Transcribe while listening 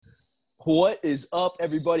What is up,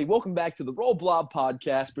 everybody? Welcome back to the Roll Blob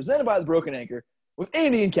podcast presented by the Broken Anchor with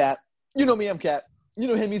Andy and Cap. You know me, I'm Cap. You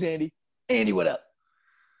know him, he's Andy. Andy, what up?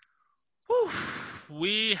 Whew.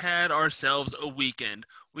 We had ourselves a weekend.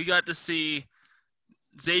 We got to see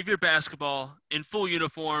Xavier basketball in full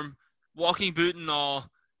uniform, walking boot and all,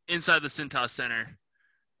 inside the Cintas Center.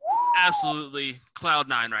 Absolutely cloud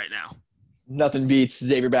nine right now. Nothing beats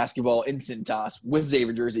Xavier basketball in Cintas with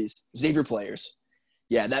Xavier jerseys, Xavier players.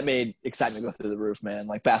 Yeah, that made excitement go through the roof, man.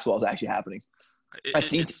 Like, basketball is actually happening.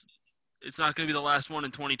 It's not going to be the last one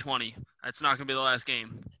in 2020. That's not going to be the last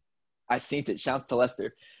game. I seen it. Shouts to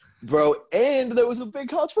Lester. Bro, and there was a big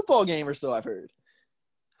college football game or so, I've heard.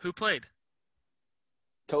 Who played?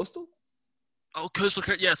 Coastal? Oh, Coastal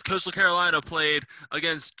Carolina played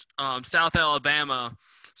against South Alabama.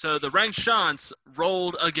 So the ranked Chants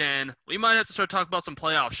rolled again. We might have to start talking about some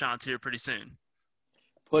playoff Chants here pretty soon.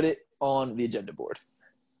 Put it on the agenda board.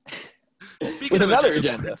 Speaking with of another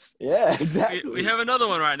agenda. Yeah, exactly. We have another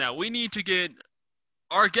one right now. We need to get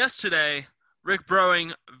our guest today, Rick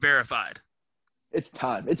Broing, verified. It's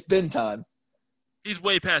time. It's been time. He's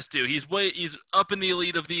way past due. He's up in the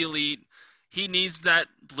elite of the elite. He needs that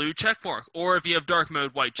blue check mark, or if you have dark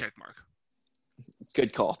mode, white check mark.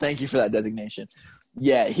 Good call. Thank you for that designation.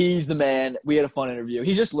 Yeah, he's the man. We had a fun interview.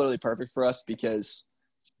 He's just literally perfect for us because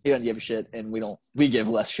he doesn't give a shit, and we give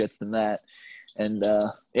less shits than that. And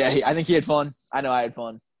I think he had fun. I know I had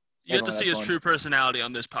fun. You have to see his true personality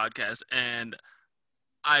on this podcast, and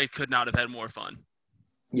I could not have had more fun.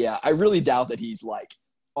 Yeah, I really doubt that he's like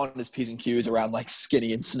on his P's and Q's around like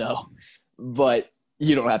Skinny and Snow, but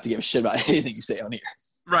you don't have to give a shit about anything you say on here.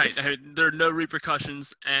 Right. There are no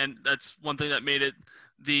repercussions, and that's one thing that made it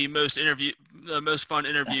the most fun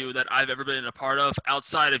interview that I've ever been a part of,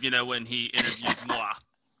 outside of, when he interviewed moi.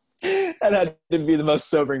 That had to be the most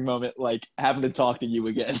sobering moment, like having to talk to you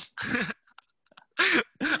again.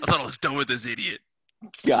 I thought I was done with this idiot.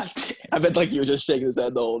 God damn. I bet like he was just shaking his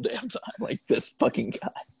head the whole damn time. Like, this fucking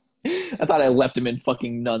guy. I thought I left him in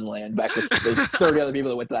fucking Nunland back with those 30 other people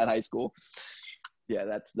that went to that high school. Yeah,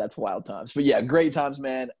 that's wild times. But yeah, great times,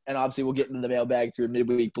 man. And obviously we'll get into the mailbag through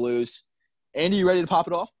midweek blues. Andy, you ready to pop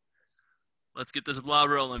it off? Let's get this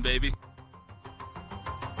blob rolling, baby.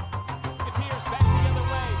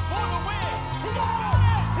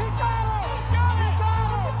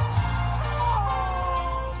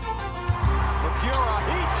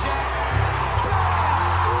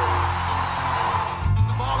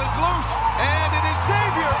 Loose, and it is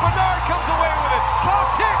Xavier. Bernard comes away with it.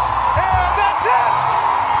 Clock ticks, and that's it.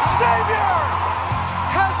 Xavier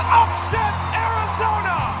has upset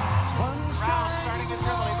Arizona. Brown starting his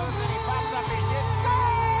dribble. He moves it. He pops up. He shoots.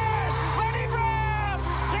 Good! Lenny Brown!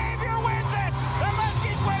 Xavier wins it. The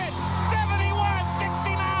Muskies win it.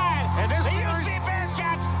 71-69. And the UC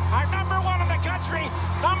Bearcats are number one in the country,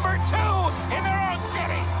 number two in their own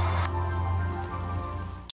city.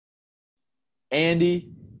 Andy,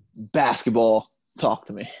 basketball, talk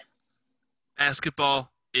to me.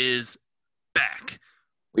 Basketball is back.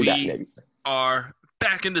 We back, baby. Are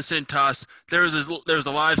back in the Cintas. There was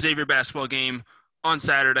a live Xavier basketball game on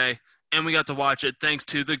Saturday, and we got to watch it thanks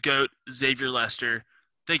to the GOAT, Xavier Lester.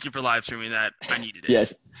 Thank you for live streaming that. I needed it.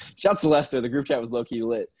 Yes. Shouts to Lester. The group chat was low-key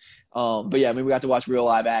lit. But yeah, we got to watch real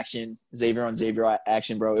live action, Xavier on Xavier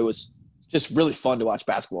action, bro. It was just really fun to watch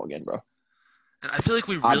basketball again, bro. And I feel like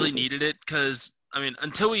we really needed it because,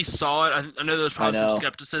 until we saw it, I know there was probably some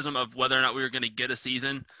skepticism of whether or not we were going to get a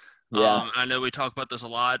season. Yeah. I know we talk about this a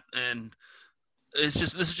lot, and this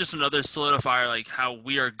is just another solidifier, like how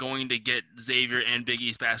we are going to get Xavier and Big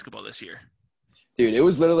East basketball this year. Dude, it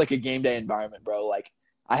was literally like a game day environment, bro. Like,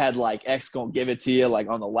 I had like X gonna give it to you, like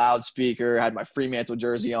on the loudspeaker. I had my Fremantle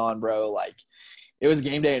jersey on, bro. Like, it was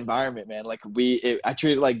game day environment, man. Like I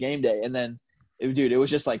treated it like game day, and then. It was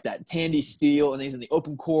just like that Tandy steal, and he's in the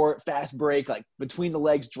open court, fast break, like between the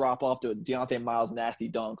legs drop off to a Deontay Miles nasty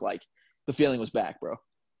dunk. Like, the feeling was back, bro.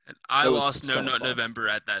 And I lost No Nut November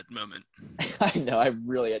at that moment. I know. I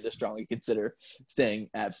really had to strongly consider staying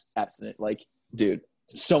abstinent. Like, dude,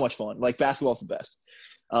 so much fun. Like, basketball's the best.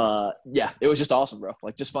 Yeah, it was just awesome, bro.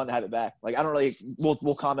 Like, just fun to have it back. Like, I don't really –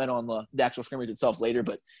 we'll comment on the actual scrimmage itself later,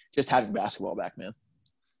 but just having basketball back, man.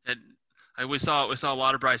 And we saw a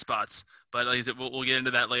lot of bright spots. But like I said, we'll get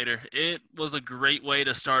into that later. It was a great way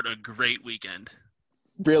to start a great weekend.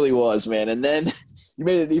 Really was, man. And then you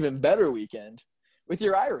made it an even better weekend with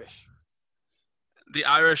your Irish. The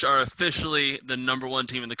Irish are officially the number one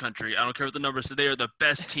team in the country. I don't care what the numbers say. They are the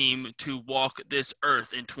best team to walk this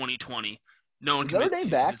earth in 2020. No one is can Notre Dame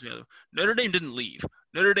back? Notre Dame didn't leave.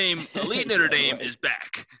 Elite Notre Dame is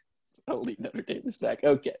back. Elite Notre Dame is back.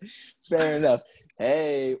 Okay. Fair enough.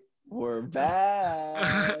 Hey, We're back.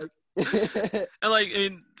 And like, I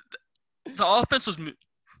mean, the offense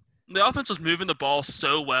was moving the ball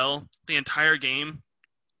so well the entire game.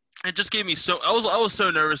 It just gave me I was so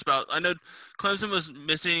nervous about. I know Clemson was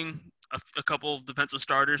missing a couple of defensive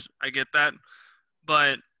starters. I get that,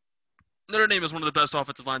 but Notre Dame is one of the best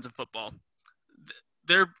offensive lines in football.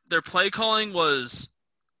 Their play calling was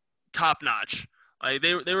top notch. Like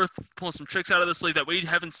they were pulling some tricks out of the sleeve that we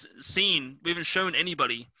haven't seen. We haven't shown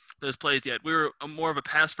anybody those plays yet. We were more of a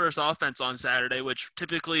pass-first offense on Saturday, which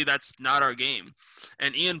typically that's not our game.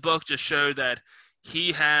 And Ian Book just showed that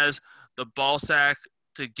he has the ball sack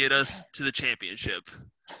to get us to the championship.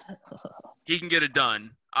 He can get it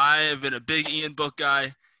done. I have been a big Ian Book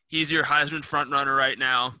guy. He's your Heisman frontrunner right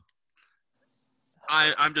now.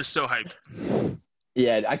 I'm just so hyped.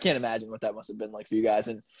 Yeah, I can't imagine what that must have been like for you guys.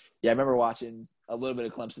 And yeah, I remember watching a little bit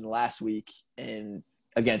of Clemson last week and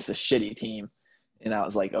against a shitty team. And I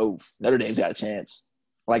was like, oh, Notre Dame's got a chance.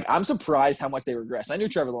 Like, I'm surprised how much they regress. I knew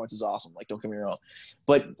Trevor Lawrence is awesome. Like, don't get me wrong.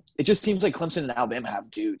 But it just seems like Clemson and Alabama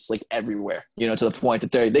have dudes, like, everywhere, to the point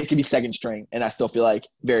that they could be second string. And I still feel like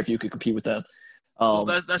very few could compete with them. Well,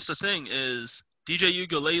 that's the thing is DJ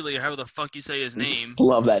Ugalele, or however the fuck you say his name.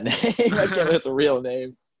 Love that name. I can't believe it's a real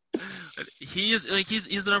name. He's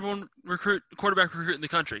the number one quarterback recruit in the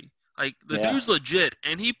country. Like, the dude's legit,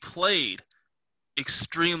 and he played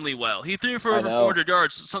extremely well. He threw for over 400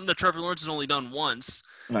 yards, something that Trevor Lawrence has only done once.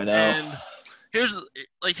 I know. And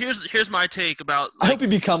here's my take about. I hope he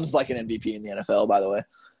becomes like an MVP in the NFL. By the way,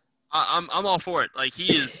 I'm all for it. Like,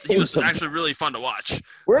 he was actually really fun to watch.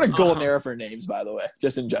 We're in a golden era for names, by the way,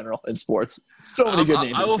 just in general in sports. So many good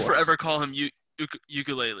names. I will forever call him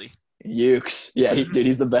Ukulele. Ukes. Yeah,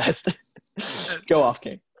 he's the best. Go off,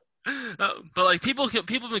 King. But like people have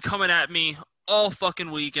been coming at me all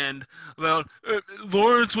fucking weekend about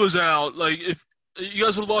Lawrence was out. Like, if you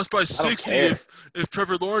guys would have lost by 60 if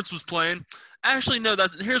Trevor Lawrence was playing. Actually, no.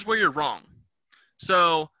 Here's where you're wrong.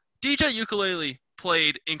 So DJ Ukulele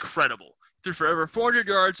played incredible. Threw for over 400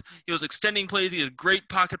 yards. He was extending plays. He had great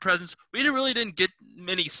pocket presence. We really didn't get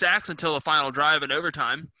many sacks until the final drive in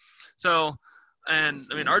overtime. So. And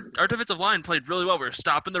I mean, our defensive line played really well. We were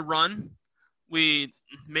stopping the run. We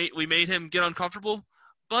made him get uncomfortable,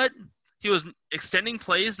 but he was extending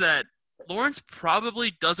plays that Lawrence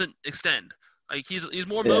probably doesn't extend. Like, he's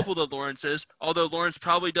more mobile than Lawrence is. Although Lawrence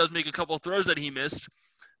probably does make a couple of throws that he missed.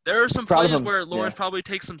 There are some plays where Lawrence probably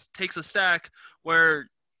takes a stack where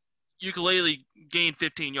Ukulele gained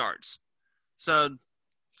 15 yards. So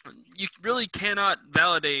you really cannot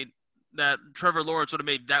validate that Trevor Lawrence would have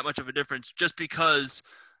made that much of a difference just because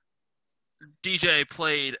DJ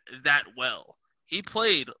played that well. He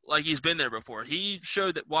played like he's been there before. He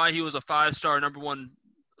showed that why he was a 5-star number one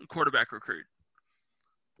quarterback recruit.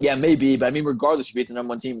 Yeah, maybe, but I mean, regardless, you beat the number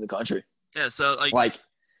one team in the country. Yeah, so like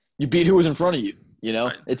you beat who was in front of you.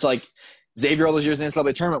 Right. It's like Xavier all those years in the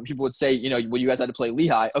NCAA tournament. People would say, when you guys had to play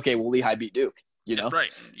Lehigh, okay, well, Lehigh beat Duke.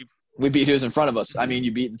 Right. We beat who was in front of us. I mean,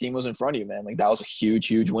 you beat the team who was in front of you, man. Like, that was a huge,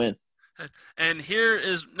 huge win. And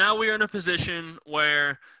now we are in a position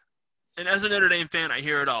where, and as a Notre Dame fan, I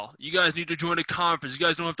hear it all. You guys need to join a conference. You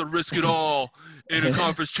guys don't have to risk it all in a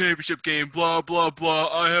conference championship game. Blah, blah, blah.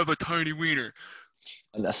 I have a tiny wiener.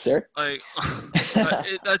 Unnecessary. Like,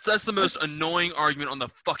 that's the most annoying argument on the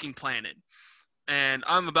fucking planet. And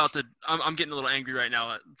I'm getting a little angry right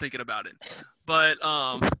now thinking about it. But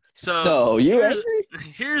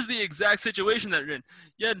here's the exact situation that you're in.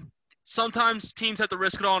 Yeah. Sometimes teams have to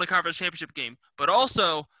risk it all in a conference championship game, but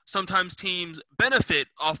also sometimes teams benefit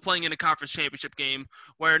off playing in a conference championship game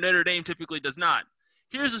where Notre Dame typically does not.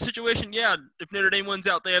 Here's the situation. Yeah, if Notre Dame wins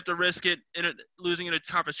out, they have to risk it losing in a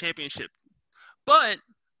conference championship. But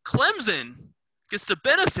Clemson gets to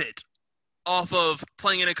benefit off of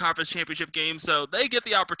playing in a conference championship game, so they get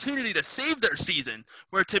the opportunity to save their season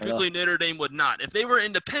where typically Notre Dame would not. If they were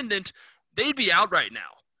independent, they'd be out right now.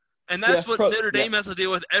 And that's what Notre Dame has to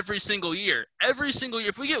deal with every single year. Every single year.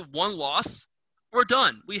 If we get one loss, we're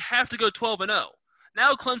done. We have to go 12-0.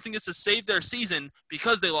 Now Clemson gets to save their season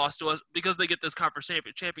because they lost to us, because they get this conference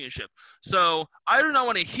championship. So I do not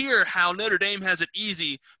want to hear how Notre Dame has it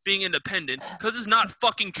easy being independent, because it's not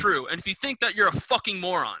fucking true. And if you think that, you're a fucking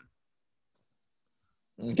moron.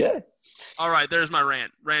 Okay. All right, there's my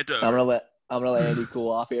rant. Rant over. I'm gonna let Andy cool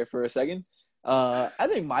off here for a second. I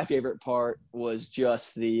think my favorite part was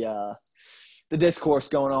just the discourse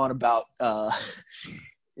going on about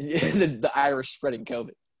the Irish spreading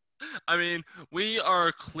COVID. I mean, we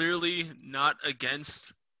are clearly not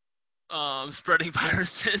against spreading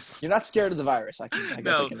viruses. You're not scared of the virus. I guess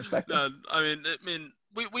I can respect that. I mean,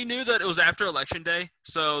 we knew that it was after Election Day,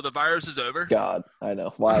 so the virus is over. God, I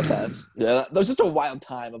know. Wild times. Yeah, that was just a wild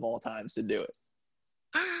time of all times to do it.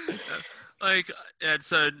 And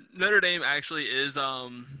so Notre Dame actually is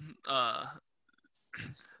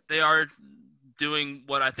they are doing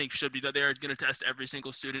what I think should be done. They are going to test every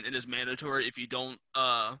single student. It is mandatory. If you don't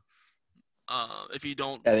I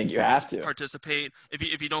think you have to. participate,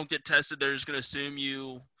 if you don't get tested, they're just going to assume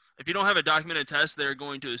you. If you don't have a documented test, they're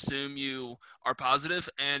going to assume you are positive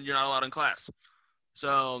and you're not allowed in class.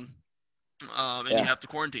 So, and you have to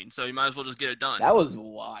quarantine. So you might as well just get it done. That was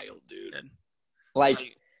wild, dude. And,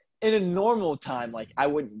 Like, in a normal time, like, I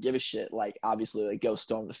wouldn't give a shit. Like, obviously, like, go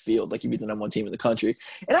storm the field. Like, you beat the number one team in the country.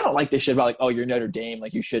 And I don't like this shit about, like, oh, you're Notre Dame.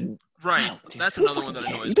 Like, you shouldn't. right. No, dude, That's who another one that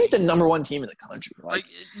fucking annoys cares? me. You beat the number one team in the country. Like,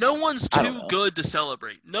 no one's I don't too know. good to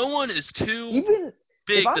celebrate. No one is too even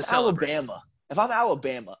big if I'm to celebrate. if I'm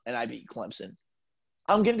Alabama and I beat Clemson,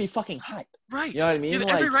 I'm going to be fucking hyped. Right. You know what I mean? You have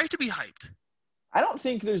Like, every right to be hyped. I don't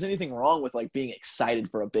think there's anything wrong with, like, being excited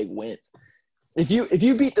for a big win. If you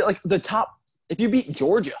beat if you beat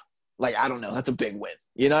Georgia, like, I don't know, that's a big win.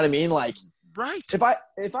 You know what I mean? Like, Right.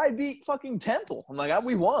 if I beat fucking Temple, I'm like,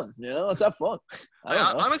 we won. You know, let's have fun. I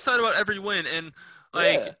don't know. I'm excited about every win, and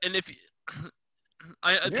and if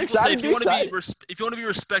You're people excited, say if be you want excited. if you want to be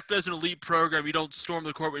respected as an elite program, you don't storm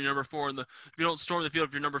the court when you're number 4 if you don't storm the field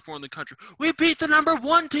if you're number 4 in the country. We beat the number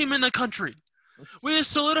 1 team in the country. We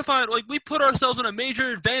just solidified, like, we put ourselves in a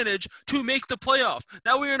major advantage to make the playoff.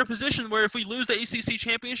 Now we're in a position where if we lose the ACC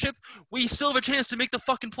championship, we still have a chance to make the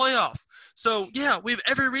fucking playoff. So, yeah, we have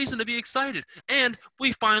every reason to be excited. And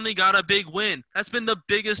we finally got a big win. That's been the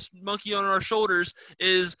biggest monkey on our shoulders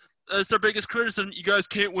that's our biggest criticism. You guys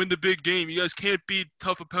can't win the big game. You guys can't beat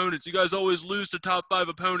tough opponents. You guys always lose to top 5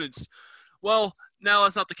 opponents. Well, now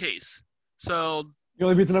that's not the case. So, You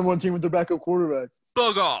only beat the number one team with their backup quarterback.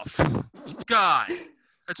 bug off. God.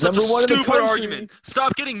 That's such Number a one in the stupid country. argument.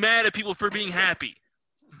 Stop getting mad at people for being happy.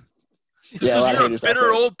 Just Yeah, a because lot of you're a haters out bitter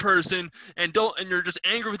there. old person and you're just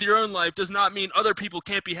angry with your own life does not mean other people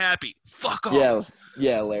can't be happy. Fuck off.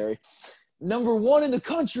 Yeah, Larry. Number 1 in the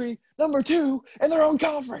country, number 2 in their own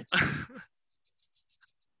conference. It's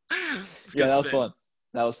Yeah, good that was spin. fun.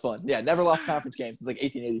 That was fun. Yeah, never lost conference games since like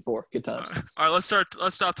 1884. Good times. All right, let's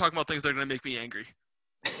stop talking about things that are going to make me angry.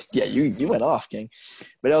 Yeah, you went off, King.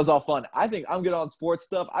 But that was all fun. I think I'm good on sports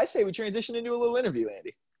stuff. I say we transition into a little interview,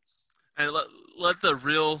 Andy. And let the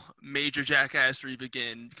real major jackassery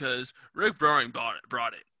begin because Rick Browning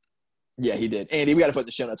brought it. Yeah, he did. Andy, we got to put in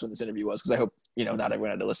the show notes when this interview was because I hope, not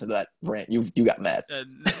everyone had to listen to that rant. You got mad.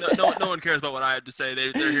 No one cares about what I have to say.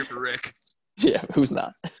 They're here for Rick. Yeah, who's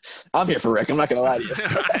not? I'm here for Rick. I'm not going to lie to you.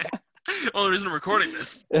 Only reason I'm recording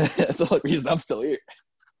this. That's the only reason I'm still here.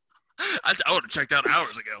 I would have checked out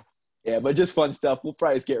hours ago. Yeah, but just fun stuff. We'll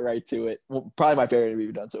probably just get right to it. Probably my favorite interview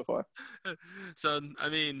we've done so far. So, I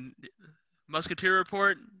mean, Musketeer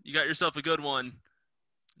Report, you got yourself a good one.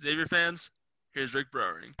 Xavier fans, here's Rick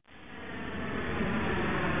Browning.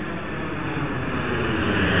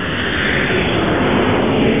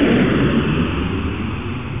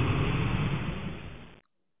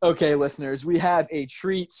 Okay, listeners, we have a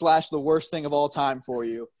treat / the worst thing of all time for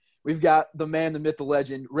you. We've got the man, the myth, the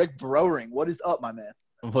legend, Rick Browning. What is up, my man?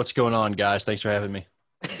 What's going on, guys? Thanks for having me.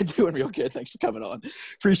 Doing real good. Thanks for coming on.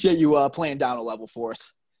 Appreciate you playing down a level for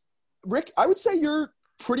us. Rick, I would say you're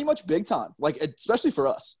pretty much big time, like especially for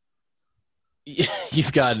us.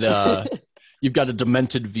 You've got a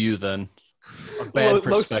demented view then, a bad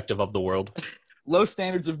perspective of the world. Low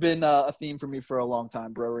standards have been a theme for me for a long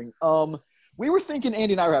time, Browning. We were thinking,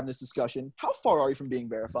 Andy and I were having this discussion. How far are you from being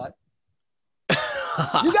verified?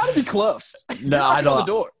 You got to be close. No, I don't. On the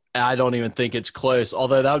door. I don't even think it's close.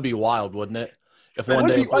 Although that would be wild, wouldn't it? If one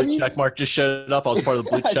day a blue checkmark just showed up, I was part of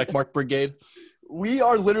the blue checkmark brigade. We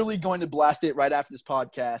are literally going to blast it right after this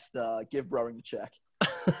podcast. Give Browning the check.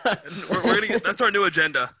 We're gonna that's our new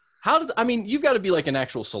agenda. You've got to be like an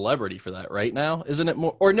actual celebrity for that right now, isn't it?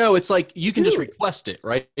 More or no? It's like you can just request it,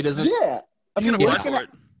 right? It isn't. Yeah, I mean, for it.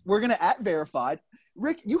 We're gonna at verified.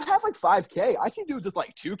 Rick, you have like 5K. I see dudes with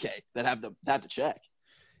like 2K that have the check.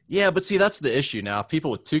 Yeah, but see, that's the issue now. If people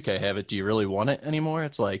with 2K have it, do you really want it anymore?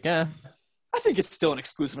 It's like, I think it's still an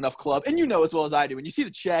exclusive enough club, and you know as well as I do. When you see the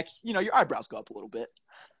check, your eyebrows go up a little bit.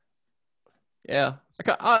 Yeah,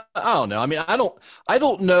 I don't know. I mean, I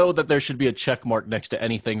don't know that there should be a check mark next to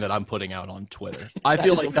anything that I'm putting out on Twitter. I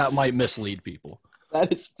feel like that might mislead people.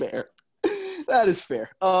 That is fair. That is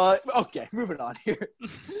fair. Okay, moving on here.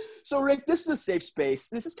 So, Rick, this is a safe space.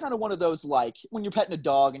 This is kind of one of those, like, when you're petting a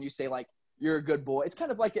dog and you say, like, you're a good boy. It's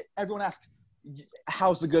kind of like everyone asks,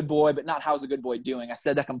 how's the good boy, but not how's the good boy doing. I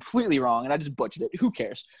said that completely wrong, and I just butchered it. Who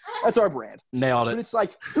cares? That's our brand. Nailed But it. it's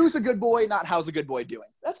like, who's a good boy, not how's the good boy doing.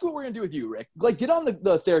 That's what we're going to do with you, Rick. Like, get on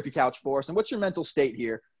the therapy couch for us, and what's your mental state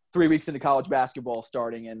here 3 weeks into college basketball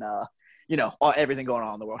starting and, everything going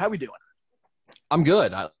on in the world? How we doing? I'm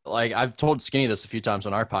good. I've told Skinny this a few times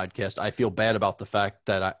on our podcast. I feel bad about the fact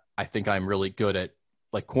that I think I'm really good at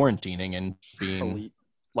like quarantining and being Elite.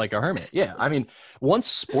 like a hermit. Yeah. I mean, once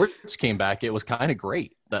sports came back, it was kind of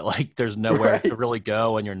great that like there's nowhere Right. to really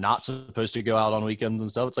go and you're not supposed to go out on weekends and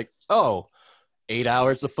stuff. It's like, oh, 8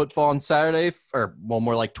 hours of football on Saturday, or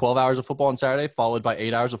more like 12 hours of football on Saturday, followed by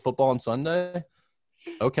 8 hours of football on Sunday.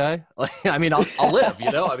 Okay. Like, I mean, I'll live,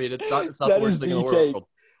 I mean, it's not That the worst is thing in the the take. world.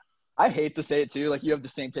 I hate to say it too. Like, you have the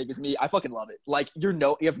same take as me. I fucking love it. Like, you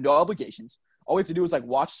have no obligations. All we have to do is like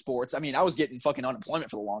watch sports. I mean, I was getting fucking unemployment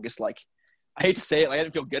for the longest. Like, I hate to say it. Like, I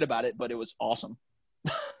didn't feel good about it, but it was awesome.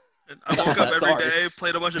 And I woke up every Sorry. day,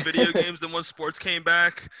 played a bunch of video games. Then once sports came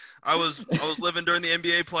back, I was living during the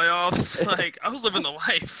NBA playoffs. Like, I was living the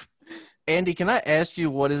life. Andy, can I ask you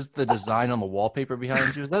what is the design on the wallpaper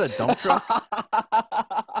behind you? Is that a dump truck?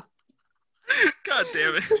 God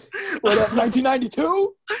damn it! What up,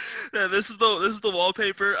 1992? Yeah, this is the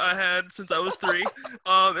wallpaper I had since I was 3.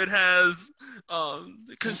 It has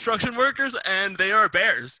construction workers, and they are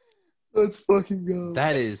bears. Let's fucking go.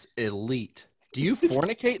 That is elite. Do you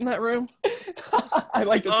fornicate in that room? I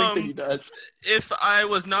like to think that he does. If I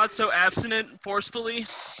was not so abstinent forcefully,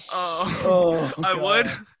 Oh, I God. would.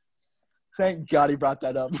 Thank God he brought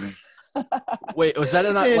that up. Wait, was that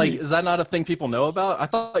not Andy. is that not a thing people know about? I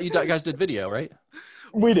thought you guys did video, right?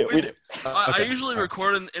 We do. I Okay. usually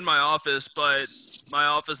record in my office, but my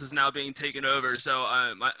office is now being taken over, so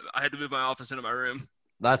I had to move my office into my room.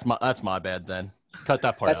 That's my bad then. Cut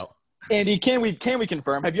that part That's- out. Andy, can we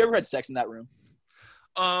confirm? Have you ever had sex in that room?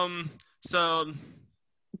 So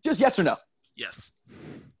Just yes or no? yes.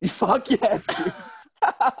 Fuck yes, dude.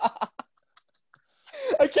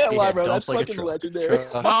 I can't He lie, had bro. dumps That's like a fucking truck. legendary.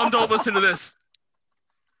 Mom, don't listen to this.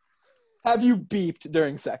 Have you beeped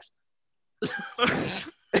during sex? Wait,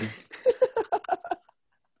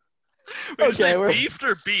 you say we're- beefed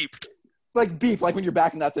or beeped? Like beep, like when you're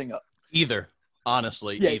backing that thing up. Either,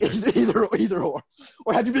 honestly, Yeah, either. either or.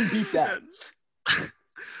 Or have you been beeped at?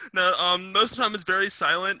 No, most of the time it's very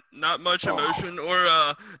silent, not much Oh. emotion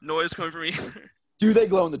or noise coming from either. Do they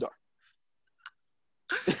glow in the dark?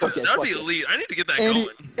 Okay, That'd fuck be this. elite. I need to get that Andy,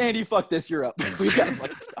 going. Andy, fuck this. You're up. We gotta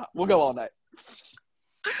fucking stop. We'll go all night.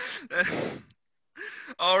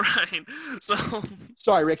 All right. So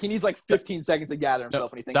Sorry, Rick. He needs like 15 seconds to gather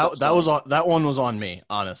himself when he thinks That one was on me.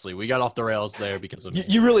 Honestly, we got off the rails there because of me.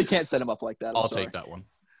 You really can't set him up like that. I'm I'll sorry. take that one.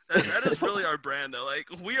 that is really our brand, though. Like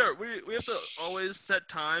we have to always set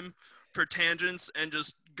time for tangents and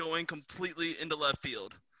just going completely into left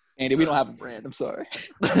field. Andy, we don't have a brand. I'm sorry.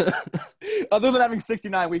 Other than having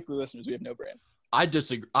 69 weekly listeners, we have no brand. I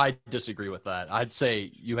disagree with that. I'd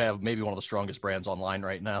say you have maybe one of the strongest brands online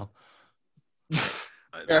right now.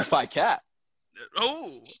 Verify cat.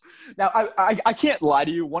 Oh, Now, I can't lie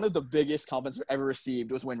to you. One of the biggest compliments I've ever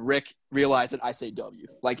received was when Rick realized that I say W.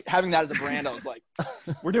 Like, having that as a brand, I was like,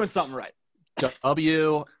 we're doing something right.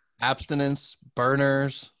 W, abstinence,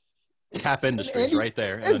 burners, Cap Industries Andy- right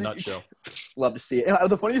there in a Andy- nutshell. Love to see it. And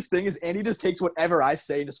the funniest thing is Andy just takes whatever I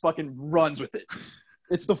say and just fucking runs with it.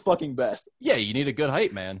 It's the fucking best. Yeah, you need a good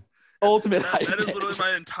hype, man. Ultimate that hype is man. literally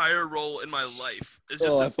my entire role in my life. It's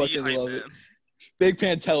just Oh, I to be fucking hype love man. it. Big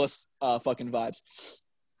Pantelis fucking vibes.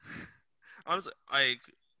 Honestly,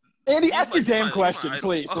 Andy, He's ask my- your damn he's my question, idol.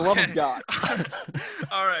 please. For the love of Okay. God.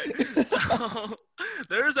 All right. So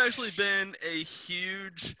there's actually been a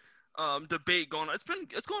huge debate going on.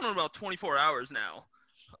 It's going on about 24 hours now.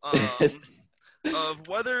 Of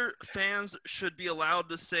whether fans should be allowed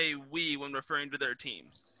to say "we" when referring to their team.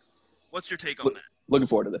 What's your take on that? Looking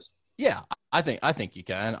forward to this. Yeah, I think you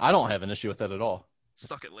can. I don't have an issue with that at all.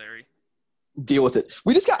 Suck it, Larry. Deal with it.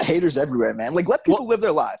 We just got haters everywhere, man. Like, let people live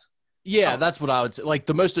their lives. Yeah, Oh. that's what I would say. Like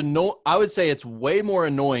the most I would say it's way more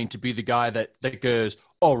annoying to be the guy that goes,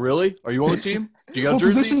 "Oh, really? Are you on the team? Do you got a What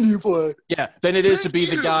jersey?" position do you play? Yeah, than it is to be Thank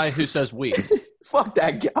the you. guy who says "we." Fuck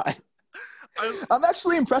that guy. I- I'm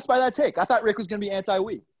actually impressed by that take. I thought Rick was going to be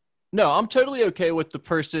anti-we. No, I'm totally okay with the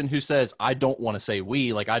person who says, "I don't want to say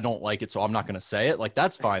we, like I don't like it, so I'm not going to say it." Like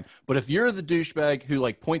that's fine. But if you're the douchebag who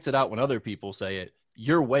like points it out when other people say it,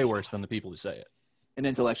 you're way worse than the people who say it. And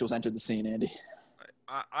intellectuals entered the scene, Andy.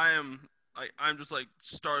 I'm just like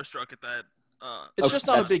starstruck at that. It's just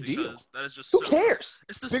not a that's big deal. because that is just Who so, cares?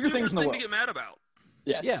 It's the Bigger stupidest things in the thing world. to get mad about.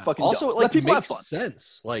 Yeah, Yeah. just fucking Also, go. it Let like people have makes fun.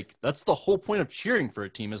 sense. Like that's the whole point of cheering for a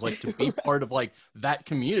team is like to be part of like that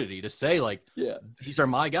community to say like, Yeah. these are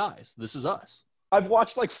my guys. This is us. I've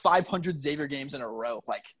watched like 500 Xavier games in a row.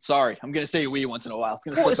 Like, sorry, I'm gonna say we once in a while. It's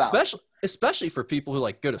gonna slip out. Especially for people who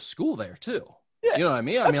like go to school there too. Yeah, you know what I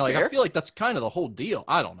mean? I that's mean, like fair. I feel like that's kind of the whole deal.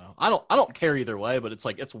 I don't know. I don't care either way, but it's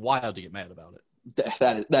like it's wild to get mad about it.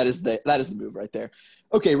 That is the move right there.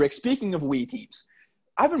 Okay, Rick. Speaking of we teams,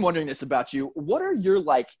 I've been wondering this about you. What are your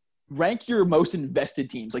rank your most invested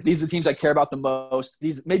teams? Like these are the teams I care about the most.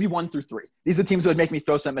 These maybe 1 through 3. These are the teams that would make me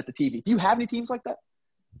throw something at the TV. Do you have any teams like that?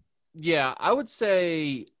 Yeah, I would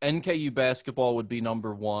say NKU basketball would be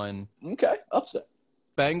number 1. Okay, upset.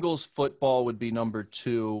 Bengals football would be number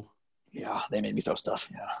 2. Yeah, they made me throw stuff.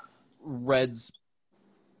 Yeah. Reds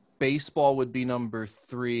baseball would be number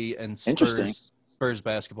 3, and Interesting. Spurs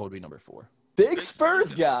basketball would be number 4. Big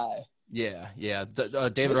Spurs guy. Yeah. David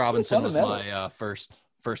That's Robinson was fundamental. my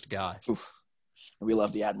first guy. Oof. We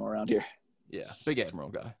love the Admiral around here. Yeah, big Admiral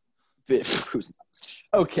guy.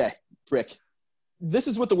 Okay, Rick. This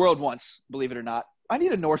is what the world wants, believe it or not. I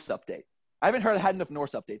need a Norse update. I haven't had enough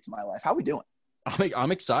Norse updates in my life. How are we doing?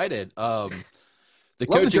 I'm excited. Love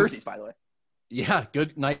the jerseys, by the way. Yeah,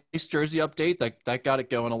 good, nice jersey update. That got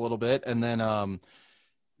it going a little bit. And then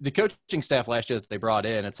the coaching staff last year that they brought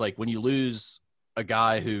in, it's like when you lose a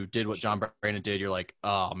guy who did what John Brandon did, you're like,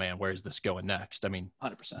 oh man, where's this going next? I mean,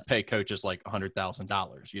 100%. pay coaches like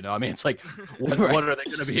 $100,000. You know, I mean, it's like, Right. what are they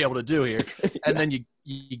going to be able to do here? And then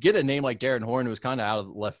you get a name like Darren Horn, who was kind of out of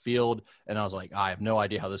left field, and I was like, I have no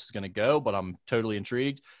idea how this is going to go, but I'm totally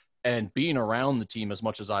intrigued. And being around the team as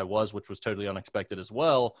much as I was, which was totally unexpected as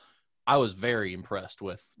well, I was very impressed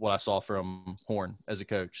with what I saw from Horn as a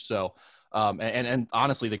coach. So, and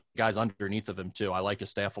honestly, the guys underneath of him too. I like his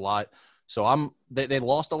staff a lot. So they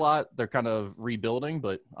lost a lot. They're kind of rebuilding,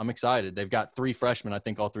 but I'm excited. They've got 3 freshmen. I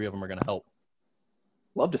think all 3 of them are going to help.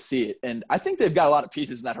 Love to see it. And I think they've got a lot of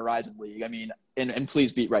pieces in that Horizon League. I mean, and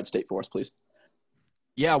please beat Wright State for us, please.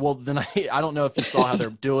 Yeah, well, then I don't know if you saw how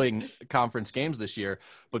they're doing conference games this year,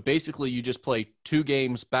 but basically you just play 2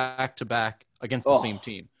 games back-to-back against the same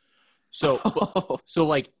team. So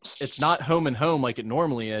like it's not home and home like it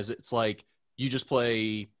normally is. It's like you just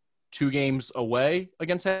play 2 games away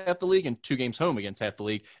against half the league and 2 games home against half the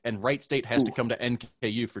league, and Wright State has to come to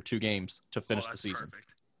NKU for 2 games to finish the season.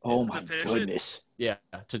 Perfect. Oh, my goodness. Yeah,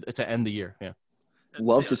 to end the year. Yeah.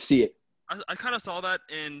 Love to see it. I kind of saw that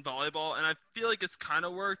in volleyball, and I feel like it's kind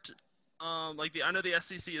of worked. I know the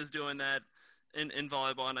SEC is doing that in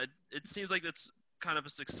volleyball, and it seems like it's kind of a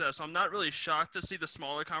success. So I'm not really shocked to see the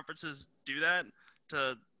smaller conferences do that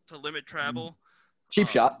to limit travel. Cheap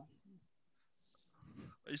shot.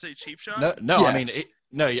 You say cheap shot? No, Yes. I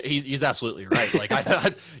mean, he's absolutely right. Like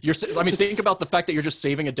think about the fact that you're just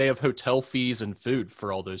saving a day of hotel fees and food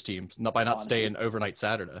for all those teams by not Honestly. staying overnight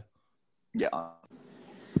Saturday. Yeah.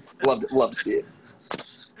 Love to see it.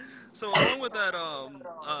 So along with that,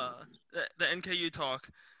 the NKU talk,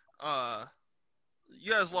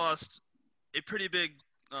 you guys lost a pretty big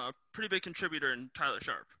contributor in Tyler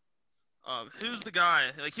Sharp. Who's the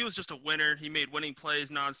guy? Like, he was just a winner. He made winning plays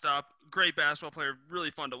nonstop. Great basketball player,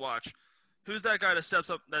 really fun to watch. Who's that guy that steps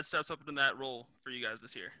up in that role for you guys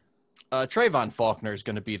this year? Trayvon Faulkner is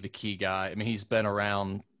going to be the key guy. I mean, he's been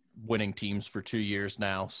around winning teams for 2 years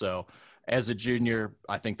now. So as a junior,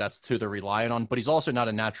 I think that's who they're relying on. But he's also not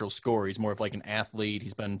a natural scorer. He's more of like an athlete.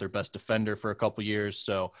 He's been their best defender for a couple years.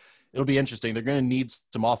 So it'll be interesting. They're going to need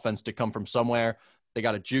some offense to come from somewhere. They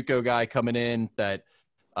got a JUCO guy coming in that,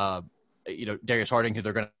 Darius Harding, who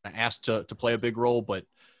they're going to ask to play a big role, but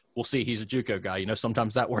we'll see. He's a JUCO guy.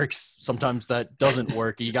 Sometimes that works. Sometimes that doesn't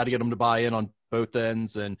work. You got to get them to buy in on both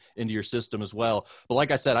ends and into your system as well. But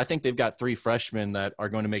like I said, I think they've got 3 freshmen that are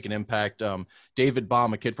going to make an impact. David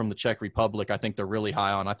Baum, a kid from the Czech Republic, I think they're really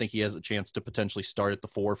high on. I think he has a chance to potentially start at the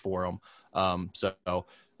 4 for them. So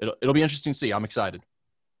it'll be interesting to see. I'm excited.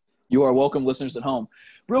 You are welcome, listeners at home.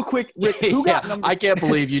 Real quick, Rick, who got number? I can't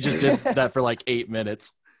believe you just did that for like 8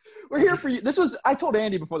 minutes. We're here for you. I told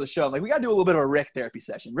Andy before the show, we got to do a little bit of a Rick therapy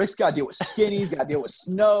session. Rick's got to deal with skinnies, got to deal with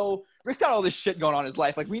snow. Rick's got all this shit going on in his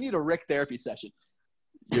life. We need a Rick therapy session.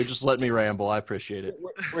 You're just letting me ramble. I appreciate it.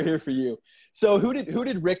 We're here for you. So who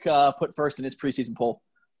did Rick put first in his preseason poll?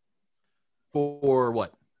 For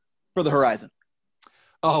what? For the Horizon.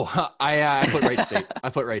 Oh, I put Wright State. I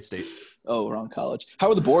put Wright State. Oh, wrong college. How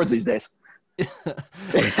are the boards these days?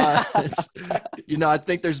 I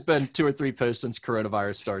think there's been 2 or 3 posts since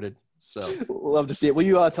coronavirus started. So love to see it. Will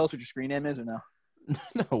you tell us what your screen name is or no?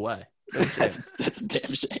 No way. That's a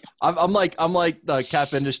damn shame. I'm like the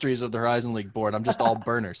Cap Industries of the Horizon League board. I'm just all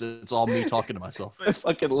burners. It's all me talking to myself. I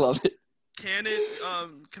fucking love it. Can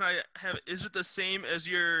I have? Is it the same as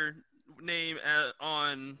your name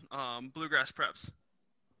on Bluegrass Preps?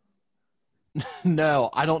 No,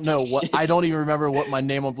 I don't know what. Shit. I don't even remember what my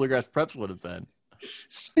name on Bluegrass Preps would have been.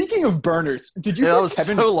 Speaking of burners, did you Yeah, that hear was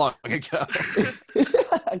Kevin? so long ago.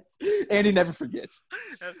 Andy never forgets.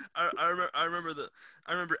 I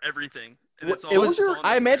remember everything. And It it's all was. all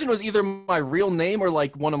I this- imagine it was either my real name or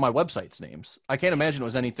like one of my website's names. I can't imagine it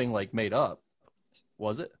was anything like made up.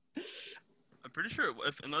 Was it? I'm pretty sure,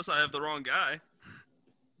 unless I have the wrong guy.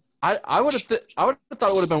 I would have. I would have thought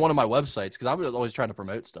it would have been one of my websites because I was always trying to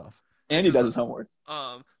promote stuff. Andy does his homework.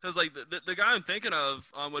 Because like the guy I'm thinking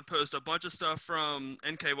of would post a bunch of stuff from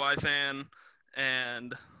NKY fan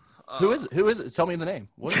and Who is it? Who is it? Tell me the name.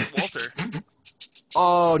 What is it? Walter.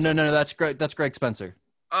 Oh no, that's Greg. That's Greg Spencer.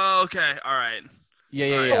 Oh, okay, all right.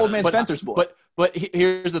 Yeah. Old man But- Spencer's boy. But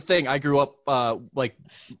here's the thing. I grew up like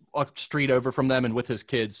a street over from them and with his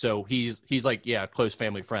kids, so he's like close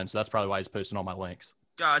family friend. So that's probably why he's posting all my links.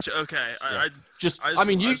 Gotcha. Okay. I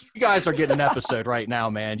mean, you guys are getting an episode right now,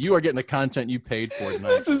 man. You are getting the content you paid for tonight.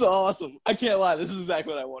 This is awesome. I can't lie. This is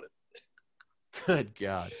exactly what I wanted. Good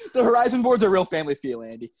God. The Horizon board's a real family feel,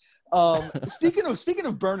 Andy. Speaking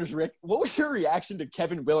of burners, Rick, what was your reaction to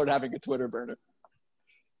Kevin Willard having a Twitter burner?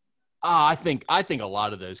 I think a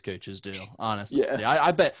lot of those coaches do. Honestly, Yeah.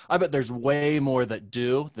 I bet there's way more that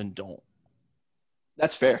do than don't.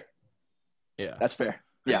 That's fair. Yeah, That's fair.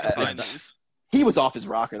 I can find Yeah, these. he was off his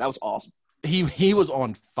rocker. That was awesome. he was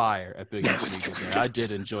on fire at Big East Week today. I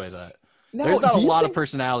did enjoy that. There's not a lot of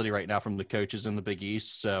personality right now from the coaches in the Big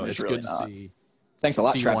East, so There's it's really good to not. see Thanks a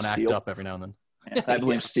lot, one Travis act Steele. up every now and then. Yeah, I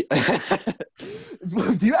blame Steve.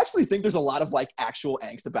 Do you actually think there's a lot of like actual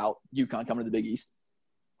angst about UConn coming to the Big East?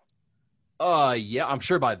 Yeah, I'm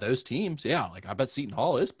sure by those teams. Yeah, like I bet Seton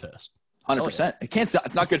Hall is pissed. 100%. It can't.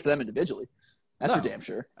 It's not good for them individually. That's for No. damn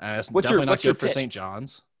sure. And it's What's your- definitely what's not your good for pick? St.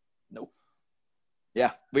 John's. Nope.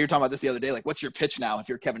 Yeah, we were talking about this the other day. Like, what's your pitch now if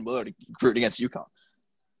you're Kevin Willard recruiting against UConn?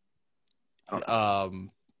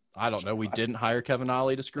 I don't know. We didn't hire Kevin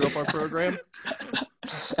Ollie to screw up our program.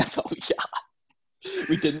 That's all we got.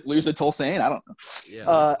 We didn't lose to Tulane. I don't know. Yeah.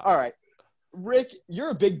 All right, Rick, you're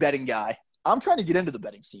a big betting guy. I'm trying to get into the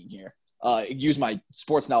betting scene here. Use my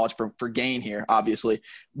sports knowledge for gain here, obviously.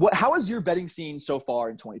 How is your betting scene so far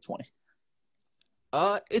in 2020?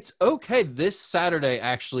 It's okay. This Saturday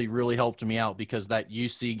actually really helped me out because that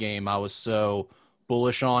UC game I was so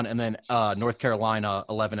bullish on, and then North Carolina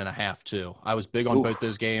 11.5 too. I was big on Oof. both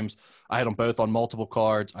those games. I had them both on multiple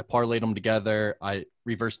cards. I parlayed them together. I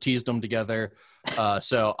reverse teased them together.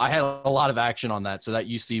 So I had a lot of action on that. So that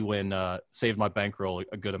UC win saved my bankroll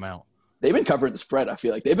a good amount. They've been covering the spread. I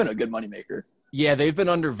feel like they've been a good moneymaker. Yeah, they've been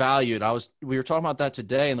undervalued. We were talking about that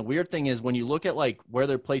today, and the weird thing is when you look at like where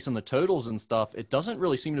they're placing the totals and stuff, it doesn't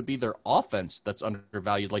really seem to be their offense that's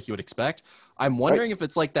undervalued like you would expect. I'm wondering if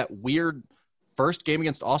it's like that weird first game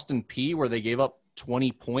against Austin P where they gave up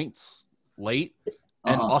 20 points late,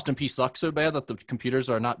 and Austin P sucks so bad that the computers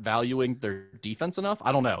are not valuing their defense enough.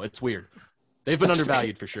 I don't know. It's weird. They've been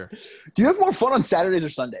undervalued for sure. Do you have more fun on Saturdays or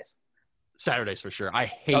Sundays? Saturdays for sure. I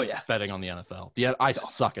hate betting on the NFL. I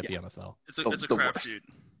suck at the NFL. It's a the crapshoot.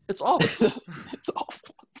 It's awful. It's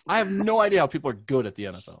awful. I have no idea how people are good at the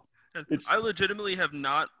NFL. I legitimately have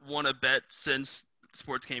not won a bet since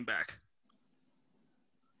sports came back.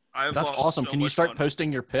 I've That's lost awesome. so Can you much start money.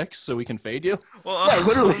 posting your picks so we can fade you? Well, Yeah,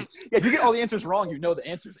 literally. Yeah, if you get all the answers wrong, you know the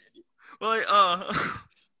answers, Andy. Well,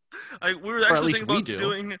 we were at actually least thinking we about do.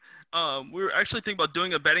 doing. We were actually thinking about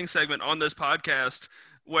doing a betting segment on this podcast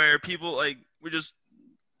where people we just,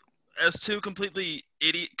 as two complete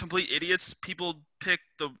idiots, people pick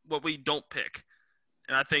what we don't pick,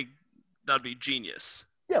 and I think that'd be genius.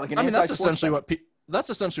 Yeah, like an I mean, that's anti-sports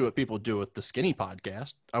essentially what people do with the Skinny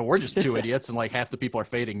podcast. We're just two idiots, and like half the people are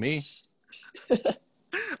fading me.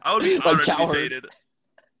 I would be Like honored to be Cowherd. faded.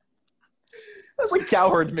 That's like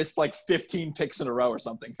Cowherd missed like 15 picks in a row or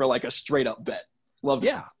something for like a straight up bet. Love to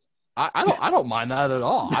Yeah, I don't mind that at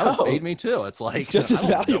all. I No. would fade me too. It's like It's just as I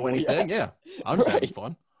don't know valuable, anything. Yeah, I'm just having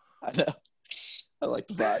fun. I know. I like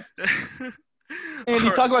the vibe. All Andy,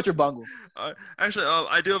 right. talk about your bungles. Actually,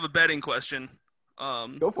 I do have a betting question.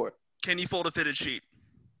 Go for it. Can you fold a fitted sheet?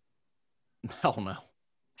 Hell no.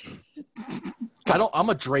 I'm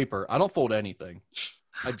a draper. I don't fold anything.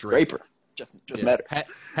 I drape. Draper. Just Yeah. better.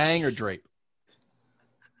 Hang or drape.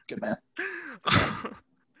 Good man.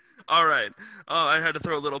 All right. I had to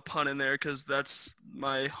throw a little pun in there because that's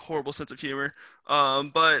my horrible sense of humor.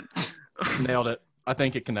 But Nailed it. I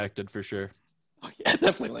think it connected for sure. Oh, yeah, it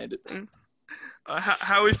definitely landed.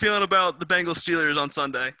 how are we feeling about the Bengals Steelers on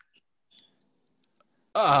Sunday?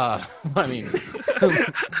 I mean,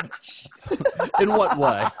 in what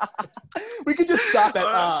way? We could just stop at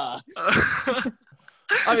I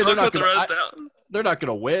mean, I'll cut the rest out. they're not going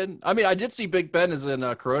to win. I mean, I did see Big Ben is in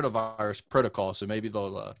coronavirus protocol, so maybe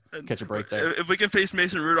they'll catch a break there. If we can face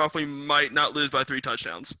Mason Rudolph, we might not lose by 3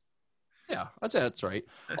 touchdowns. Yeah, I'd say that's right.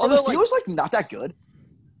 Are the Although, Steelers not that good?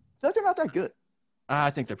 I feel like they're not that good. I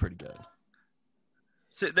think they're pretty good.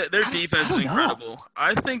 So their defense is I don't know. incredible.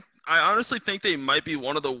 I honestly think they might be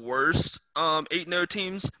one of the worst 8-0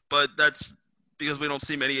 teams, but that's because we don't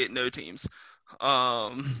see many 8-0 teams.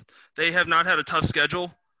 They have not had a tough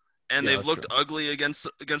schedule, and Yeah, they've that's looked true. ugly against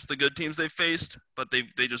the good teams they've faced, but they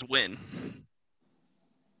just win.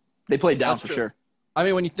 They played down That's for true. sure. I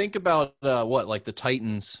mean, when you think about like the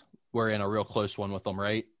Titans were in a real close one with them,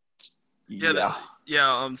 right? Yeah.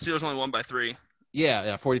 Steelers only won by 3.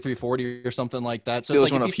 Yeah, 43-40 or something like that. So Steelers it's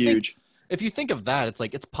like went up huge. if you think of that, it's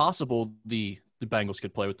like it's possible the Bengals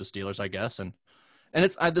could play with the Steelers, I guess, and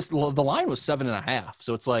it's the line was 7.5,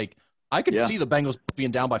 so it's like I could Yeah. see the Bengals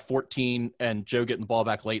being down by 14 and Joe getting the ball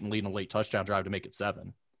back late and leading a late touchdown drive to make it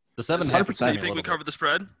 7. The 7.5 would 100%. scare Do me you a think we little cover bit. the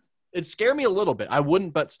spread? It'd scare me a little bit. I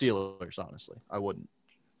wouldn't bet Steelers, honestly. I wouldn't.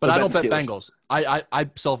 But So I don't bet bet Steelers. Bengals. I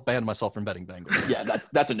self-banned myself from betting Bengals. Yeah,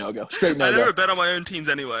 that's a no-go. Straight I no-go. never bet on my own teams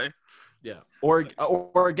anyway. Yeah, or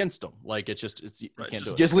against them. Like you Right, can't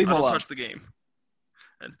do it. Just leave I them don't alone. touch the game.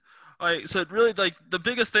 And so really, like the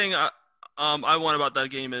biggest thing I want about that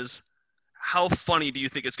game is how funny do you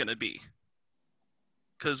think it's going to be?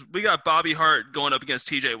 Because we got Bobby Hart going up against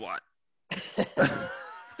T.J. Watt.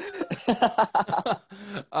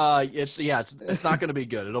 It's not going to be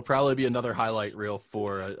good. It'll probably be another highlight reel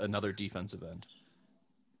for another defensive end.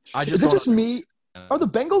 Is it just don't- me? Are the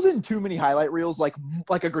Bengals in too many highlight reels, like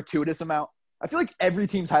a gratuitous amount? I feel like every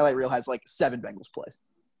team's highlight reel has like 7 Bengals plays.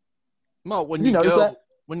 Well, when You you notice go that?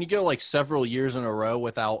 when you go like several years in a row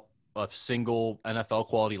without a single NFL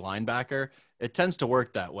quality linebacker, it tends to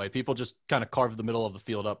work that way. People just kind of carve the middle of the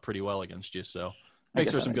field up pretty well against you. So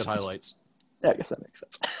makes guess for that some makes good sense. highlights. Yeah, I guess that makes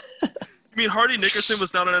sense. I mean, Hardy Nickerson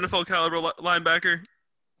was not an NFL caliber linebacker.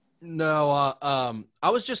 No, I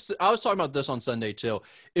was talking about this on Sunday too.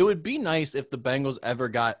 It would be nice if the Bengals ever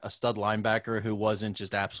got a stud linebacker who wasn't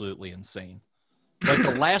just absolutely insane. Like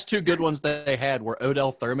the last 2 good ones that they had were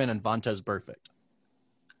Odell Thurman and Vontez Burfict.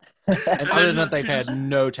 And other than that, they've had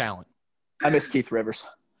no talent. I miss Keith Rivers.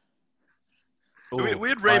 We had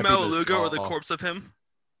Ray RIP to Malaluga or the Saul. corpse of him.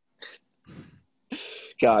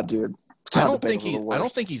 God, dude. I God, don't the think Bengals are the I don't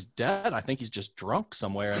worst. think he's dead. I think he's just drunk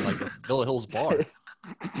somewhere in like a Villa Hills bar.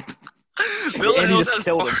 Villa And he Hills just has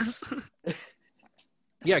killed him. bars.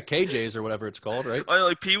 Yeah, KJ's or whatever it's called, right? Oh,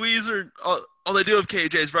 like Pee Wee's or they do have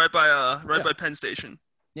KJ's right by by Penn Station.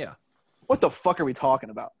 Yeah, What the fuck are we talking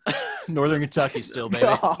about? Northern Kentucky still, baby.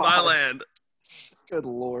 God, My land. good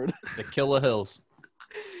lord. The Killa Hills.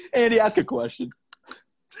 Andy, ask a question.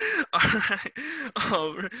 All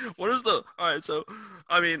right. What is the? All right. So,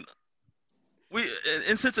 I mean, we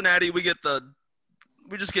in Cincinnati we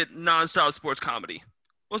just get nonstop sports comedy.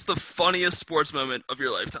 What's the funniest sports moment of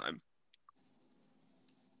your lifetime?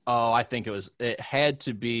 Oh, I think it had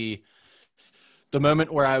to be the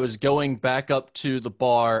moment where I was going back up to the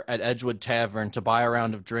bar at Edgewood Tavern to buy a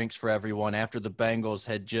round of drinks for everyone after the Bengals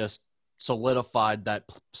had just solidified that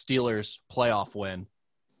Steelers playoff win.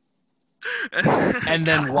 And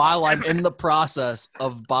then while I'm in the process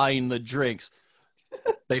of buying the drinks,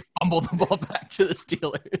 they fumbled the ball back to the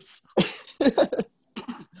Steelers.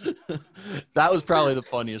 That was probably the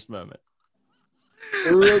funniest moment.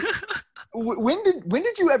 When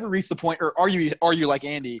did you ever reach the point, or are you like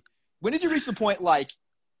Andy? When did you reach the point like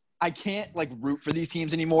I can't like root for these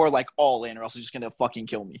teams anymore, like all in, or else they're just gonna fucking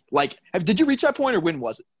kill me? Like, did you reach that point, or when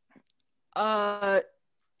was it?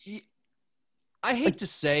 I hate to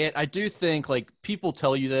say it. I do think like people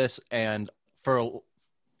tell you this, and for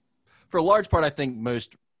a large part, I think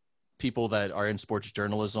most people that are in sports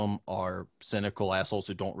journalism are cynical assholes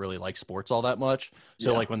who don't really like sports all that much. So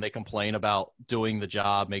Yeah. like when they complain about doing the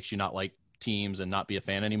job makes you not like teams and not be a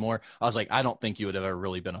fan anymore, I was like, I don't think you would have ever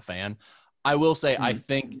really been a fan. I will say I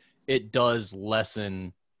think it does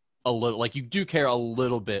lessen a little, like you do care a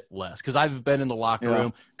little bit less, because I've been in the locker Yeah.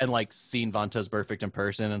 room and like seen Vontez Burfict in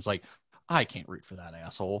person, and it's like, I can't root for that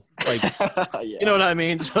asshole. Like, Yeah. you know what I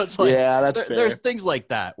mean? So it's like, Yeah, that's fair. there's things like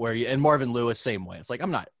that where you, and Marvin Lewis, same way. It's like,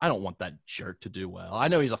 I don't want that jerk to do well. I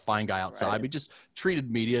know he's a fine guy outside, Right. but he just treated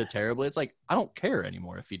media terribly. It's like, I don't care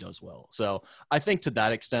anymore if he does well. So I think to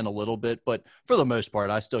that extent a little bit, but for the most part,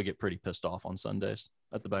 I still get pretty pissed off on Sundays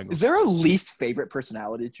at the Bengals. Is there a least favorite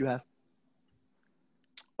personality that you have?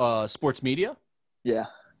 Sports media? Yeah.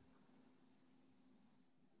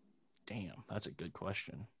 Damn, that's a good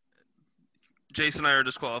question. Jason and I are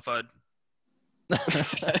disqualified.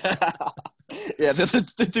 Yeah,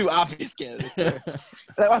 the two obvious candidates there.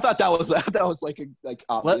 I thought that was like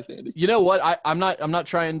obvious, Andy. You know what? I'm not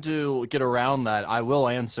trying to get around that. I will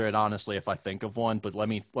answer it honestly if I think of one, but let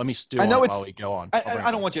me stew on it while we go on.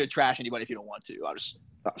 I don't want you to trash anybody if you don't want to.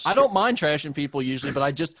 I don't mind trashing people usually, but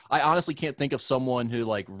I honestly can't think of someone who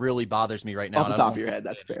like really bothers me right now. Off the top of your head,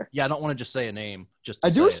 that's fair. Yeah, I don't want to just say a name.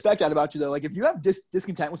 I do respect that about you though. Like if you have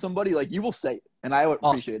discontent with somebody, like you will say it, and I would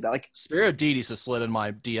appreciate that. Like Spiro Didis has slid in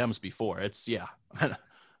my DMs before. It's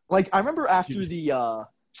like I remember after the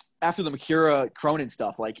Makura Cronin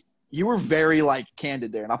stuff, like you were very like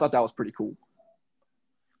candid there, and I thought that was pretty cool.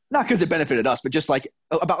 Not because it benefited us, but just like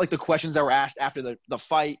about like the questions that were asked after the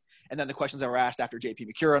fight. And then the questions that were asked after JP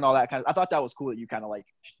Makura and all that kind of – I thought that was cool that you kind of like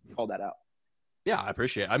called that out. Yeah, I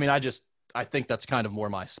appreciate it. I mean, I think that's kind of more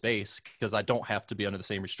my space because I don't have to be under the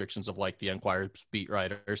same restrictions of like the Enquire's beat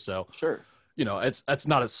writer. So, sure. You know, it's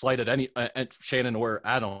not a slight at Shannon or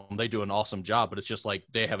Adam. They do an awesome job, but it's just like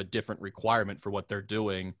they have a different requirement for what they're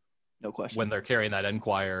doing. No question. When they're carrying that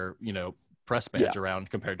Enquire, you know, press badge around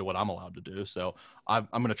compared to what I'm allowed to do. So I'm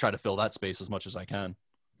going to try to fill that space as much as I can.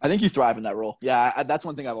 I think you thrive in that role. Yeah, that's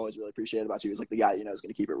one thing I've always really appreciated about you is like the guy, you know, is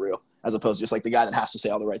going to keep it real as opposed to just like the guy that has to say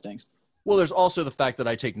all the right things. Well, there's also the fact that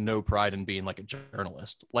I take no pride in being like a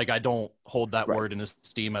journalist. Like I don't hold that word in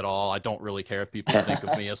esteem at all. I don't really care if people think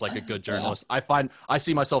of me as like a good journalist. I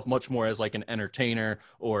see myself much more as like an entertainer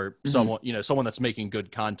or someone, you know, someone that's making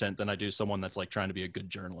good content than I do someone that's like trying to be a good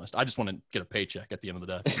journalist. I just want to get a paycheck at the end of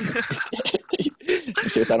the day.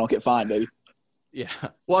 Seriously, I don't get fined, baby. Yeah.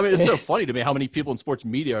 Well, I mean, it's so funny to me how many people in sports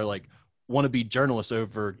media are like want to be journalists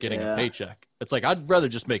over getting a paycheck. It's like, I'd rather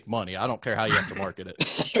just make money. I don't care how you have to market it.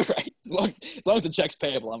 Right. As long as the check's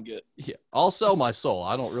payable, I'm good. Yeah. I'll sell my soul.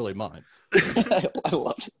 I don't really mind. I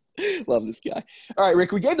love this guy. All right,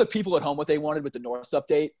 Rick, we gave the people at home what they wanted with the Norris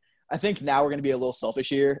update. I think now we're going to be a little selfish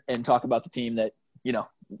here and talk about the team that, you know,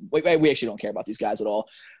 we actually don't care about these guys at all.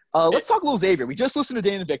 Let's talk a little Xavier. We just listened to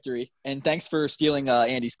Day in the Victory, and thanks for stealing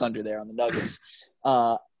Andy's thunder there on the Nuggets.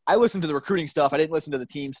 I listened to the recruiting stuff. I didn't listen to the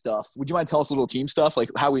team stuff. Would you mind telling us a little team stuff, like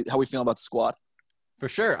how we feeling about the squad? For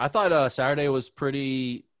sure. I thought Saturday was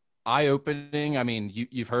pretty eye-opening. I mean,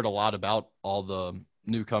 you've heard a lot about all the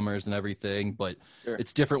newcomers and everything, but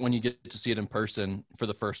it's different when you get to see it in person for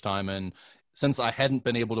the first time. And since I hadn't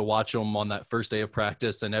been able to watch them on that first day of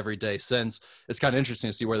practice and every day since, it's kind of interesting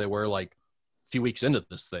to see where they were like few weeks into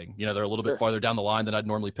this thing. You know, they're a little bit farther down the line than I'd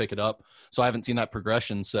normally pick it up. So I haven't seen that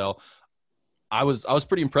progression. So I was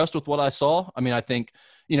pretty impressed with what I saw. I mean, I think,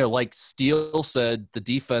 you know, like Steele said, the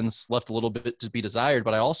defense left a little bit to be desired,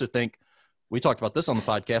 but I also think we talked about this on the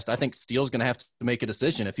podcast. I think Steele's going to have to make a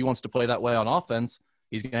decision. If he wants to play that way on offense,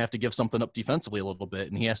 he's going to have to give something up defensively a little bit.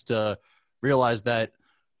 And he has to realize that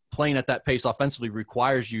playing at that pace offensively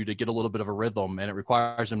requires you to get a little bit of a rhythm, and it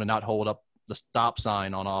requires him to not hold up the stop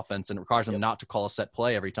sign on offense, and it requires him not to call a set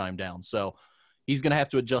play every time down. So he's going to have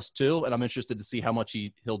to adjust too, and I'm interested to see how much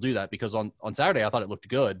he'll do that, because on Saturday I thought it looked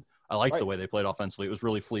good. I liked the way they played offensively. It was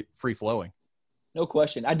really free-flowing. No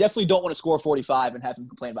question. I definitely don't want to score 45 and have him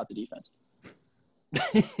complain about the defense.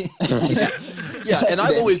 Yeah, and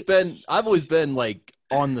I've always been like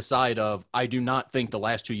on the side of, I do not think the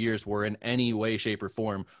last 2 years were in any way, shape, or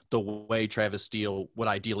form the way Travis Steele would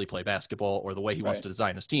ideally play basketball or the way he wants to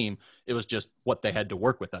design his team. It was just what they had to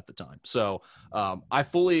work with at the time. So I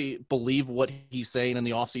fully believe what he's saying in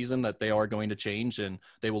the offseason, that they are going to change and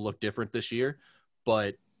they will look different this year.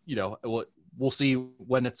 But, you know, we'll see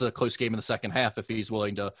when it's a close game in the second half if he's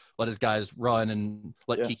willing to let his guys run and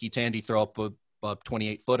let Kiki Tandy throw up a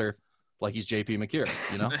 28-footer like he's JP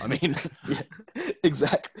Makura, you know? I mean –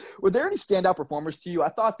 exactly. Were there any standout performers to you? I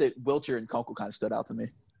thought that Wilcher and Kunkel kind of stood out to me.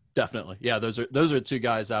 Definitely. Yeah, those are two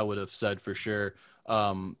guys I would have said for sure.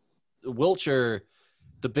 Wilcher,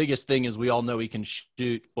 the biggest thing is we all know he can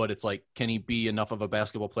shoot, but it's like, can he be enough of a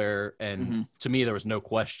basketball player? And to me, there was no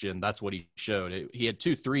question. That's what he showed. He had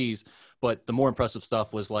 2 threes, but the more impressive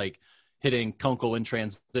stuff was like hitting Kunkel in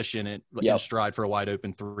transition and in stride for a wide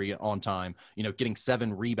open 3 on time, you know, getting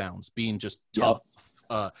 7 rebounds, being just tough.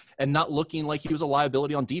 And not looking like he was a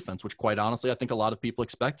liability on defense, which quite honestly, I think a lot of people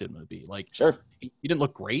expected him to be. Like, he didn't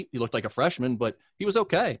look great. He looked like a freshman, but he was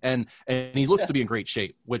okay. And he looks to be in great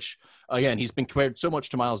shape, which, again, he's been compared so much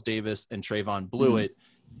to Miles Davis and Trayvon Blewett.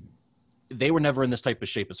 They were never in this type of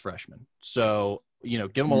shape as freshmen. So, you know,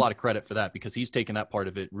 give him a lot of credit for that, because he's taken that part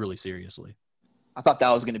of it really seriously. I thought that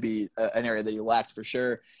was going to be an area that he lacked for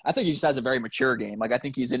sure. I think he just has a very mature game. Like I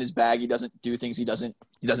think he's in his bag. He doesn't do things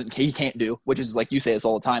he can't do, which is like you say this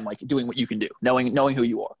all the time, like doing what you can do, knowing who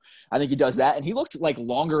you are. I think he does that, and he looked like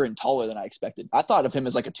longer and taller than I expected. I thought of him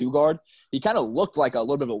as like a 2-guard. He kind of looked like a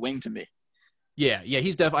little bit of a wing to me. Yeah,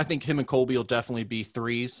 he's I think him and Colby will definitely be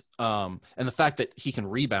threes. And the fact that he can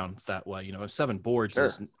rebound that way, 7 boards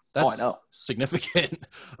Sure. that's significant.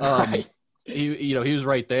 Right. He was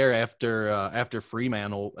right there after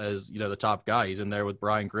Fremantle as the top guy. He's in there with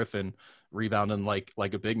Brian Griffin rebounding like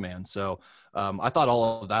a big man. So I thought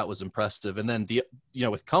all of that was impressive. And then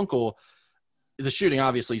with Kunkel, the shooting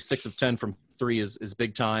obviously 6 of 10 from 3 is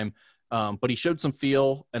big time. But he showed some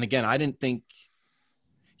feel. And again, I didn't think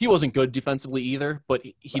he wasn't good defensively either, but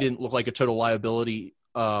he didn't look like a total liability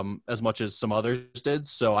as much as some others did.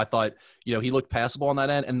 So I thought, he looked passable on that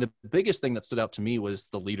end. And the biggest thing that stood out to me was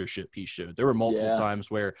the leadership he showed. There were multiple times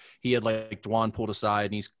where he had like Dwan pulled aside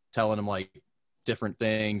and he's telling him like different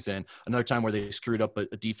things. And another time where they screwed up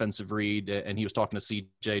a defensive read and he was talking to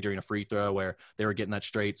CJ during a free throw where they were getting that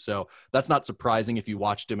straight. So that's not surprising if you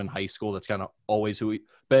watched him in high school. That's kind of always who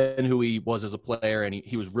he was as a player. And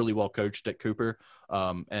he was really well coached at Cooper.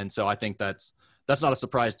 And so I think that's not a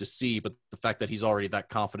surprise to see, but the fact that he's already that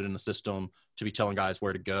confident in the system to be telling guys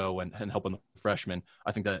where to go and helping the freshmen,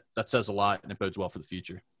 I think that says a lot and it bodes well for the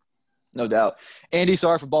future. No doubt. Andy,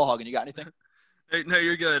 sorry for ball hogging. You got anything? No,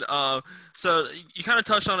 you're good. So you kind of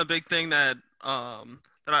touched on a big thing that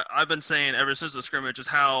I've been saying ever since the scrimmage is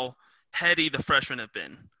how heady the freshmen have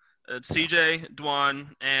been. CJ, Dwan,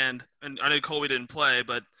 and I know Colby didn't play,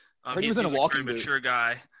 but he was in a walking boot. Mature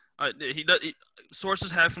guy.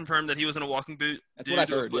 Sources have confirmed that he was in a walking boot. That's what I've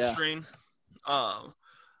heard. Foot strain.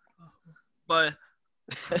 But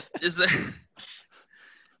is there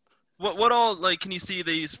what all can you see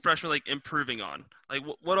these freshmen improving on? Like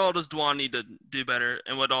what all does Dwan need to do better,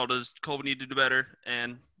 and what all does Colby need to do better,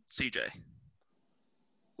 and CJ?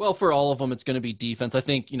 Well, for all of them, it's going to be defense. I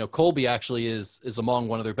think Colby actually is among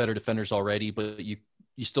one of their better defenders already, but you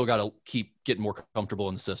still got to keep getting more comfortable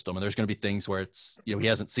in the system. And there's going to be things where it's, he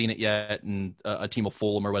hasn't seen it yet and a team will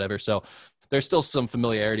fool him or whatever. So there's still some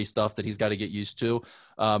familiarity stuff that he's got to get used to.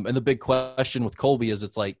 And the big question with Colby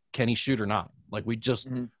is can he shoot or not?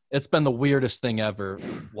 It's been the weirdest thing ever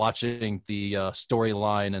watching the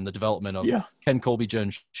storyline and the development of can Colby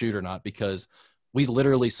Jones shoot or not, because we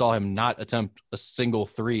literally saw him not attempt a single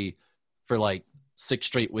 3 for 6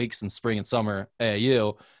 straight weeks in spring and summer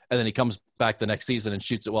AAU. And then he comes back the next season and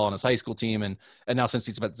shoots it well on his high school team. And now since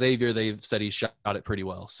he's met Xavier, they've said he's shot it pretty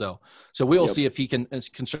well. So we'll see if he can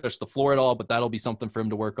stretch the floor at all, but that'll be something for him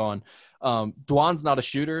to work on. Dwan's not a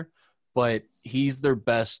shooter, but he's their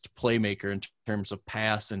best playmaker in terms of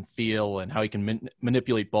pass and feel and how he can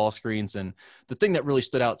manipulate ball screens. And the thing that really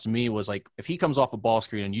stood out to me was if he comes off a ball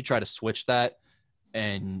screen and you try to switch that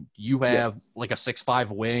and you have a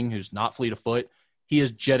 6'5" wing who's not fleet of foot, he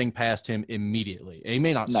is jetting past him immediately. And he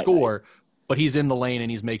may not score, but he's in the lane and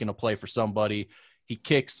he's making a play for somebody. He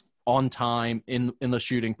kicks on time in the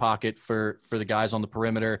shooting pocket for the guys on the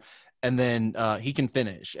perimeter. And then he can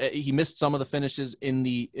finish. He missed some of the finishes in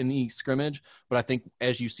the scrimmage, but I think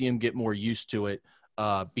as you see him get more used to it,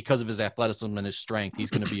 because of his athleticism and his strength, he's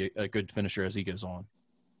going to be a good finisher as he goes on.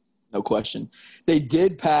 No question. They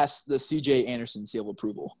did pass the C.J. Anderson seal of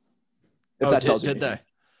approval. If that tells you anything.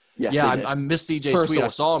 Yes, I missed CJ's tweet. I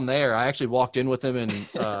saw him there. I actually walked in with him,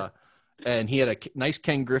 and he had a nice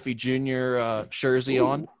Ken Griffey Jr. Jersey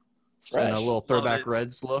on, fresh. And a little throwback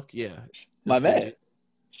Reds look. Yeah, my man.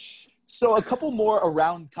 So a couple more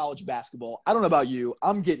around college basketball. I don't know about you.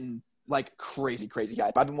 I'm getting crazy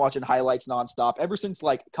hype. I've been watching highlights nonstop ever since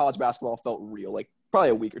college basketball felt real, probably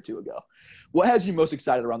a week or two ago. What has you most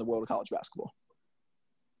excited around the world of college basketball,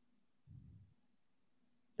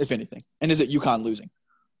 if anything? And is it UConn losing?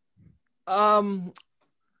 I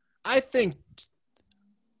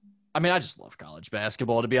just love college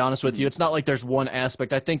basketball, to be honest with you. It's not like there's one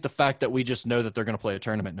aspect. I think the fact that we just know that they're going to play a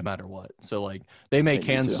tournament no matter what. So they may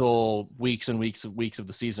cancel weeks and weeks of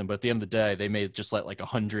the season, but at the end of the day, they may just let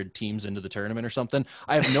 100 teams into the tournament or something.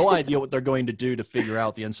 I have no idea what they're going to do to figure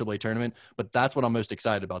out the NCAA tournament, but that's what I'm most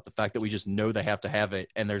excited about. The fact that we just know they have to have it.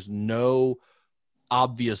 And there's no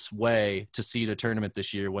obvious way to seed a tournament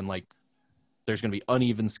this year when there's going to be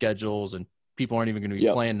uneven schedules and people aren't even going to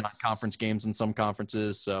be playing non-conference games in some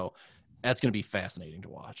conferences. So that's going to be fascinating to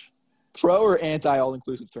watch. Pro or anti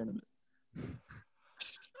all-inclusive tournament?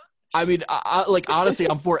 I honestly,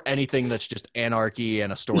 I'm for anything that's just anarchy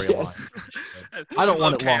and a storyline. I don't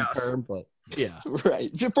want it long term, but Yeah.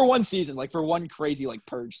 Right. Just for one season, like for one crazy like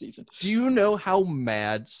purge season. Do you know how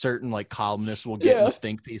mad certain like columnists will get and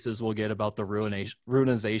think pieces will get about the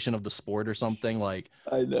ruinization of the sport or something? Like,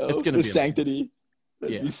 I know. It's gonna the be sanctity.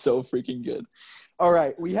 That'd be so freaking good. All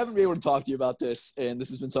right, we haven't been able to talk to you about this, and this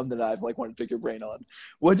has been something that I've like wanted to pick your brain on.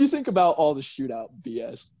 What do you think about all the shootout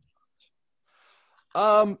BS?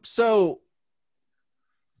 So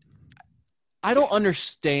I don't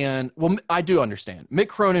understand. Well, I do understand. Mick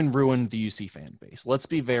Cronin ruined the UC fan base. Let's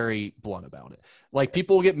be very blunt about it. Like,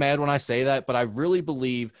 people will get mad when I say that, but I really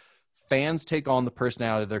believe fans take on the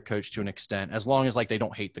personality of their coach to an extent, as long as like they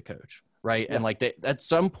don't hate the coach. Right. Yeah. And like at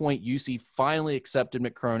some point, UC finally accepted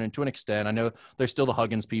Mick Cronin to an extent. I know there's still the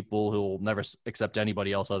Huggins people who will never accept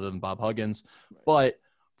anybody else other than Bob Huggins. Right. But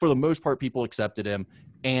for the most part, people accepted him,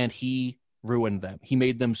 and he ruined them. He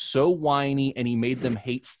made them so whiny, and he made them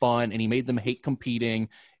hate fun, and he made them hate competing.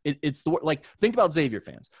 It's the like, think about Xavier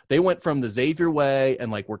fans. They went from the Xavier way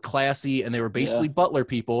and like, we're classy, and they were basically Butler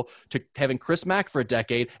people, to having Chris Mack for a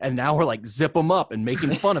decade, and now we're like zip them up and making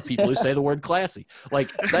fun of people who say the word classy.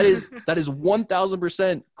 Like, that is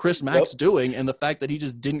 1,000% Chris Mack's doing, and the fact that he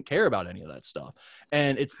just didn't care about any of that stuff.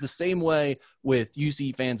 And it's the same way with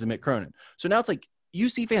UC fans and Mick Cronin. So now it's like,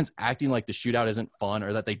 UC fans acting like the shootout isn't fun,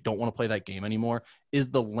 or that they don't want to play that game anymore, is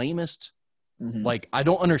the lamest. Like, I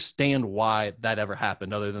don't understand why that ever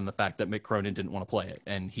happened, other than the fact that Mick Cronin didn't want to play it,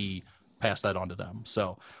 and he passed that on to them.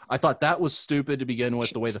 So I thought that was stupid to begin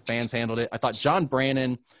with, the way the fans handled it. I thought John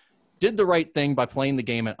Brannon did the right thing by playing the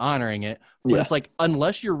game and honoring it. But it's like,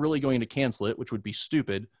 unless you're really going to cancel it, which would be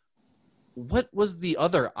stupid, what was the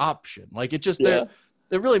other option? Like, it just, it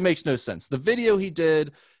really makes no sense. The video he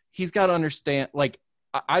did, he's got to understand, like,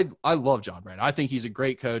 I love John Brannon. I think he's a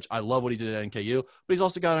great coach. I love what he did at NKU, but he's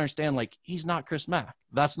also got to understand, like, he's not Chris Mack.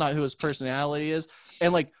 That's not who his personality is.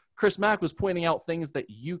 And like, Chris Mack was pointing out things that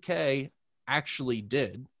UK actually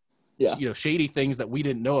did. Yeah. You know, shady things that we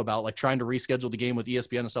didn't know about, like trying to reschedule the game with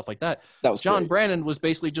ESPN and stuff like that. That was John Brannon was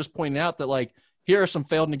basically just pointing out that, like, here are some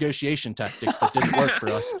failed negotiation tactics that didn't work for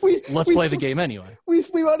us. Let's play the game anyway. We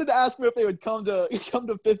wanted to ask them if they would come to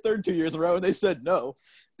Fifth Third 2 years in a row, and they said no.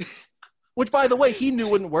 Which, by the way, he knew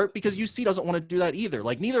wouldn't work, because UC doesn't want to do that either.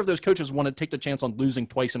 Like, neither of those coaches want to take the chance on losing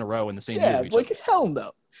twice in a row in the same year. Yeah, like, hell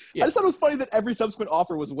no. Yeah. I just thought it was funny that every subsequent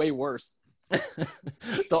offer was way worse.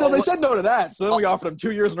 So they said no to that. So then we offered them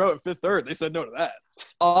 2 years in a row at Fifth Third. They said no to that.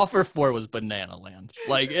 Offer 4 was banana land.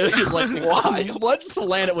 Like, it was just like, why? What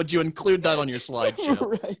planet would you include that on your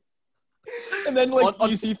slideshow? Right. And then, like,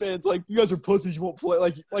 UC fans, like, you guys are pussies, you won't play.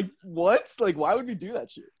 Like what? Like, why would we do that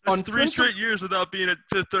shit? On 3 straight years without being at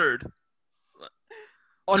Fifth Third.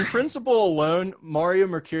 On principle alone, Mario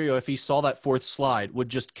Mercurio, if he saw that 4th slide,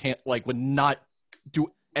 would not do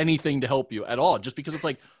anything to help you at all. Just because it's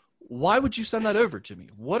like, why would you send that over to me?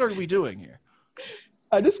 What are we doing here?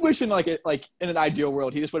 I just wish in in an ideal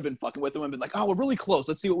world, he just would have been fucking with them and been like, oh, we're really close.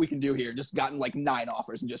 Let's see what we can do here. Just gotten like 9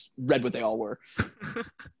 offers and just read what they all were.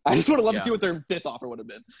 I just would have loved to see what their 5th offer would have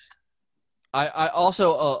been. I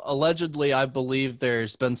also, allegedly, I believe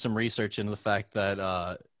there's been some research into the fact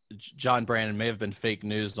that John Brannon may have been fake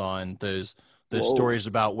news on those stories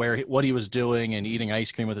about what he was doing and eating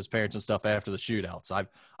ice cream with his parents and stuff after the shootouts.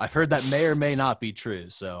 I've heard that may or may not be true.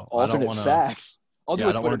 So alternate facts. I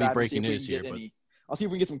don't want to be breaking news here. I'll see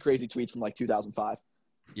if we can get some crazy tweets from like 2005.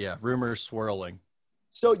 Yeah, rumors swirling.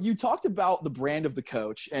 So you talked about the brand of the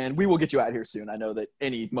coach, and we will get you out here soon. I know that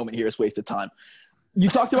any moment here is wasted time. You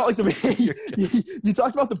talked about like you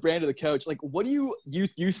talked about the brand of the coach. Like, what do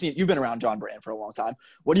you've seen? You've been around John Brannon for a long time.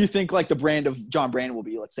 What do you think like the brand of John Brannon will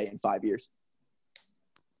be? Let's say in 5 years.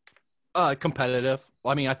 Competitive.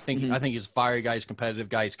 I mean, I think he's a fiery guy. He's a competitive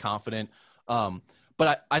guy. He's confident.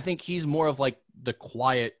 But I think he's more of like the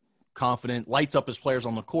quiet, confident, lights up his players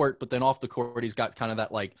on the court, but then off the court, he's got kind of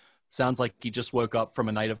that like. Sounds like he just woke up from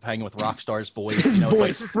a night of hanging with rock stars voice. His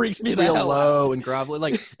voice freaks me real the hell low out. And gravelly.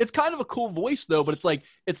 Like, it's kind of a cool voice though, but it's like,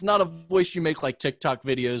 it's not a voice you make like TikTok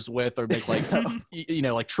videos with or make like,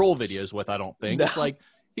 like troll videos with. I don't think it's like,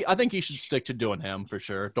 I think he should stick to doing him for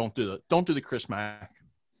sure. Don't do the Chris Mack.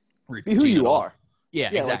 Be who you are. Yeah,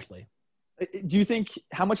 exactly. Like, do you think,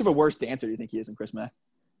 how much of a worse dancer do you think he is than Chris Mack?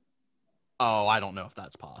 Oh, I don't know if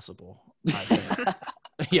that's possible.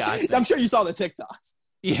 I'm sure you saw the TikToks.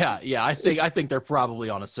 Yeah. I think they're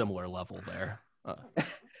probably on a similar level there.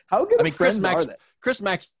 How good? I mean, Chris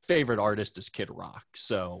Mack's favorite artist is Kid Rock,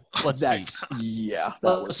 so let's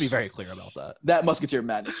be very clear about that. That Musketeer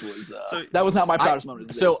Madness was that was not my proudest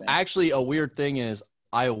moment. So actually, a weird thing is,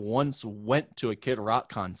 I once went to a Kid Rock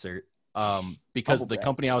concert because the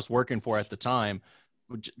company I was working for at the time,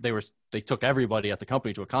 they took everybody at the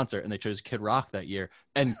company to a concert, and they chose Kid Rock that year.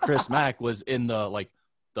 And Chris Mack was in the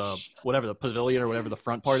pavilion or whatever the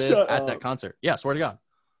front part is at that concert. Yeah, swear to God.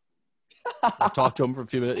 I talked to him for a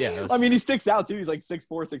few minutes. Yeah, I mean, he sticks out too. He's like 6'4",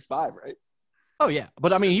 6'5", right? Oh yeah,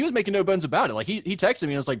 but I mean, he was making no bones about it. Like he texted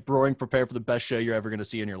me and was like, "Broing, prepare for the best show you're ever going to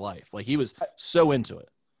see in your life." Like he was so into it.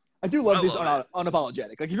 I do love this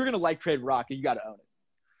unapologetic. Like if you're gonna like Kid Rock, you got to own it.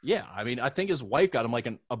 Yeah, I mean, I think his wife got him like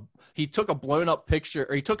he took a blown up picture,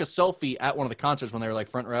 or he took a selfie at one of the concerts when they were like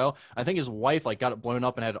front row. I think his wife like got it blown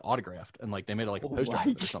up and had it autographed, and like they made it like a poster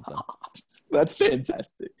or something. That's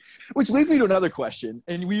fantastic. Which leads me to another question,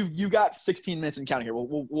 and you've got 16 minutes and counting here.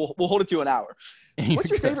 We'll hold it to an hour. What's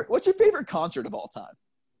your favorite concert of all time?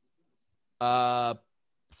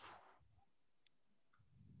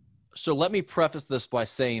 So let me preface this by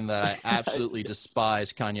saying that I absolutely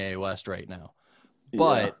despise Kanye West right now.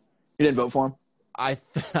 But you didn't vote for him? I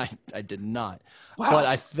did not. Wow. But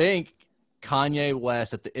I think Kanye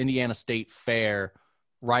West at the Indiana State Fair,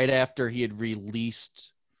 right after he had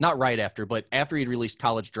released, not right after, but after he'd released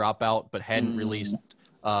College Dropout, but hadn't released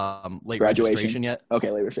Late Graduation Registration yet. Okay,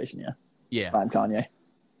 Late Registration, yeah. Yeah. I'm Kanye.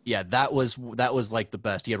 Yeah, that was like the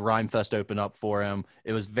best. He had Rhymefest open up for him.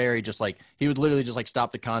 It was very just like he would literally just like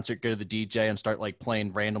stop the concert, go to the DJ, and start like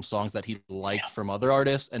playing random songs that he liked from other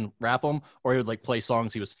artists and rap them, or he would like play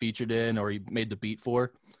songs he was featured in or he made the beat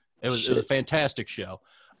for. It was a fantastic show.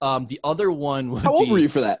 The other one would How old were you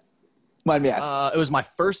for that? Mind me asking. It was my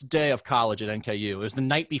first day of college at NKU. It was the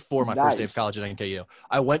night before my first day of college at NKU.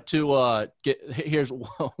 I went to here's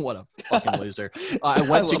what a fucking loser. I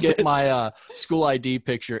went to get my school ID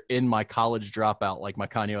picture in my college dropout, like my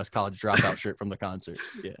Kanye West college dropout shirt from the concert.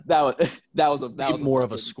 Yeah, that was more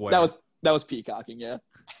of a square. That was peacocking. Yeah.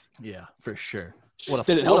 Yeah, for sure. What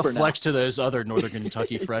Did it a help flex to those other Northern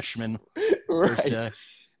Kentucky freshmen. First day.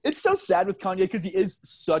 It's so sad with Kanye because he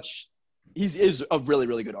is a really,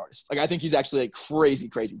 really good artist. Like I think he's actually like crazy,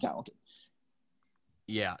 crazy talented.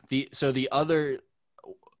 Yeah. The other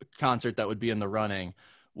concert that would be in the running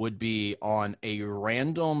would be on a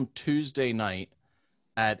random Tuesday night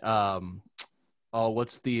at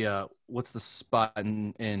what's the spot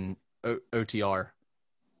in OTR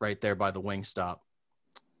right there by the Wingstop.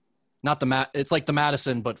 Not it's like the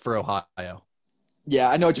Madison, but for Ohio. Yeah,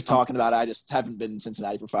 I know what you're talking about. I just haven't been in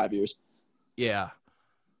Cincinnati for 5 years. Yeah.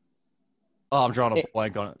 Oh, I'm drawing a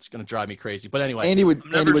blank on it. It's going to drive me crazy. But anyway. Andy would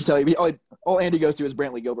tell you. All Andy goes to is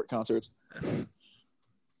Brantley Gilbert concerts.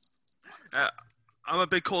 I'm a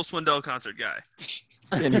big Cole Swindell concert guy.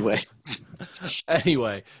 Anyway.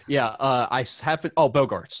 Yeah.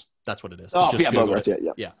 Bogarts. That's what it is. Oh, yeah,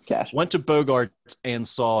 Bogarts. Yeah. Cash. Went to Bogarts and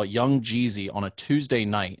saw Young Jeezy on a Tuesday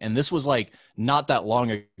night. And this was like not that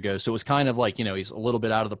long ago. So it was kind of like, he's a little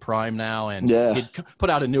bit out of the prime now. And he'd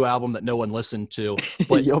put out a new album that no one listened to.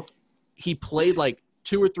 But he played like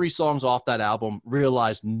 2 or 3 songs off that album,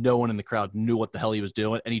 realized no one in the crowd knew what the hell he was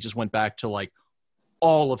doing. And he just went back to like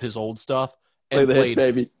all of his old stuff and played hits,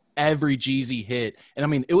 baby. Every Jeezy hit. And I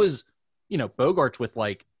mean, it was, Bogarts with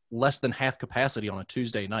like less than half capacity on a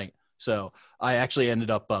Tuesday night. So I actually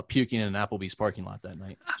ended up puking in an Applebee's parking lot that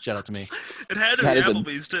night. Shout out to me. It had to be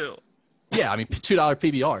Applebee's too. Yeah, I mean, $2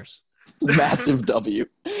 PBRs. Massive W.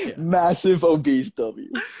 Yeah. Massive obese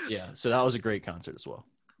W. Yeah, so that was a great concert as well.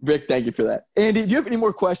 Rick, thank you for that. Andy, do you have any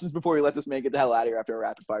more questions before we let this man get the hell out of here after a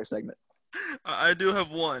rapid fire segment? I do have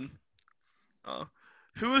one.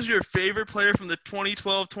 Who is your favorite player from the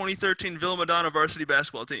 2012-2013 Villa Madonna varsity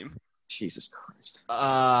basketball team? Jesus Christ.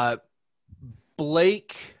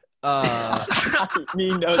 Blake. He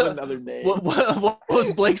knows another name. What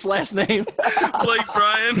was Blake's last name? Blake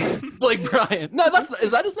Bryan. Blake Bryan. No, is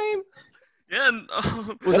that his name? Yeah.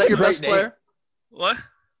 Was that your best player? What?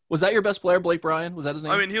 Was that your best player, Blake Bryan? Was that his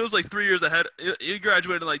name? I mean, he was like 3 years ahead. He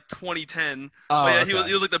graduated in like 2010. Oh, but yeah, okay.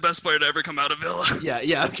 he was like the best player to ever come out of Villa.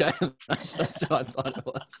 Yeah, okay. That's what I thought it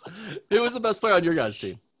was. Who was the best player on your guys'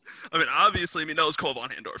 team? I mean, obviously, that was Cole Von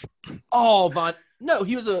Handorf. Oh, no,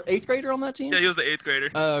 he was an 8th grader on that team? Yeah, he was the 8th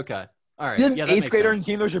grader. Oh, okay. All right. You had an 8th grader on the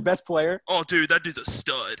team that was your best player? Oh, dude, that dude's a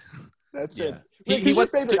stud. That's it. He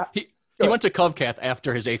went to Covcath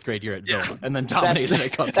after his 8th grade year at Villa, and then dominated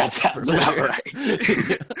at Covcath. That's about right.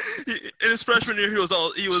 In his freshman year, he was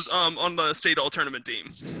on the state all tournament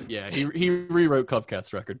team. Yeah, he rewrote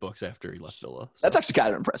Covcath's record books after he left Villa. So. That's actually kind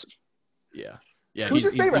of impressive. Yeah. Who's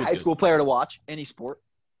your favorite high school player to watch? Any sport?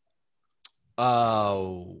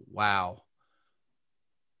 Oh, wow.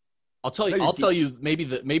 I'll tell you maybe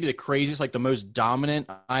the craziest, like the most dominant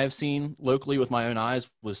I have seen locally with my own eyes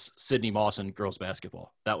was Sydney Moss in girls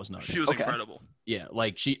basketball. That was nuts. She was incredible. Yeah,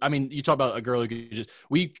 like you talk about a girl who could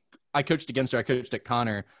I coached against her. I coached at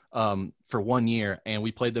Connor for 1 year, and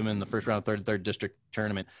we played them in the first round of third district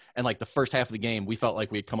tournament. And like the first half of the game, we felt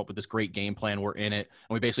like we had come up with this great game plan. We're in it,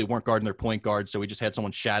 and we basically weren't guarding their point guard, so we just had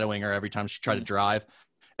someone shadowing her every time she tried to drive.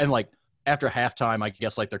 And like after halftime, I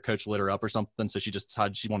guess like their coach lit her up or something, so she just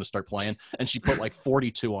decided she wanted to start playing, and she put like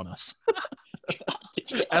 42 on us.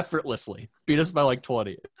 Effortlessly beat us by like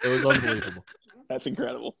 20. It was unbelievable. That's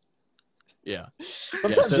incredible. Yeah.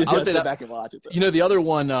 Sometimes so you just I would gotta say sit that- back and watch it. Though. You know, the other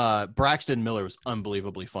one, Braxton Miller, was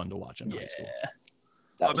unbelievably fun to watch in high school.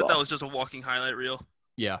 That I was bet that awesome. was just a walking highlight reel.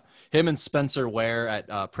 Yeah, him and Spencer Ware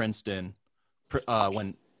at Princeton.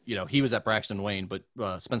 When he was at Braxton Wayne, but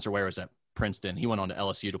Spencer Ware was at Princeton. He went on to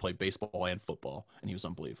LSU to play baseball and football, and he was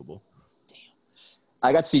unbelievable.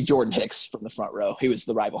 I got to see Jordan Hicks from the front row. He was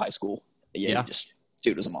the rival high school. Yeah.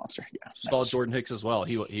 Dude was a monster. Yeah, Saw Jordan Hicks as well.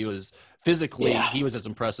 He was physically Yeah. he was as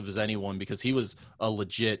impressive as anyone because he was a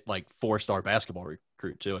legit like 4-star basketball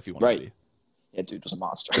recruit too. If you want Right. to be. Yeah, dude was a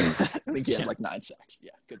monster. I think he had like 9 sacks.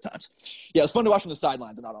 Yeah, good times. Yeah, it was fun to watch from the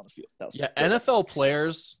sidelines and not on the field. That was Yeah, good. NFL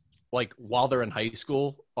players like while they're in high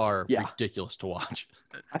school are Yeah. ridiculous to watch.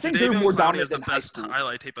 I think they're David more Clowney dominant is the than high best school.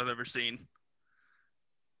 highlight tape I've ever seen.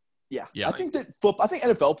 Yeah. Yeah. I think that I think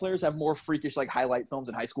NFL players have more freakish like highlight films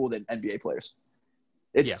in high school than NBA players.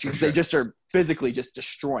 It's Yeah, for just, sure. they just are physically just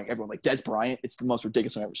destroying everyone. Like Des Bryant, it's the most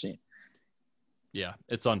ridiculous I've ever seen. Yeah,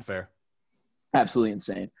 it's unfair. Absolutely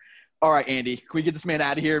insane. All right, Andy, can we get this man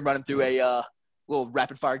out of here and run him through a little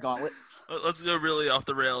rapid fire gauntlet? Let's go really off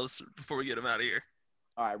the rails before we get him out of here.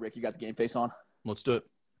 All right, Rick, you got the game face on? Let's do it.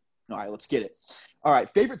 All right, let's get it. All right,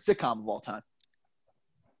 favorite sitcom of all time?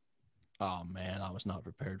 Oh man, I was not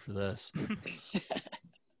prepared for this.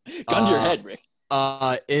 Gun to your head, Rick.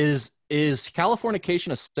 Is Californication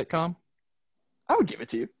a sitcom? I would give it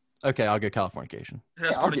to you. Okay, I'll go Californication. It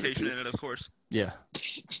has Yeah, I'll give it fornication to you. in it, of course. Yeah.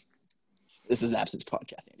 This is Absence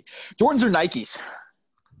Podcast, Andy. Jordans or Nikes?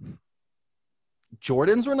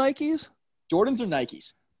 Jordans or Nikes? Jordans or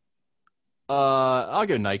Nikes? I'll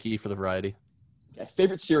go Nike for the variety. Okay.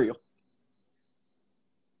 Favorite cereal?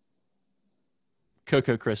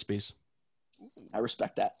 Cocoa Krispies. I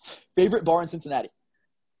respect that. Favorite bar in Cincinnati?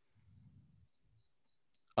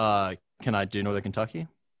 Can I do Northern Kentucky?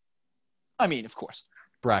 I mean, of course.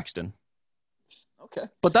 Braxton. Okay.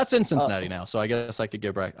 But that's in Cincinnati now, so I guess I could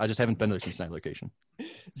go Braxton. I just haven't been to the Cincinnati location.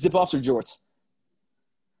 Zip-offs or jorts?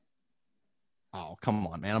 Oh, come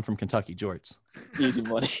on, man. I'm from Kentucky, jorts. Easy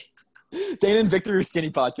money. Dana and Victor or Skinny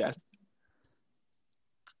Podcast?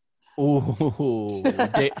 Ooh,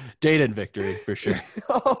 data and victory for sure.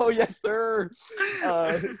 Oh, yes, sir.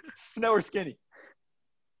 Snow or Skinny?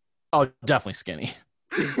 Oh, definitely skinny.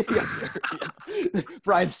 Yes, sir. Yeah.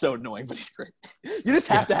 Brian's so annoying, but he's great. You just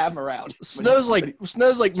have to have him around. Snow's like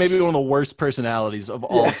maybe one of the worst personalities of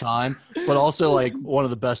all time, but also like one of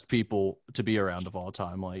the best people to be around of all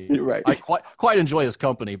time. Like You're right. I quite enjoy his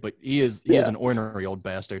company, but he is Yeah. an ornery old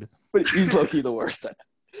bastard. But he's low-key the worst.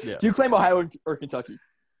 Yeah. Do you claim Ohio or Kentucky?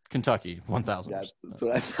 Kentucky, 1,000%. Yeah, that's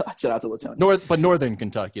what I thought. Shout out to Latonia. Northern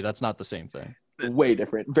Kentucky, that's not the same thing. Way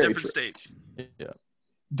different. Very Different true. states. Yeah.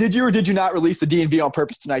 Did you or did you not release the DMV on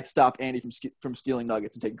purpose tonight to stop Andy from stealing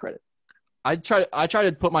nuggets and taking credit? I try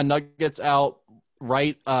to put my nuggets out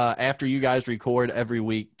right after you guys record every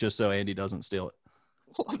week, just so Andy doesn't steal it.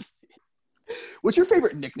 What's your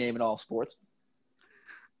favorite nickname in all of sports?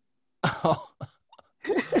 How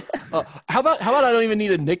about I don't even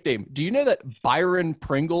need a nickname? Do you know that Byron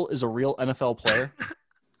Pringle is a real NFL player?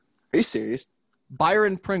 Are you serious?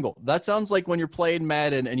 Byron Pringle. That sounds like when you're playing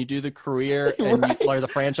Madden and you do the career and Right. or the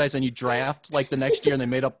franchise and you draft like the next year and they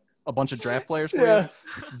made up a bunch of draft players for Yeah.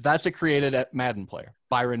 you. That's a created Madden player,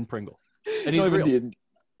 Byron Pringle, and he's No, real. indeed.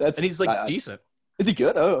 That's And he's like decent. Is he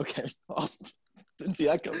good? Oh, okay. Awesome. Didn't see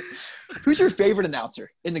that coming. Who's your favorite announcer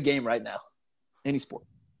in the game right now? Any sport.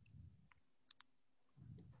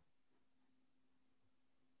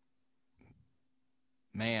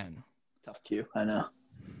 Man, Tough cue. I know.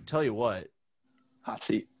 tell you what, Hot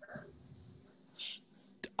seat.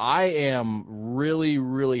 I am really,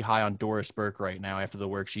 really high on Doris Burke right now after the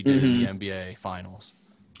work she did in the NBA Finals.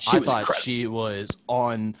 She I was thought incredible. she was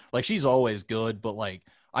on – like she's always good, but like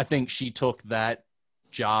I think she took that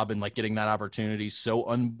job and like getting that opportunity so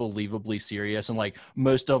unbelievably serious. And like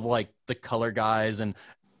most of like the color guys and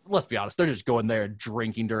let's be honest, they're just going there and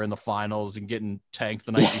drinking during the finals and getting tanked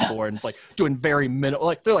the night before and like doing very minimal –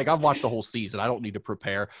 like they're like, I've watched the whole season. I don't need to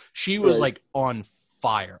prepare. She was Right. like on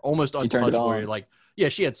fire, almost She turned it untouchable. Where on. you're like, yeah,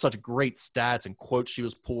 she had such great stats and quotes she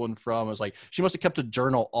was pulling from. It was like she must have kept a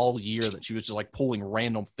journal all year that she was just like pulling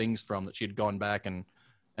random things from that she had gone back and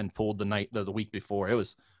pulled the week before. It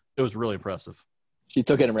was really impressive. She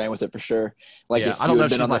took it and ran with it for sure. Like, Yeah, if I don't you know had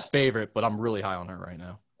if been she's on my the, favorite, but I'm really high on her right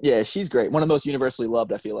now. yeah, she's great. One of the most universally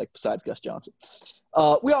loved, I feel like, besides Gus Johnson.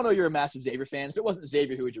 We all know you're a massive Xavier fan. If it wasn't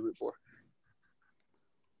Xavier, who would you root for?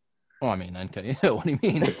 Oh, I mean, NK. What do you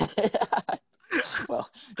mean? Well,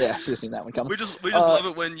 yeah, should have seen that one coming. We just love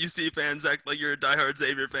it when you see fans act like you're a diehard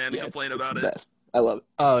Xavier fan and Yeah, complain it's about the it. best. I love it.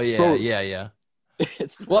 Oh, yeah, Bro. yeah.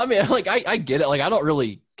 It's Well, I mean, like, I get it. Like, I don't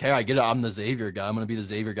really care. I get it. I'm the Xavier guy. I'm going to be the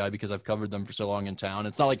Xavier guy because I've covered them for so long in town.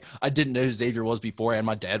 It's not like I didn't know who Xavier was before, and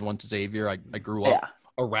my dad went to Xavier. I grew up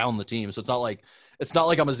around the team. So it's not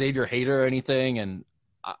like I'm a Xavier hater or anything, and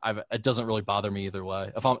it doesn't really bother me either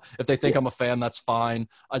way. If they think I'm a fan, that's fine.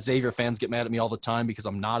 Xavier fans get mad at me all the time because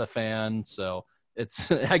I'm not a fan. So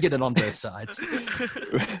it's I get it on both sides.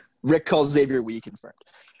 Rick calls Xavier we confirmed.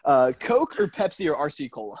 Coke or Pepsi or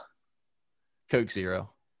RC Cola? Coke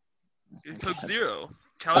Zero. Coke Zero. That's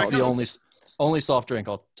Calorie the count. only soft drink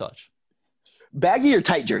I'll touch. Baggy or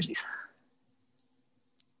tight jerseys?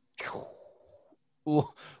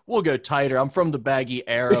 We'll go tighter. I'm from the baggy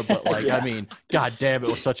era, but like, Yeah. I mean, god damn, it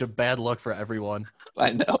was such a bad look for everyone,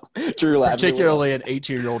 I know. Drew Lavender. particularly an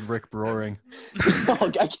 18-year-old Rick Broering.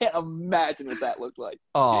 Oh, I can't imagine what that looked like.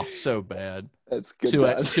 Oh, so bad. That's good.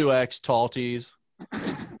 2X tall tees.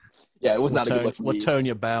 Yeah, it was not a good look for me.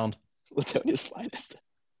 Latonia bound. Latonia's finest.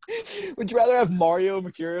 Would you rather have Mario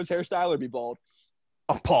Mercurio's hairstyle or be bald?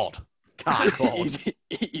 Appalled. God, bald.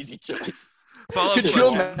 Easy choice. Follow-up Could you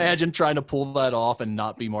question. imagine trying to pull that off and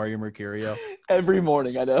not be Mario Mercurio? Every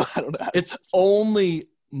morning, I know. I don't know. It's only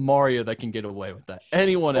Mario that can get away with that.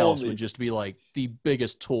 Anyone else Only. would just be like the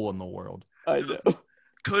biggest tool in the world. I know.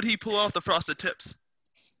 Could he pull off the frosted tips?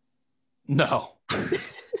 No.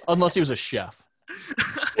 Unless he was a chef.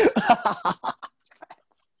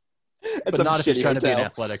 But some not if he's shitty trying to be an hotel.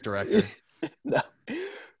 athletic director. No.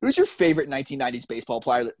 Who's your favorite 1990s baseball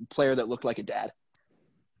player that looked like a dad?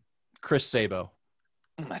 Chris Sabo.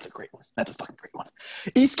 That's a great one. That's a fucking great one.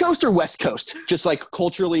 East Coast or West Coast? Just like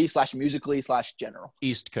culturally / musically / general.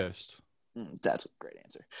 East Coast. That's a great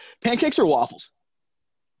answer. Pancakes or waffles?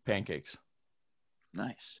 Pancakes.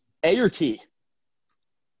 Nice. A or T?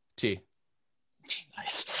 T.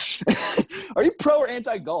 Nice. Are you pro or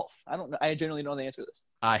anti golf? I don't know. I generally don't know the answer to this.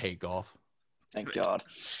 I hate golf. Thank God.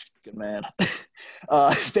 Good man.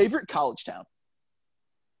 Favorite college town?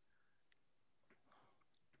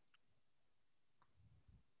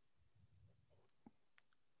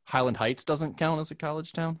 Highland Heights doesn't count as a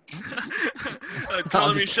college town.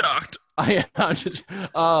 Color me shocked. I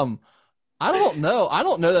don't know. I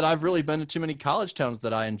don't know that I've really been to too many college towns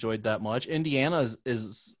that I enjoyed that much. Indiana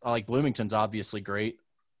is like Bloomington's obviously great.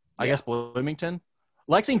 I guess Bloomington.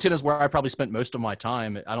 Lexington is where I probably spent most of my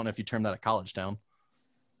time. I don't know if you term that a college town.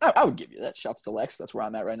 I would give you that. Shouts to Lex. That's where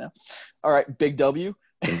I'm at right now. All right, Big W.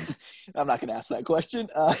 I'm not going to ask that question.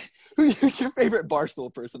 Who's your favorite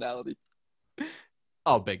Barstool personality?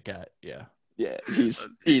 Oh, Big Cat. Yeah. Yeah, he's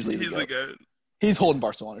easily He's the goat. He's holding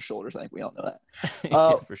Barstool on his shoulders. I think we all know that.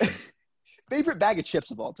 Yeah, for sure. Favorite bag of chips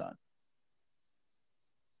of all time?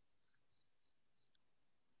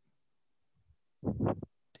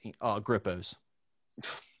 Grippos.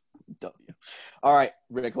 W. All right,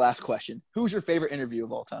 Rick, last question. Who's your favorite interview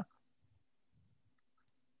of all time?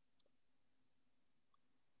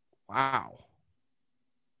 Wow.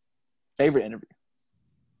 Favorite interview?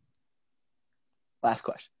 Last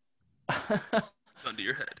question. Gun to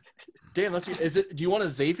your head. Dan, do you want a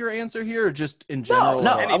Xavier answer here or just in No, general?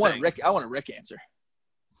 no. Anything. I want a Rick answer.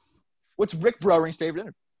 What's Rick Broering's favorite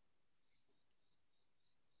interview?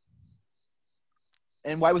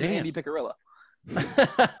 And why was it Damn. Andy Picarilla?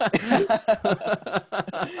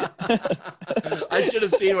 I should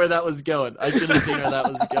have seen where that was going.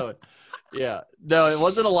 Yeah. No, it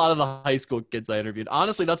wasn't a lot of the high school kids I interviewed.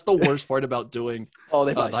 Honestly, that's the worst part about doing Oh,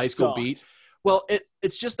 they the high school sucked. beat. Well,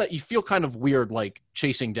 it's just that you feel kind of weird, like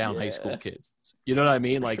chasing down high school Yeah. kids. You know what I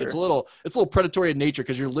mean? Like sure. it's a little predatory in nature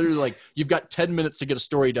because you're literally like you've got 10 minutes to get a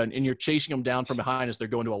story done, and you're chasing them down from behind as they're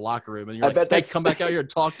going to a locker room, and you're I like, bet "Hey, that's- come back out here and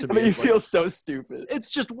talk to I me." mean, you It's like- feel so stupid. it's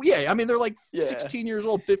just I mean, they're like Yeah. 16 years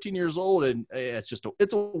old, 15 years old, and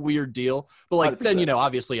it's a weird deal. But like 100%. then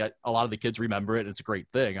obviously a lot of the kids remember it, and it's a great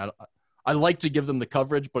thing. I like to give them the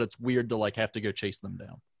coverage, but it's weird to like have to go chase them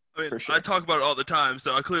down. I mean, For sure. I talk about it all the time,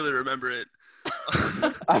 so I clearly remember it.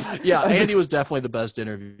 Yeah, Andy was definitely the best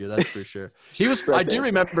interview. That's for sure. He was. I do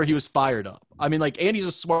remember he was fired up. I mean, like Andy's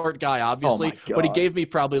a smart guy, obviously, but he gave me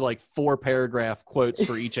probably like 4 paragraph quotes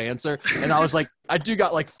for each answer, and I was like, I do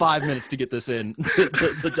got like 5 minutes to get this in to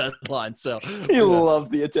the deadline. So he loves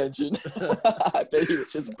the attention. I bet he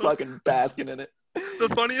was just fucking basking in it. The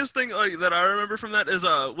funniest thing like that I remember from that is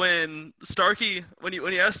when Starkey when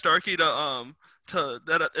he asked Starkey to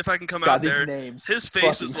that if I can come out there, names his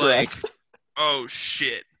face was like, oh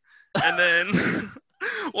shit. And then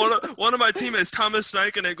one of my teammates, Thomas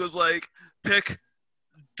Snikenig, was like, Pick,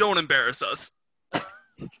 don't embarrass us.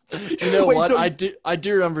 You know what? So I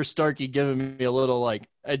do remember Starkey giving me a little like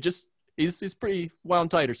he's pretty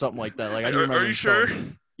wound tight or something like that. Like I do remember. Are you sure?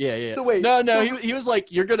 Yeah. So wait, he was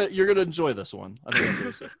like, you're gonna enjoy this one. I think that's what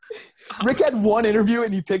he said. Rick had one interview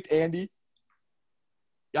and he picked Andy.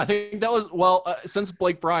 I think that was since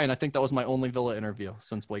Blake Bryan. I think that was my only Villa interview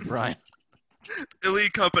since Blake Bryan.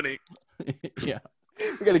 Elite company. Yeah.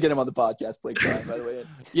 We got to get him on the podcast, Blake Bryan, by the way.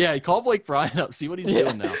 Yeah, call Blake Bryan up. See what he's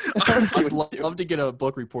doing now. I'd love to get a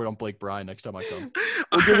book report on Blake Bryan next time I come.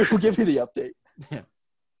 We'll give you the update. Yeah.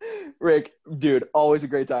 Rick, dude, always a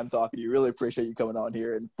great time talking to you. Really appreciate you coming on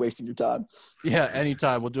here and wasting your time. Yeah,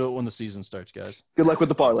 anytime. We'll do it when the season starts, guys. Good luck with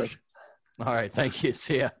the parlay. All right, thank you.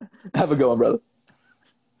 See ya. Have a good one, brother.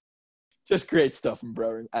 Just great stuff from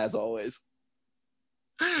Browering, as always.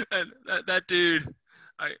 And that dude,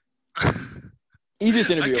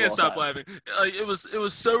 easiest interview. I can't of all stop time. laughing. Like it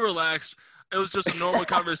was so relaxed. It was just a normal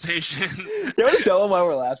conversation. You want to tell him why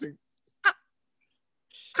we're laughing?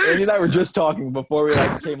 Andy and I were just talking before we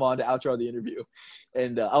came on to outro the interview,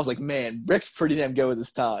 and I was like, "Man, Rick's pretty damn good with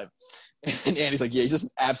his time." And Andy's like, "Yeah, he's just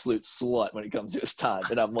an absolute slut when it comes to his time."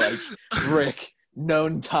 And I'm like, "Rick,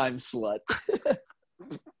 known time slut."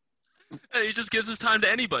 And he just gives his time to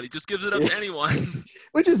anybody. Just gives it up to anyone.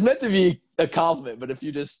 Which is meant to be a compliment, but if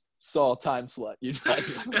you just saw time slut, you'd like,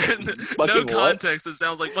 no context. It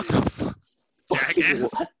sounds like, what the fuck,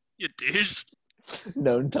 jackass, what? You douche.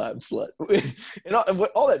 Known time slut. And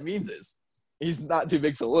what all that means is he's not too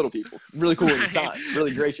big for the little people. Really cool with his time.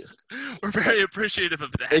 Really gracious. We're very appreciative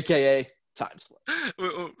of that. AKA time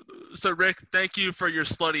slut. So, Rick, thank you for your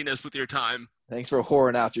sluttiness with your time. Thanks for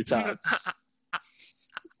whoring out your time.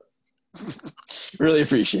 Really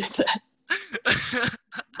appreciate that.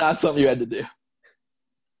 Not something you had to do.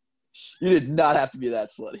 You did not have to be that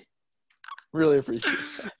slutty. Really appreciate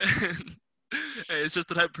that. Hey, it's just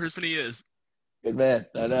the type of person he is. Good man.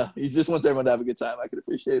 I know. He just wants everyone to have a good time. I can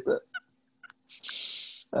appreciate that.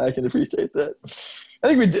 I can appreciate that. I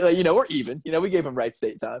think we did, we're even. We gave him right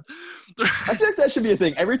state time. I feel like that should be a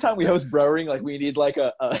thing. Every time we host Browering, we need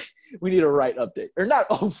we need a right update. Or not,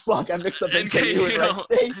 oh fuck, I mixed up NKU and right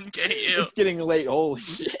state. NKU. It's getting late. Holy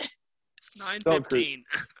shit. It's 9:15.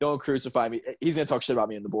 Don't crucify me. He's going to talk shit about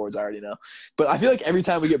me in the boards, I already know. But I feel like every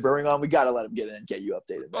time we get Browering on, we got to let him get in and get you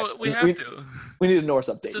updated. Oh, we have to. We need a Norse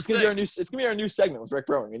update. It's going to be our new segment with Rick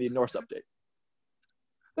Browering. We need a Norse update.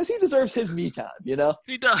 Because he deserves his me time,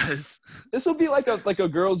 He does. This will be like a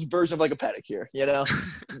girl's version of a pedicure,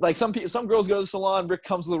 some girls go to the salon. Rick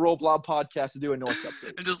comes to the Roll Blob podcast to do a Norse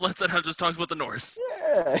update. And just lets it out, just talks about the Norse.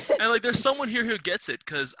 Yeah. And there's someone here who gets it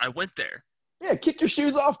because I went there. Yeah, kick your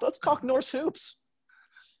shoes off. Let's talk Norse hoops.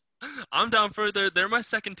 I'm down for they're my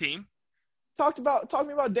second team. Talk to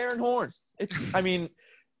me about Darren Horn.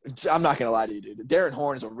 I'm not gonna lie to you, dude. Darren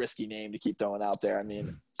Horn is a risky name to keep throwing out there. I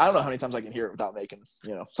mean, I don't know how many times I can hear it without making,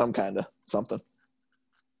 some kind of something.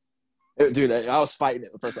 Dude, I was fighting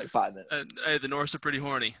it the first 5 minutes. Hey, the Norse are pretty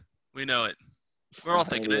horny. We know it. We're all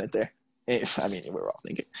thinking it. There. I mean, we're all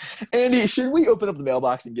thinking. Andy, should we open up the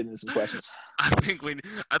mailbox and get into some questions? I think we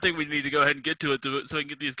need to go ahead and get to it so we can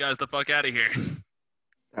get these guys the fuck out of here.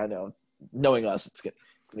 I know. Knowing us, it's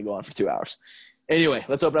gonna go on for 2 hours. Anyway,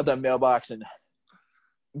 let's open up that mailbox and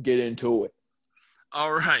get into it.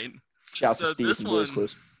 All right. Shouts to Steve from Blue's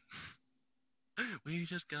Clues. We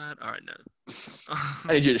just got – all right, no.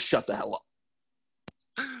 I need you to shut the hell up.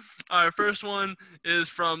 All right, first one is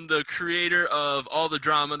from the creator of all the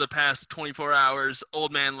drama the past 24 hours,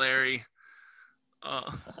 Old Man Larry.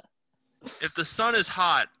 If the sun is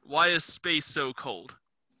hot, why is space so cold?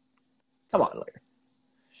 Come on, Larry.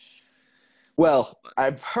 Well,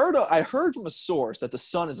 I heard from a source that the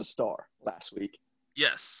sun is a star last week.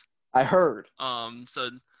 Yes. I heard. So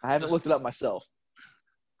I haven't looked it up myself.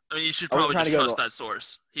 I mean, you should probably just trust that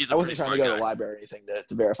source. I wasn't trying to go to the library or anything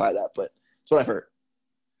to verify that, but that's what I've heard.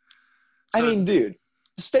 So, I mean, dude,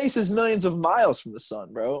 space is millions of miles from the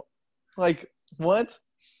sun, bro. What?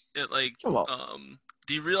 Come on.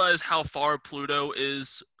 Do you realize how far Pluto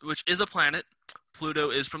is, which is a planet?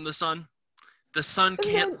 Pluto is from the sun. The sun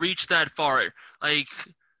can't reach that far. Like,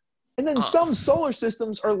 and then some solar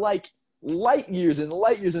systems are like light years and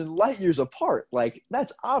light years and light years apart. Like,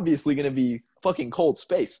 that's obviously going to be fucking cold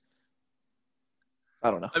space.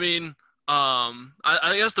 I don't know. I mean,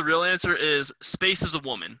 I guess the real answer is space is a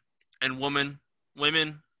woman, and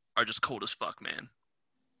women are just cold as fuck, man.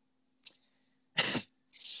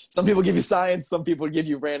 Some people give you science. Some people give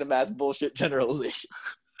you random ass bullshit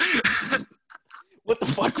generalizations. What the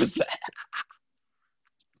fuck was that?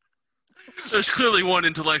 There's clearly one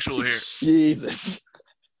intellectual here. Jesus.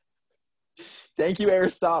 Thank you,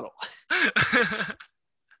 Aristotle.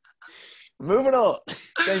 Moving on.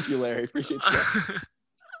 Thank you, Larry. Appreciate that.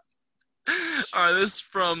 All right, this is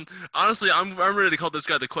from – honestly, I'm ready to call this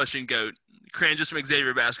guy the question goat. Cran just from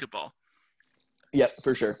Xavier Basketball. Yep,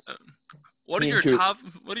 for sure. What are your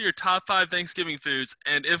top 5 Thanksgiving foods?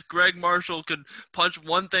 And if Greg Marshall could punch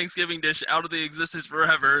one Thanksgiving dish out of the existence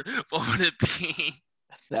forever, what would it be?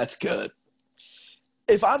 That's good.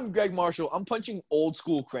 If I'm Greg Marshall, I'm punching old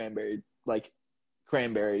school cranberry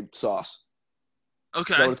sauce.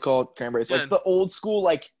 Okay. Is that what it's called? Cranberry sauce. Yeah. Like the old school,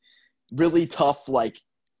 like really tough, like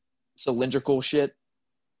cylindrical shit.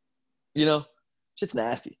 You know? Shit's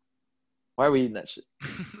nasty. Why are we eating that shit?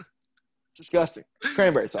 It's disgusting.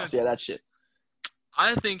 Cranberry sauce. Yeah, that shit.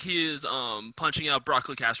 I think he is punching out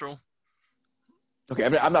broccoli casserole. Okay,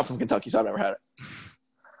 I'm not from Kentucky, so I've never had it.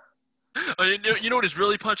 You know what he's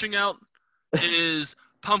really punching out? Is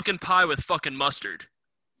pumpkin pie with fucking mustard.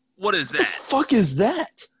 What is What that? the fuck is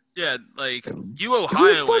that? Yeah, like, you Who the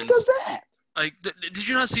Ohioans. fuck does that? Like, did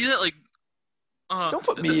you not see that? Like, Don't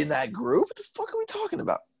put me in that group. What the fuck are we talking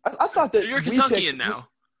about? I thought that You're a Kentuckian now.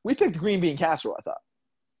 We picked green bean casserole, I thought.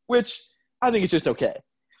 Which I think it's just okay.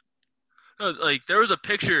 No, like, there was a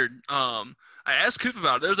picture. I asked Coop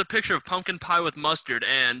about it. There was a picture of pumpkin pie with mustard,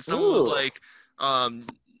 and someone was Ooh. like,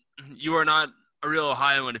 "You are not a real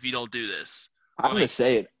Ohioan if you don't do this." I'm going to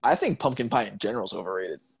say it. I think pumpkin pie in general is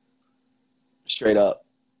overrated. Straight up.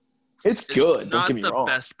 It's good. It's Don't not get me the wrong.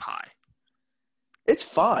 best pie. It's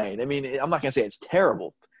fine. I mean, I'm not going to say it's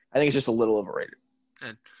terrible. I think it's just a little overrated.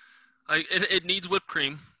 Like, it needs whipped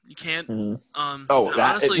cream. You can't. Mhm. And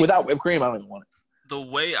honestly, without whipped cream, I don't even want it. the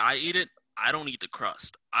way I eat it, I don't eat the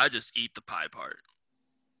crust. I just eat the pie part.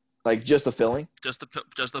 Like just the filling. Just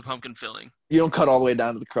the pumpkin filling. You don't cut all the way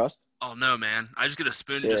down to the crust. Oh no, man! I just get a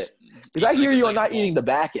spoon. Shit. And just Because I eat hear like you a on not bowl. eating the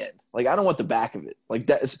back end. Like I don't want the back of it. Like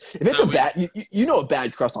that is if it's No, a bad you know a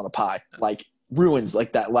bad crust on a pie like ruins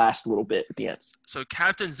like that last little bit at the end. So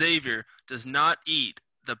Captain Xavier does not eat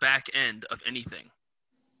the back end of anything.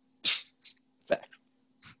 Facts.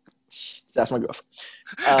 That's my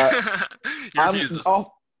girlfriend. He I'm refuses.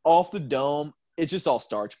 off the dome. It's just all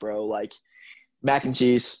starch, bro. Like mac and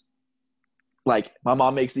cheese. Like my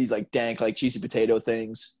mom makes these like dank like cheesy potato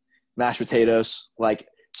things, mashed potatoes, like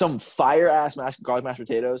some fire ass garlic mashed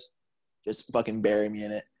potatoes. Just fucking bury me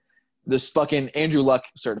in it. This fucking Andrew Luck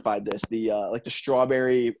certified this. The like the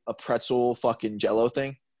strawberry pretzel fucking Jello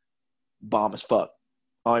thing, bomb as fuck.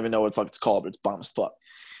 I don't even know what the fuck it's called, but it's bomb as fuck.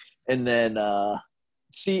 And then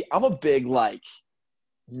see, I'm a big like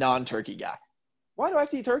non-turkey guy. Why do I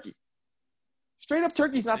have to eat turkey? Straight up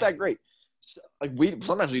turkey's not that great. So, like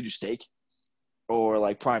sometimes we do steak or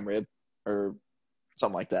like prime rib or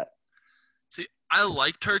something like that. See, I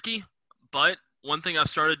like turkey, but one thing I've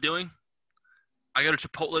started doing, I go to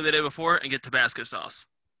Chipotle the day before and get Tabasco sauce.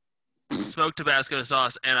 Smoked Tabasco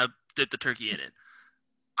sauce, and I dip the turkey in it.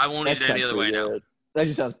 I won't eat it any other way now. That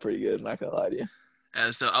just sounds pretty good. I'm not gonna lie to you.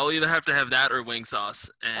 So I'll either have to have that or wing sauce.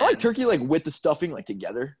 And I like turkey like with the stuffing like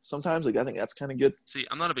together. Sometimes like I think that's kind of good. See,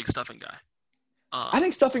 I'm not a big stuffing guy. I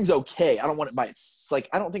think stuffing's okay. I don't want it by its like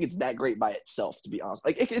I don't think it's that great by itself to be honest.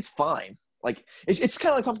 Like it's fine. Like it's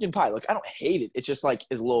kind of like pumpkin pie. Like I don't hate it. It's just like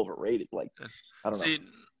is a little overrated. Like I don't know. See,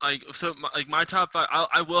 my top 5.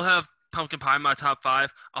 I will have pumpkin pie in my top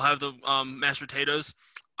 5. I'll have the mashed potatoes.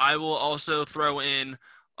 I will also throw in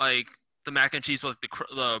like the mac and cheese with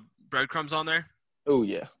the breadcrumbs on there. Oh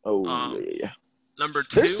yeah. Yeah. Number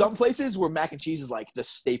 2. There's some places where mac and cheese is like the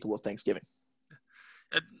staple of Thanksgiving.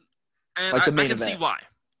 And Like the I main can see event. why.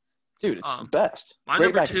 Dude, it's the best. My Great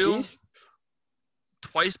number mac and 2, cheese.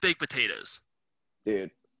 twice baked potatoes.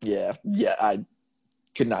 Dude, yeah, I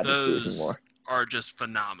could not disagree with you Those more. are just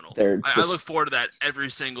phenomenal. They're I just- look forward to that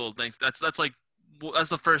every single thing. That's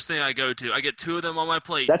the first thing I go to. I get 2 of them on my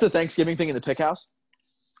plate. That's a Thanksgiving thing in the Pick House.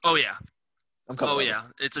 Oh yeah. I'm coming. Oh over. yeah,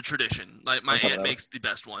 it's a tradition. Like my I'm coming aunt over. makes the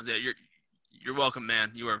best ones. Yeah, you're welcome,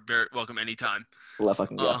 man. You are very welcome anytime. Let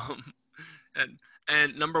fucking go.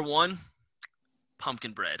 And number 1,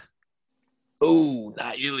 pumpkin bread. Oh,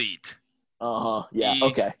 nice. Elite. Yeah.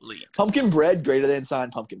 Okay. Elite. Pumpkin bread greater than sign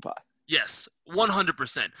pumpkin pie. Yes,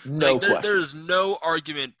 100%. No question. There is no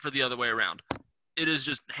argument for the other way around. It is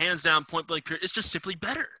just hands down, point blank period. It's just simply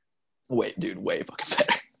better. Wait, dude, way fucking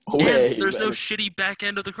better. And Way there's no better. shitty back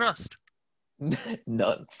end of the crust.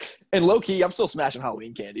 None. And low key, I'm still smashing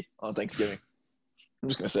Halloween candy on Thanksgiving. I'm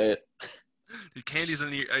just gonna say it. Dude, candy's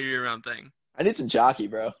a year-round thing. I need some jockey,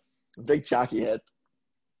 bro. A big jockey head.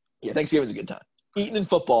 Yeah, Thanksgiving's a good time. Eating and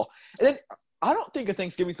football. And then I don't think a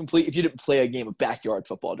Thanksgiving's complete if you didn't play a game of backyard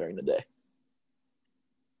football during the day.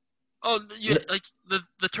 Oh, you, like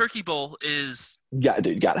the turkey bowl is Yeah,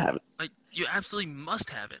 dude, gotta have it. like you absolutely must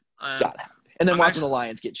have it. Gotta have it. And then I'm watching the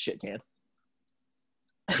Lions get shit canned.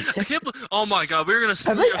 I can't believe, oh my god, we Have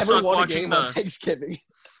they ever stuck won a watching game on Thanksgiving?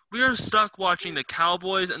 we are stuck watching the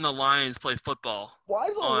Cowboys and the Lions play football. Why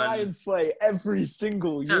do the On- Lions play every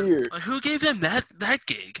single Yeah, year? like, who gave them that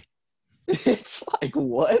gig? It's like,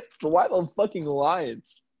 what? Why the fucking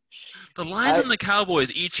Lions? The Lions and the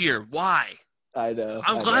Cowboys each year. Why? I know.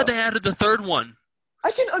 I'm glad they added the third one.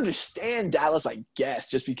 I can understand Dallas, I guess,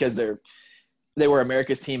 just because they were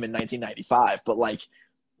America's team in 1995. But, like,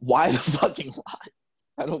 why the fucking Lions?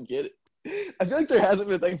 I don't get it. I feel like there hasn't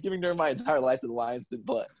been a Thanksgiving during my entire life that the Lions didn't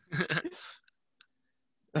play.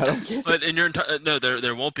 I don't get it. But in your entire no,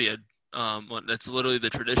 there won't be a one. That's literally the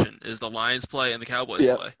tradition is the Lions play and the Cowboys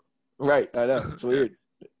Yeah. play. Right, I know. It's weird.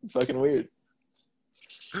 It's fucking weird.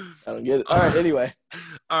 I don't get it. All right, anyway.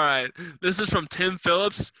 All right. This is from Tim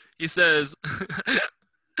Phillips. He says,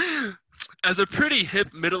 as a pretty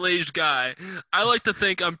hip middle-aged guy, I like to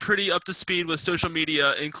think I'm pretty up to speed with social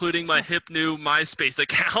media, including my hip new MySpace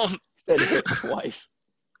account. Said it twice.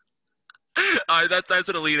 That's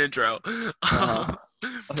an elite intro. Uh-huh.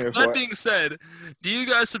 I'm here for That it. being said, do you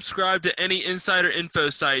guys subscribe to any insider info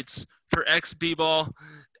sites for ex-b-ball?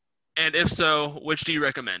 And if so, which do you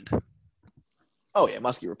recommend? Oh, yeah,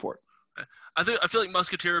 Muskie Report. I feel like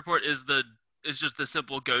Musketeer Report is just the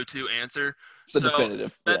simple go-to answer. It's the So,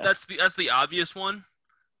 definitive. Yeah. That's the obvious one.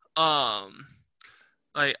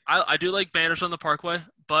 Like I do like Banners on the Parkway,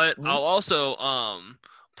 but Mhm. I'll also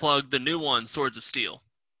plug the new one, Swords of Steel.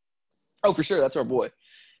 Oh, for sure. That's our boy.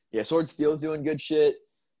 Yeah, Sword Steel's doing good shit.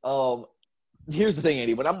 Here's the thing,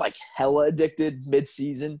 Andy. When I'm like hella addicted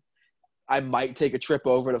mid-season, I might take a trip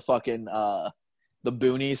over to fucking the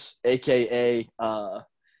Boonies, a.k.a.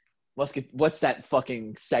 What's that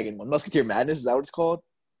fucking Sagan one? Musketeer Madness, is that what it's called?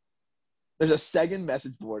 There's a Sagan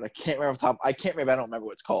message board. I can't remember off the top. I don't remember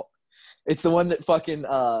what it's called. It's the one that fucking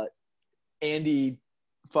Andy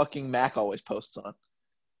fucking Mac always posts on.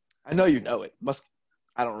 I know you know it.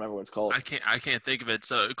 I don't remember what it's called. I can't think of it,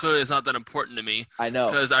 so clearly it's not that important to me I know.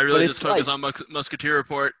 because I really But just it's focus like- on Musketeer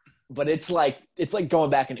Report. But it's like going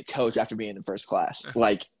back into coach after being in first class.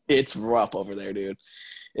 Like, it's rough over there, dude.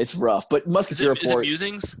 It's rough. But Is Musketeer it Report,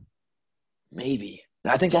 Musings? maybe.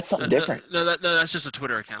 I think that's something different. No, that's just a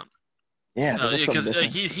Twitter account. Yeah, I think that's something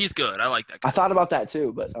Because different. he's good. I like that guy. I thought about that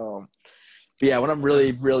too, but yeah, when I'm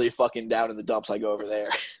really, really fucking down in the dumps, I go over there.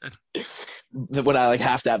 When I like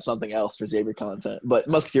have to have something else for Xavier content. But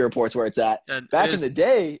Musketeer Report's where it's at. And Back it in the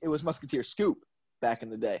day, it was Musketeer Scoop. Back in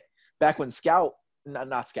the day, back when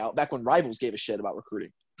back when Rivals gave a shit about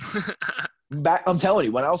recruiting. I'm telling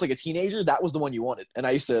you, when I was like a teenager, that was the one you wanted, and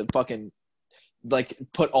I used to fucking like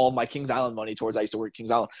put all my Kings Island money towards. I used to work at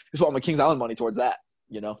Kings Island. I used to put all my Kings Island money towards that.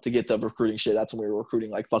 To get the recruiting shit. That's when we were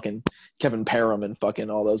recruiting like fucking Kevin Parham and fucking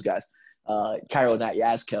all those guys. Cairo Nat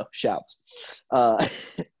Yazko, shouts.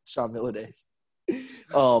 Sean Miller days.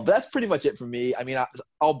 But that's pretty much it for me. I mean,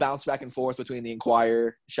 I'll bounce back and forth between the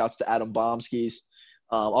Inquirer. Shouts to Adam Bomskis.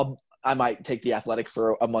 I might take the Athletic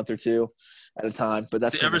for a month or two at a time, but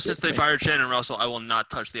that's Ever since they fired Shannon Russell, I will not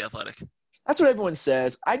touch the Athletic. That's what everyone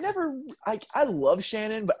says. I love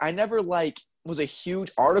Shannon, but I never was a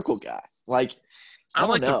huge article guy. I don't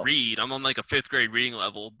like know. to read. I'm on like a 5th grade reading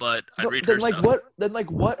level, but I read then her like stuff.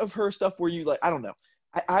 what of her stuff were you like? I don't know.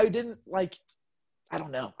 I didn't like. I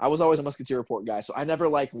don't know. I was always a Musketeer Report guy, so I never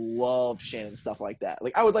loved Shannon stuff like that.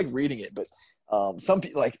 I would like reading it, but some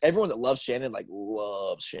people everyone that loves Shannon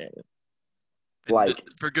loves Shannon.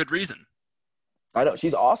 For good reason. I know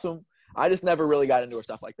she's awesome. I just never really got into her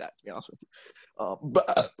stuff like that, to be honest with you.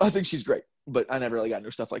 But I think she's great. But I never really got into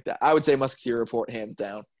her stuff like that. I would say Musketeer Report hands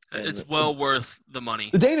down. And It's well worth the money.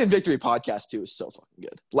 the Dana and Victory podcast too is so fucking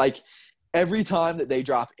good. Every time that they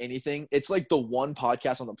drop anything, it's like the one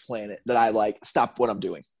podcast on the planet that I stop what I'm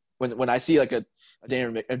doing. When I see a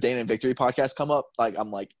Dana and Victory podcast come up,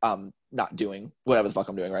 I'm not doing whatever the fuck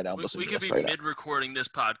I'm doing right now. I'm We listening could to this be right now. mid-recording this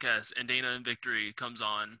podcast, and Dana and Victory comes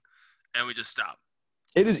on, and we just stop.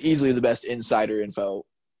 It is easily the best insider info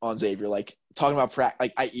on Xavier. talking about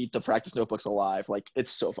like I eat the practice notebooks alive. Like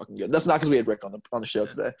it's so fucking good. That's not because we had Rick on the show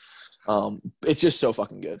today. It's just so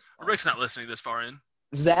fucking good. Rick's not listening this far in.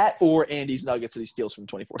 That or Andy's Nuggets that he steals from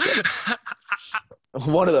 24/7.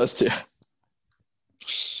 One of those two.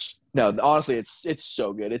 No, honestly, it's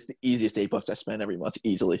so good. It's the easiest $8 I spend every month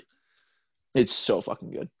easily. It's so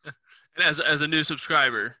fucking good. And as a new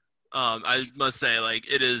subscriber, I must say, like,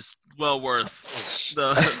 it is well worth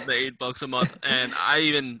the $8 a month. And I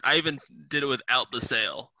even did it without the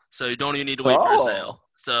sale, so you don't even need to wait for a sale.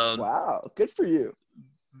 So wow, good for you.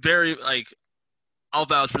 Very like, I'll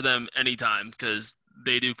vouch for them anytime because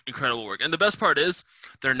they do incredible work. And the best part is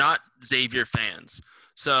they're not Xavier fans.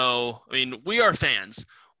 So I mean, we are fans.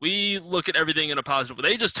 We look at everything in a positive way.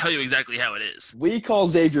 They just tell you exactly how it is. We call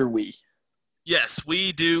Xavier we. Yes,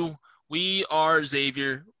 we do. We are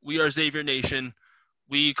Xavier. We are Xavier Nation.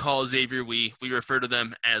 We call Xavier we. We refer to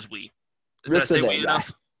them as we. Did I say we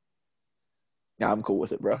enough? Yeah, I'm cool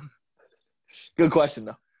with it, bro. Good question,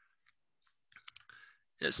 though.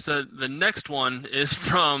 Yes, so the next one is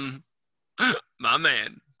from my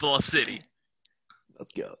man, Bluff City.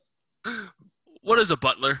 Let's go. What is a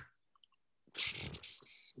butler?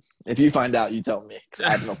 If you find out, you tell me, because I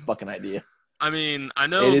have no fucking idea. I mean, I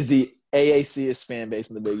know it is the AACest fan base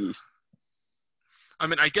in the Big East. I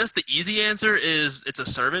mean, I guess the easy answer is it's a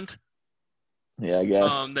servant. Yeah, I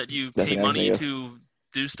guess. That you pay money to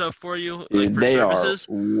do stuff for you, dude, like for they services.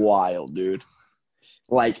 Are wild, dude.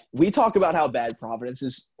 Like, we talk about how bad Providence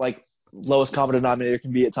is, like, lowest common denominator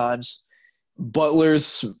can be at times.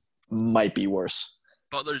 Butler's might be worse.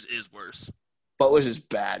 Butler's is worse. Butler's is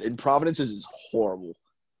bad, and Providence's is horrible.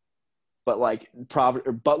 But, like,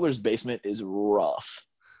 Butler's basement is rough.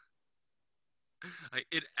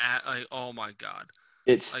 Oh, my God.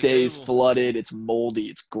 It stays flooded. It's moldy.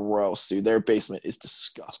 It's gross, dude. Their basement is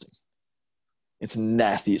disgusting. It's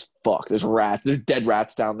nasty as fuck. There's rats. There's dead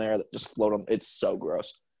rats down there that just float on. It's so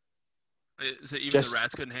gross. Is it even the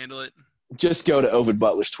rats couldn't handle it? Just go to Ovid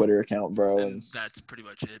Butler's Twitter account, bro. And that's pretty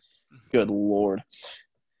much it. Good Lord.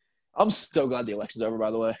 I'm so glad the election's over, by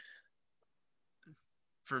the way.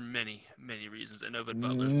 For many, many reasons. And Ovid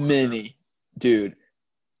Butler's many. Dude,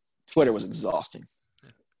 Twitter was exhausting.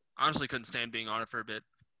 Honestly, couldn't stand being on it for a bit.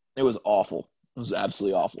 It was awful. It was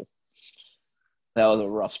absolutely awful. That was a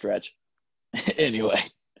rough stretch. Anyway.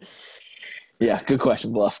 Yeah, good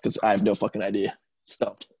question, Bluff, because I have no fucking idea.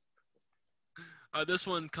 Stumped. This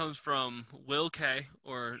one comes from Will K,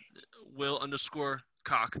 or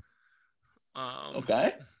Will_Cock.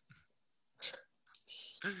 Okay.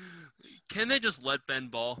 Can they just let Ben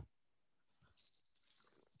ball?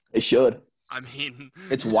 They should. I mean,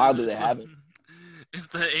 it's wild that they haven't. It's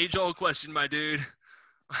the age-old question, my dude.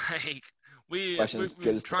 Like question's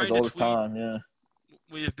good as old as time. Yeah.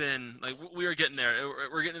 We have been like we are getting there.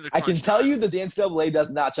 We're getting into. I can tell you that the NCAA does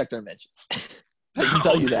not check their mentions. I can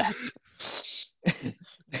tell you that.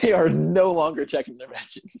 They are no longer checking their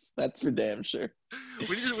mentions. That's for damn sure.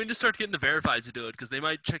 We need to start getting the verifieds to do it because they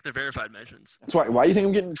might check their verified mentions. That's right. Why do you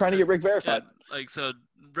think I'm trying to get Rick verified? Yeah, like so,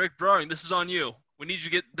 Rick Browning, this is on you. We need you to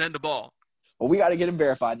get Ben to ball. Well, we got to get him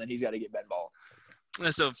verified, and then he's got to get Ben ball.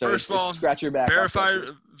 Yeah, so first of all, scratch your back.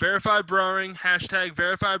 Verify Browning, #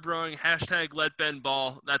 verify Browning, # let Ben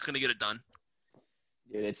ball. That's gonna get it done.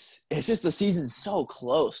 Dude, it's just the season's so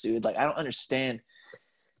close, dude. Like I don't understand.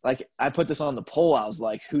 Like I put this on the poll. I was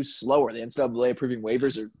like, who's slower, the NCAA approving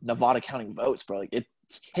waivers or Nevada counting votes, bro? Like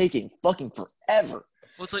it's taking fucking forever.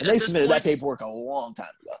 Well, it's like and they submitted that paperwork a long time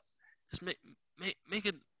ago. Just make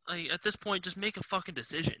it like at this point, just make a fucking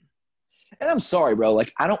decision. And I'm sorry, bro.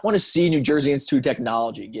 Like, I don't want to see New Jersey Institute of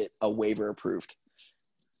Technology get a waiver approved.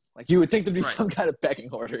 Like, you would think there'd be some kind of pecking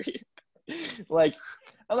order here. Like,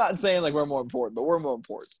 I'm not saying, like, we're more important, but we're more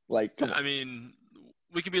important. Like, come on. I mean,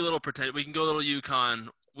 we can be a little pretend. We can go a little UConn.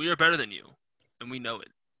 We are better than you, and we know it.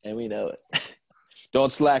 And we know it.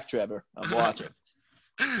 Don't slack, Trevor. I'm watching.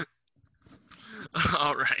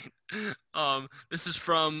 All right. This is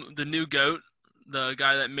from the new GOAT, the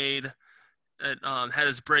guy that had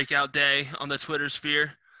his breakout day on the Twitter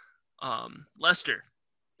sphere. Lester.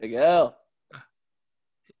 Big L.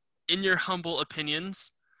 In your humble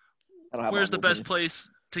opinions, where's the best place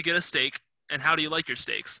to get a steak, and how do you like your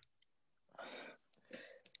steaks?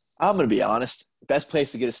 I'm going to be honest. Best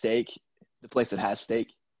place to get a steak, the place that has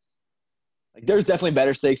steak. Like, there's definitely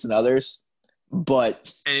better steaks than others,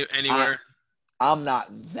 but anywhere. I'm not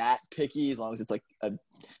that picky as long as it's like I'm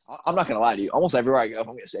not going to lie to you. Almost everywhere I go, if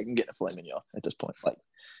I'm getting a steak, I'm getting a filet mignon at this point. Like,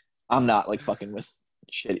 I'm not, like, fucking with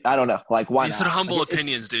shit. I don't know. Like, why not? These are humble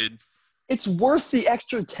opinions, dude. It's worth the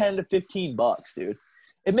extra $10 to $15, dude.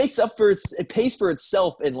 It pays for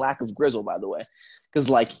itself in lack of grizzle, by the way. Because,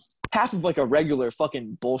 like, half of like a regular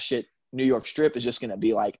fucking bullshit New York strip is just gonna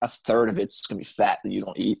be like a third of it's gonna be fat that you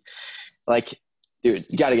don't eat. Like, dude,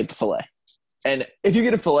 you gotta get the filet. And if you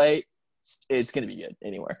get a filet, it's gonna be good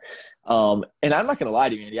anywhere. And I'm not gonna lie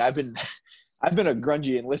to you, Andy. I've been a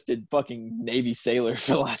grungy enlisted fucking Navy sailor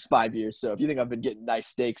for the last 5 years. So if you think I've been getting nice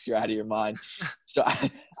steaks, you're out of your mind. So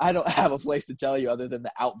I don't have a place to tell you other than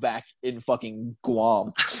the Outback in fucking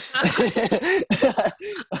Guam.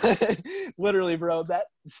 Literally, bro, that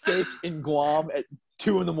steak in Guam at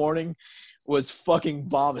 2 a.m. was fucking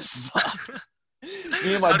bomb as fuck.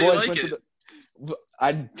 Me and my boys went to the.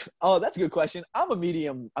 That's a good question. I'm a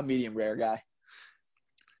medium rare guy.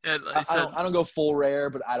 Yeah, I don't go full rare,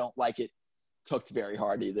 but I don't like it cooked very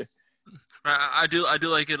hard either. I do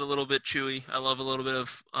like it a little bit chewy. I love a little bit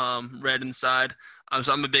of red inside.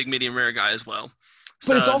 So I'm a big medium rare guy as well.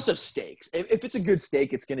 But it's also steaks. If it's a good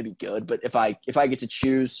steak, it's going to be good. But if I get to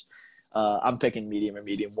choose, I'm picking medium or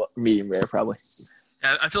medium rare probably.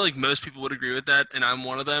 Yeah, I feel like most people would agree with that, and I'm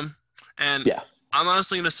one of them. And yeah. I'm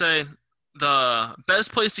honestly going to say the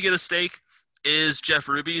best place to get a steak is Jeff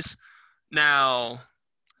Ruby's. Now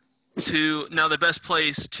the best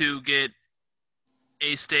place to get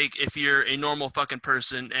a steak if you're a normal fucking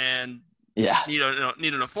person and need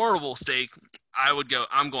an affordable steak,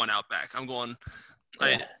 I'm going Outback. I'm going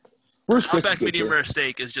Outback medium rare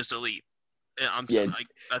steak is just elite.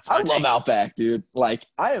 I love Outback, dude. Like,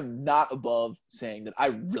 I am not above saying that I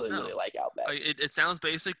really like Outback. It sounds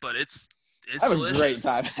basic, but it's I have delicious. a great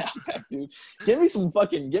time at Outback, dude. Give me some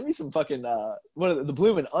fucking the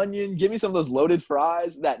bloomin' onion. Give me some of those loaded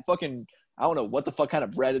fries. That fucking, I don't know what the fuck kind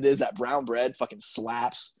of bread it is. That brown bread fucking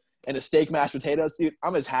slaps. And a steak mashed potatoes, dude.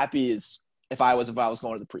 I'm as happy as if I was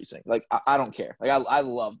going to the precinct. Like, I don't care. Like, I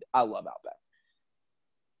love Outback.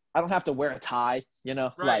 I don't have to wear a tie, you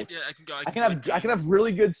know. Right. Like, yeah, I can have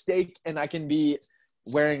really good steak, and I can be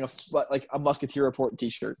wearing a Musketeer Report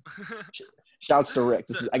T-shirt. Shouts to Rick.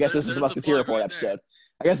 I guess this is the Musketeer Report episode.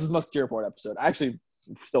 I actually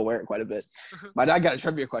still wear it quite a bit. My dad got a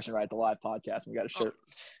trivia question right at the live podcast. We got a shirt.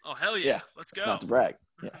 Oh hell yeah! Let's go. Not to brag.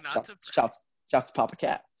 Yeah. Shouts to Papa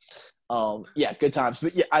Cat. Yeah, good times.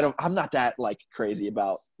 But yeah, I'm not that like crazy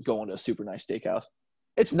about going to a super nice steakhouse.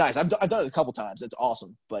 It's nice. I've done it a couple times. It's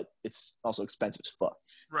awesome, but it's also expensive as fuck.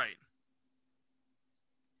 Right.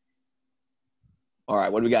 All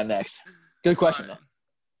right, what do we got next? Good question though.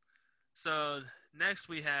 So next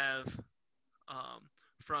we have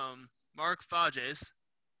from Mark Fages.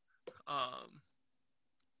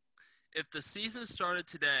 If the season started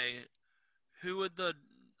today, who would the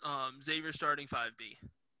Xavier starting five be?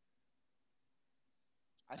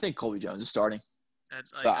 I think Colby Jones is starting.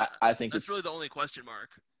 I think that's really the only question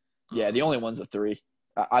mark. Yeah, the only one's a three.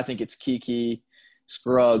 I think it's Kiki,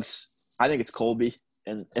 Scruggs. I think it's Colby.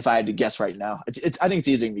 And if I had to guess right now, I think it's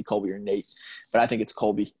either going to be Colby or Nate. But I think it's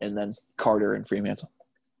Colby and then Carter and Fremantle.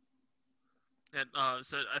 And,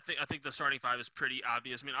 so I think the starting five is pretty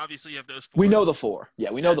obvious. I mean, obviously you have those four. We know the four.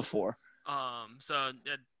 Yeah, we know the four. So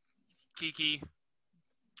Kiki,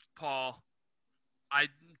 Paul,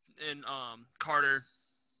 Carter,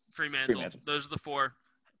 Fremantle. Those are the four.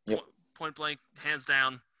 Yep. Point blank, hands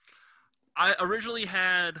down. I originally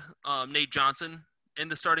had Nate Johnson in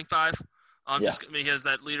the starting five. He has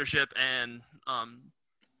that leadership and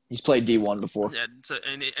he's played D1 before. Yeah, so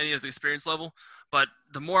and he has the experience level. But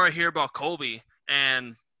the more I hear about Colby,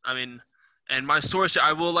 and my source,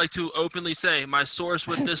 I will like to openly say my source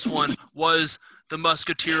with this one was the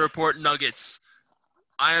Musketeer Report Nuggets.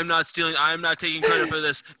 I am not stealing. I am not taking credit for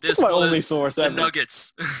this. This was my was only source the ever.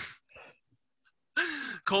 Nuggets.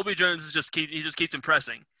 Colby Jones just keeps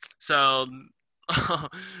impressing. So I'd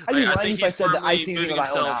be lying if I said that I seen him with my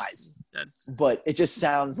own eyes. Yeah. But it just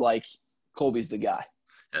sounds like Colby's the guy.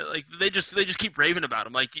 Like they just keep raving about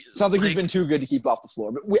him. Like sounds like he's been too good to keep off the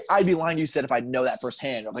floor. But I'd be lying to you said if I know that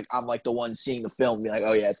firsthand. I'm like the one seeing the film, and be like,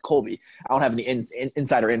 oh yeah, it's Colby. I don't have any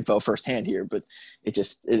insider info firsthand here, but it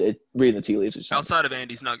reading the tea leaves. Outside of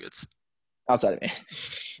Andy's Nuggets. Outside of me.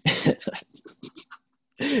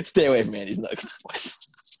 Stay away from Andy's Nuggets, boys.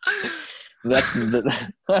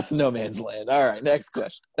 That's no man's land. All right, next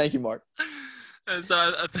question. Thank you, Mark. So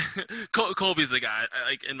I think Colby's the guy,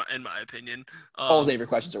 like in my opinion. All Xavier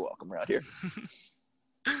questions are welcome around here.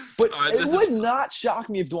 But it would not shock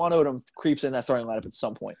me if Dwan Odom creeps in that starting lineup at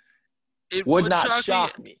some point. It would not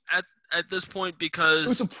shock me at this point because it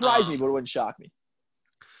would surprise me, but it wouldn't shock me.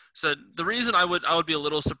 So the reason I would be a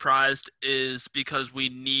little surprised is because we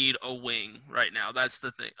need a wing right now. That's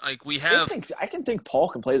the thing. Like I can think Paul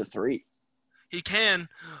can play the three. He can,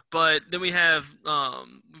 but then we have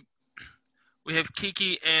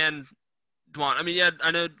Kiki and Dwan. I mean, yeah,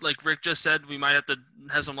 I know. Like Rick just said, we might have to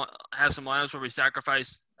have some lineups where we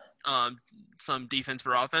sacrifice some defense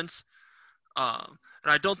for offense.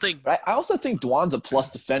 And I don't think I also think Dwan's a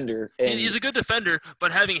plus defender. And he's a good defender,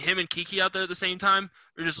 but having him and Kiki out there at the same time,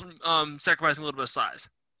 we're just sacrificing a little bit of size.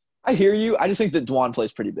 I hear you. I just think that Dwan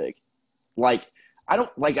plays pretty big. Like, I know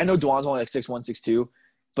Dwan's only like 6'1", 6'2",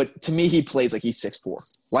 but to me he plays like he's 6'4".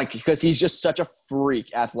 Like, because he's just such a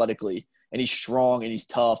freak athletically, and he's strong and he's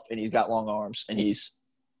tough and he's got long arms and he's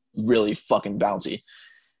really fucking bouncy.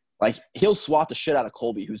 Like, he'll swat the shit out of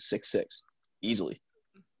Colby, who's 6'6", easily.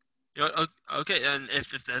 You know, okay, and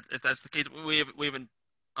if that's the case, we haven't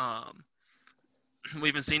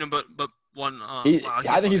seen him, but one. Wow,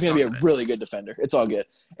 I think he's going to be a really good defender. It's all good.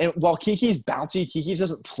 And while Kiki's bouncy, Kiki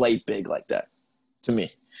doesn't play big like that, to me.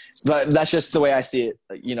 But that's just the way I see it.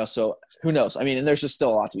 You know, so who knows? I mean, and there's just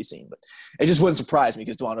still a lot to be seen. But it just wouldn't surprise me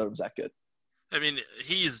because Dwan Odom's that good. I mean,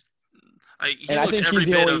 he looked think every he's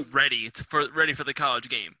the bit only- of ready for the college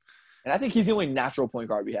game. And I think he's the only natural point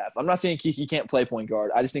guard we have. I'm not saying Kiki can't play point guard.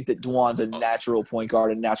 I just think that Dwan's a natural point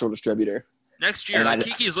guard and natural distributor. Next year,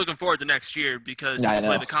 Kiki is looking forward to next year because he can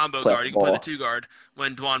play the combo guard, he can play the two guard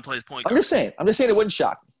when Dwan plays point guard. I'm just saying it wouldn't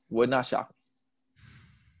shock me. Would not shock me.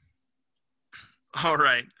 All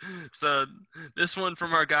right. So this one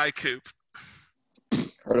from our guy Coop.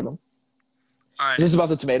 Heard of him? All right. Is this about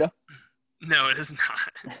the tomato? No, it is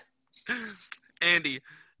not. Andy,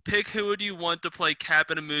 pick who would you want to play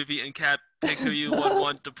Cap in a movie, and Cap, pick who you would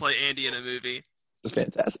want to play Andy in a movie. It's a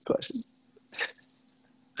fantastic question.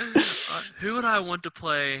 Who would I want to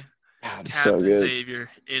play God, it's Captain so good. Xavier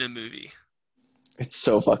in a movie? It's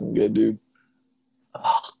so fucking good, dude.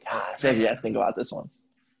 Oh, God. I feel like you got to think about this one.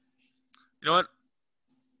 You know what?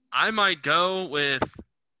 I might go with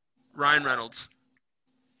Ryan Reynolds.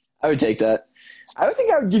 I would take that. I would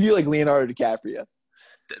think I would give you, like, Leonardo DiCaprio.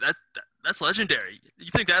 That's legendary. You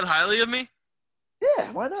think that highly of me?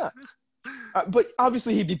 Yeah, why not? But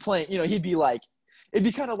obviously he'd be playing, you know, he'd be like – it'd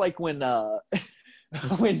be kind of like when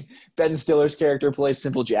when Ben Stiller's character plays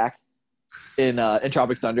Simple Jack in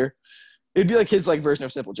Tropic Thunder. It'd be like his like version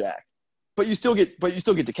of Simple Jack. But you still get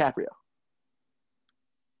DiCaprio.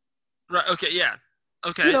 Right, okay, yeah.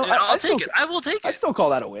 Okay, You know, I'll take it. I will take it. I still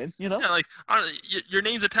call that a win, you know? Yeah, like your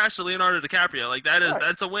name's attached to Leonardo DiCaprio. Like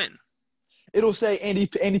that's a win. It'll say Andy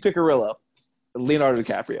Piccirillo, Leonardo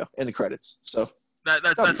DiCaprio in the credits. So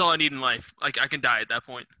that's all I need in life. Like I can die at that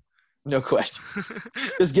point. no question.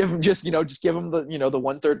 just give him the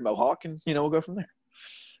 1/3 mohawk, and we'll go from there.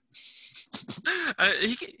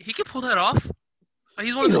 He can pull that off.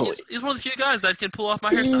 He's one of the few guys that can pull off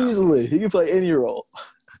my hairstyle. Easily, he can play any role.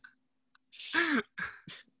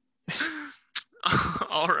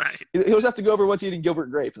 All right. He'll just have to go over what's eating Gilbert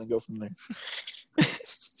Grape and then go from there.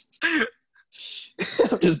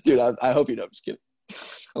 I hope you know. I'm just kidding.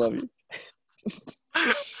 I love you.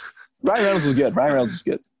 Ryan Reynolds was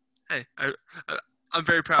good. Hey, I'm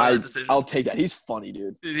very proud of that decision. I'll take that. He's funny,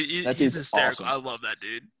 dude. He's hysterical. Awesome. I love that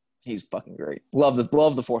dude. He's fucking great. Love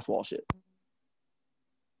the fourth wall shit.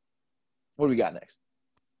 What do we got next?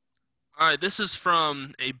 All right, this is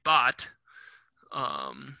from a bot.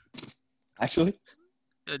 Actually,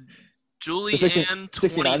 Julianne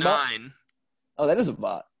 69 bot? 29. Oh, that is a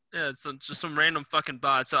bot. Yeah, it's just some random fucking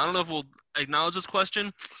bot. So I don't know if we'll acknowledge this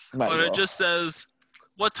question, Might but as well. it just says,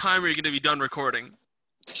 "What time are you going to be done recording?"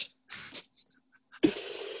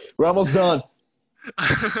 We're almost done.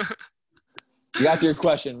 You got to your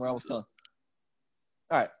question. We're almost done.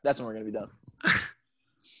 All right, that's when we're gonna be done.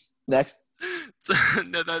 Next. So,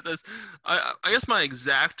 no, that's. I guess my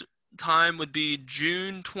exact time would be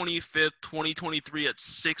June 25th, 2023 at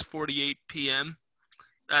 6:48 p.m.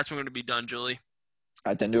 That's when we're gonna be done, Julie.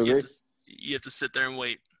 I tend to agree. You have to sit there and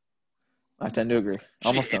wait. I tend to agree.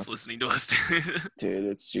 Almost She hates done. listening to us, dude.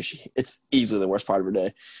 Dude, it's easily the worst part of her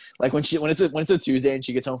day. Like when it's a Tuesday and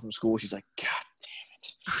she gets home from school, she's like, "God damn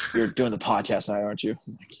it, you're doing the podcast tonight, aren't you?"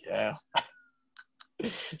 I'm like, "Yeah."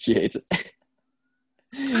 She hates it.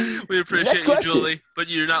 We appreciate Next you, question. Julie, but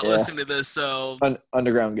you're not Yeah. listening to this, so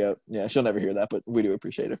Underground goat. Yeah, she'll never hear that, but we do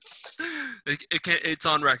appreciate her. it's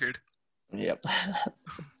on record. Yep.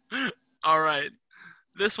 All right,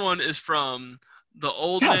 this one is from the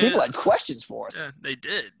old God, man. people had questions for us. Yeah, they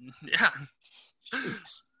did. Yeah.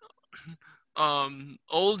 Jesus.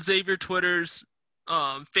 Old Xavier Twitter's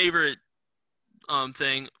favorite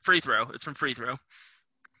thing, free throw. It's from Free Throw.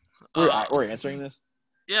 We're answering this.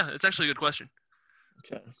 Yeah, it's actually a good question.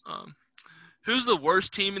 Okay. Who's the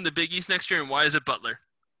worst team in the Big East next year, and why is it Butler?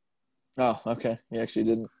 Oh, okay. He actually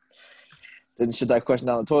didn't shit that question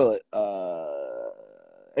down the toilet.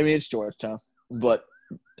 I mean, it's Georgetown, but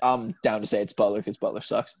I'm down to say it's Butler because Butler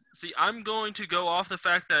sucks. See, I'm going to go off the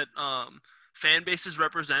fact that fan bases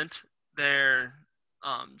represent their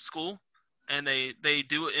school, and they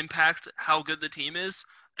do impact how good the team is,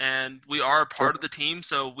 and we are a part of the team,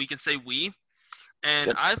 so we can say we. And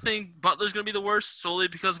Yep. I think Butler's going to be the worst solely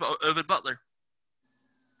because of Ovid Butler.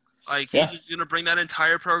 Like, Yeah. he's going to bring that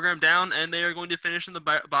entire program down, and they are going to finish in the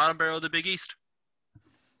bottom barrel of the Big East.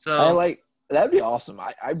 So That'd be awesome.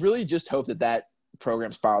 I really just hope that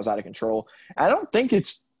program spirals out of control. I don't think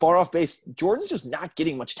it's far off base. Jordan's just not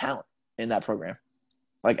getting much talent in that program,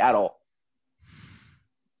 like at all.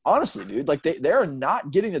 Honestly, dude, like they are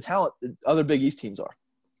not getting the talent that other Big East teams are.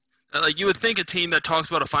 like, you would think a team that talks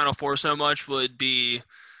about a Final Four so much would be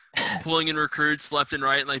pulling in recruits left and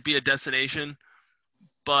right and, like, be a destination.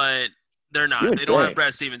 But they're not. You would They don't have think.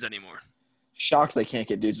 Brad Stevens anymore. Shocked they can't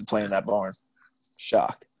get dudes to play in that barn.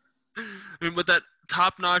 Shocked. I mean, with that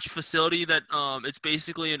top-notch facility that it's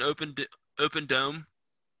basically an open dome.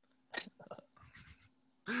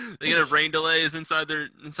 They get have rain delays inside their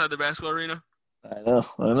basketball arena. I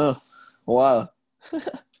know. Wow.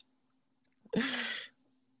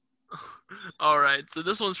 All right, so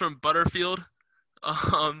this one's from Butterfield.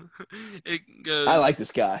 It goes. I like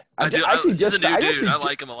this guy. He's a new dude. I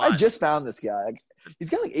like him a lot. I just found this guy.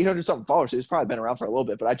 He's got like 800 something followers, so he's probably been around for a little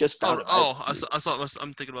bit. But I just found him. I saw.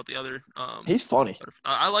 I'm thinking about the other. He's funny.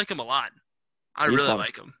 I like him a lot. I He's really funny.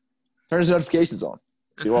 like him. Turn his notifications on.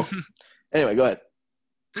 You're welcome. Anyway, go ahead.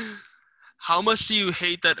 How much do you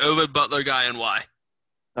hate that Ovid Butler guy, and why?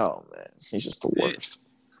 Oh man, he's just the worst.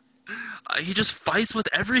 He just fights with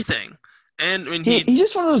everything, and when He's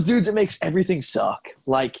just one of those dudes that makes everything suck.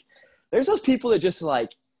 Like, there's those people that just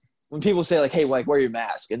like when people say like, "Hey, like wear your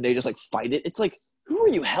mask," and they just like fight it. It's like, who are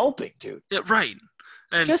you helping, dude? yeah, right,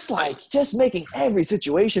 and Just making every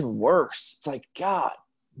situation worse. It's like, God,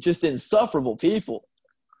 just insufferable people.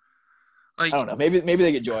 like I don't know. Maybe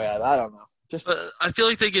they get joy out of it. I don't know. Just I feel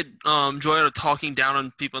like they get joy out of talking down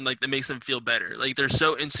on people, and like that makes them feel better. Like they're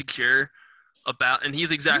so insecure about, and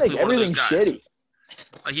he's exactly make one of everything those guys.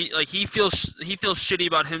 shitty. He feels shitty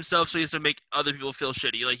about himself, so he has to make other people feel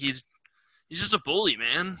shitty. Like he's just a bully,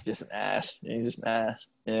 man. Just an ass. Yeah, he's just an ass.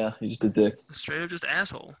 Yeah, he's just a dick. Straight up just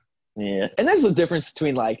asshole. Yeah, and there's a difference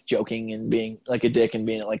between like joking and being like a dick and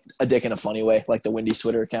being like a dick in a funny way, like the Wendy's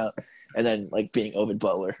Twitter account, and then like being Ovid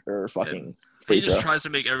Butler or fucking He free just throw. tries to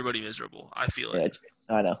make everybody miserable. I feel Yeah, it.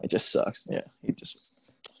 I know. It just sucks. Yeah, he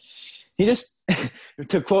just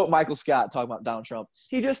to quote Michael Scott talking about Donald Trump,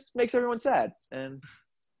 he just makes everyone sad and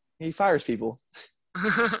he fires people.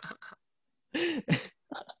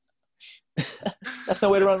 That's no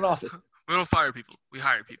way to run an office. We don't fire people. We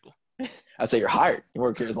hire people. I'd say you're hired. You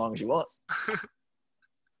work here as long as you want.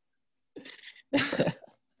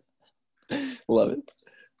 Love it.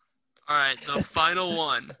 All right, the final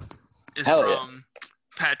one is Hell yeah. from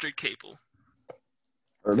Patrick Capel.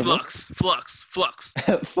 Heard of Flux. him? Flux.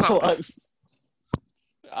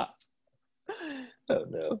 Stop. Oh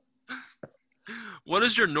no. What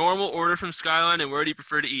is your normal order from Skyline, and where do you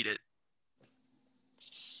prefer to eat it?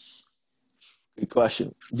 Good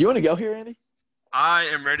question. Do you want to go here, Andy? I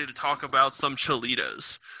am ready to talk about some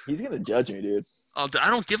Cholitos. He's gonna judge me, dude. I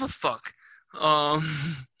don't give a fuck.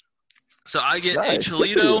 So I get Nice. a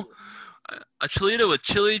Good for Cholito with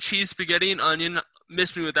chili, cheese, spaghetti, and onion.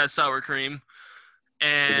 Miss me with that sour cream.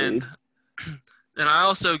 And then I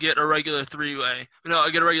also get a regular 3-way. No, I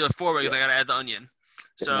get a regular 4-way because I got to add the onion.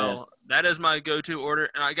 Good So man. that is my go-to order,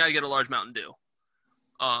 and I got to get a large Mountain Dew.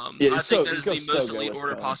 Yeah, I it's think so- that it is the goes so most good elite with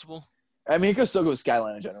order Skyline. possible. I mean, it goes so good with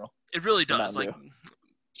Skyline in general. It really does. Mountain Like,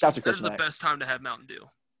 Shouts to that Chris is the Mack. best time to have Mountain Dew.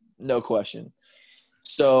 No question.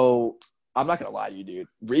 So I'm not gonna lie to you, dude.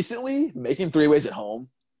 Recently, making 3-ways at home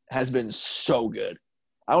has been so good.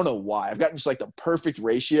 I don't know why. I've gotten just like the perfect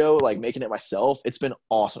ratio, like making it myself. It's been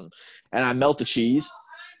awesome. And I melt the cheese.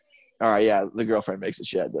 All right, yeah, the girlfriend makes it.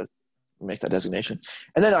 She had to make that designation.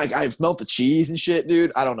 And then like I've melted the cheese and shit,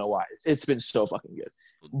 dude. I don't know why. It's been so fucking good.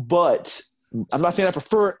 But I'm not saying I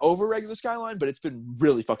prefer it over regular Skyline, but it's been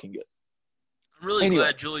really fucking good. I'm really Anyway.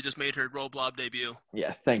 glad Julie just made her Roll Blob debut.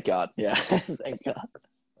 Yeah, thank God. Yeah, thank God.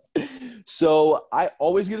 So I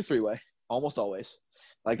always get a 3-way, almost always.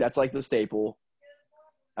 Like that's like the staple.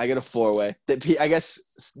 I get a 4-way. I guess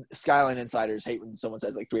Skyline insiders hate when someone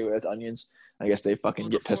says like 3-way with onions. I guess they fucking Well,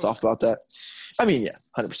 get the pissed 4-way. off about that. I mean, yeah,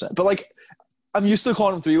 100%. But like, I'm used to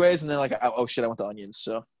calling them 3-ways, and then like, oh shit, I want the onions.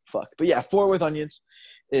 So fuck. But yeah, 4 with onions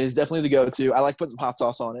is definitely the go-to. I like putting some hot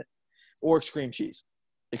sauce on it, or extreme cheese.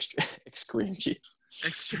 Extreme cheese.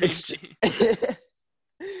 Extreme Ext- cheese.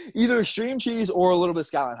 Either extreme cheese or a little bit of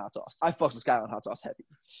Skyline hot sauce. I fucks with Skyline hot sauce heavy.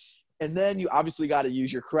 And then you obviously got to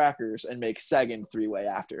use your crackers and make second three-way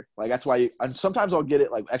after. Like, that's why and sometimes I'll get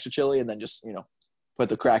it, like, extra chili and then just, put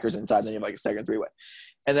the crackers inside and then you have, like, a second three-way.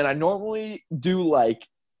 And then I normally do, like,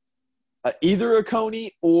 either a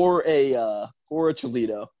Coney or a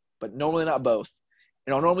Cholito, but normally not both.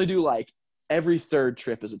 And I'll normally do, like, every third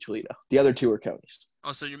trip is a Cholito. The other two are Conies.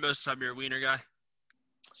 Oh, so most of the time you're a wiener guy?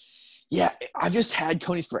 Yeah, I've just had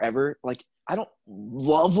Conies forever. Like, I don't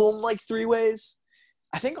love them, like, three ways.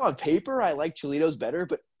 I think on paper I like Cholitos better,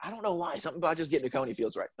 but I don't know why. Something about just getting a Coney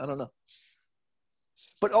feels right. I don't know.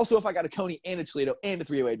 But also, if I got a Coney and a Cholito and a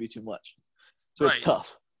three-way, it'd be too much. So It's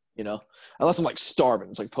tough, unless I'm, like, starving.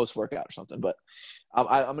 It's like post-workout or something. But I'm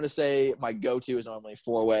going to say my go-to is normally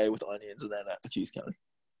four-way with onions and then a cheese Coney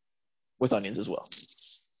with onions as well.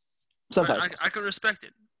 Sometimes. I can respect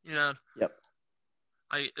it. Yep.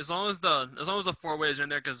 As long as the four ways are in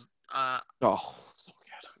there, because so good.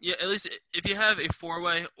 Yeah, at least if you have a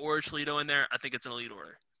four-way or a Cholito in there, I think it's an elite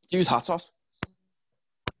order. Do you use hot sauce?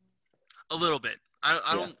 A little bit.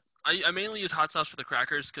 I mainly use hot sauce for the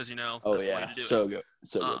crackers because Oh that's yeah, the way to do so it. good,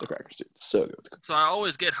 so good with the crackers, dude. So good with the crackers. So I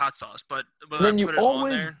always get hot sauce, but when then I you put it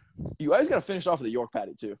always on there, you always got to finish off with a York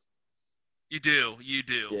patty too. you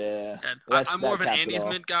do. Yeah, And that I'm more of an caps it Andy's off.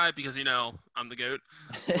 mint guy because I'm the goat.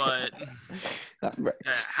 But Right.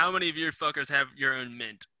 how many of you fuckers have your own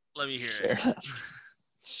mint? Let me hear Fair it. enough.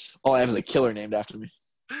 All I have is a killer named after me.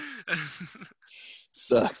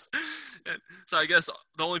 Sucks. So I guess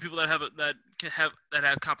the only people that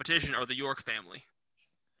have competition are the York family.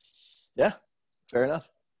 Yeah, fair enough.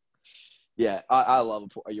 Yeah, I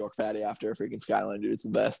love a York patty after a freaking Skyline, dude. It's the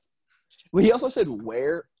best. Well, he also said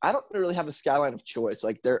where. I don't really have a Skyline of choice.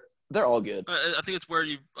 Like they're all good. I think it's where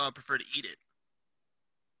you prefer to eat it.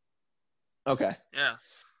 Okay. Yeah.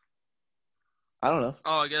 I don't know.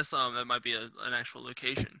 Oh, I guess that might be an actual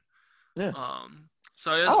location. Yeah.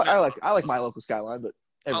 So I guess I like my local Skyline, but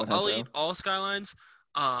everyone has I'll their eat all Skylines.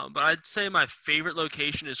 But I'd say my favorite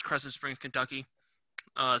location is Crescent Springs, Kentucky.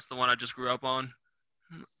 It's the one I just grew up on.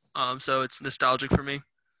 So it's nostalgic for me.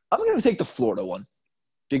 I'm going to take the Florida one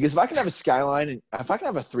because if I can have a Skyline and if I can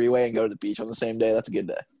have a three-way and go to the beach on the same day, that's a good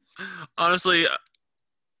day. Honestly,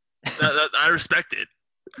 I respect it.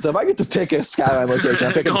 So if I get to pick a Skyline location,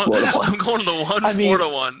 I'm picking the Florida one. I'm going to the Florida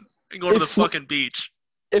one. I'm going to the fucking beach.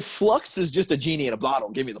 If Flux is just a genie in a bottle,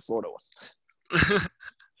 give me the Florida one.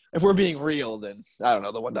 If we're being real, then I don't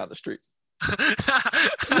know, the one down the street.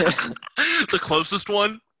 The closest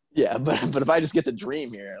one? Yeah, but if I just get to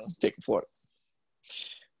dream here, I'm taking Florida.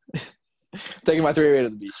 Taking my three-way to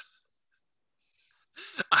the beach.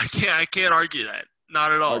 I can't argue that.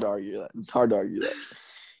 Not at all. Hard to argue that. It's hard to argue that.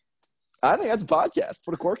 I think that's a podcast.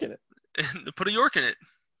 Put a cork in it. Put a York in it.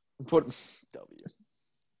 Put W.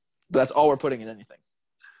 But that's all we're putting in anything.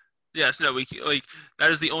 Yes, no,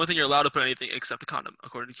 that is the only thing you're allowed to put in anything except a condom,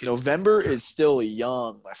 according to Q. November is still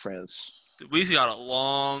young, my friends. We got a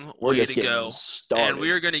long We're way just to getting go. started. And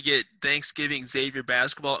we are going to get Thanksgiving Xavier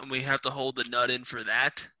basketball, and we have to hold the nut in for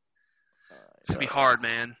that. It's going to be hard,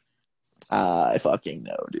 man. I fucking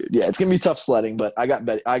know, dude. Yeah, it's going to be tough sledding, but I got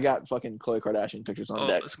fucking Khloe Kardashian pictures on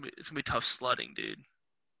deck. It's going to be tough sledding, dude.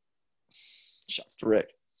 Shout out to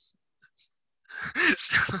Rick.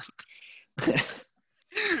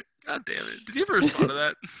 God damn it. Did you ever respond to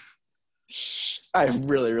that? I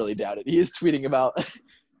really, really doubt it. He is tweeting about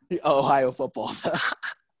Ohio football.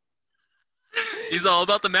 He's all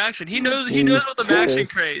about the Maction. He knows about the Maction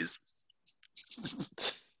craze.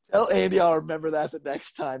 Tell Andy I'll remember that the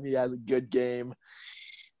next time he has a good game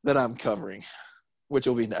that I'm covering, which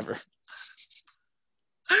will be never.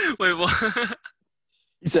 Wait, what?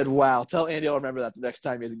 He said, wow, tell Andy I'll remember that the next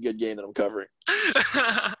time he has a good game that I'm covering.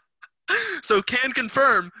 So can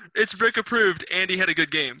confirm it's Rick approved. Andy had a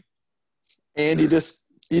good game. And he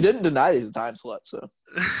didn't deny he's a time slut. So,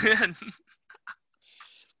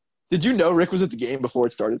 did you know Rick was at the game before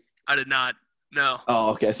it started? I did not. No. Oh,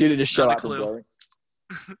 okay. So you didn't just show Not a out from clue. blowing.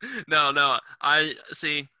 No. I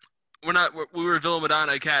see. We were Villa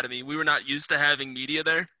Madonna Academy. We were not used to having media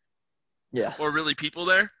there. Yeah. Or really people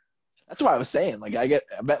there. That's what I was saying. Like I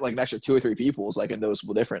bet like an extra 2 or 3 people is like a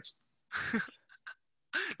noticeable difference.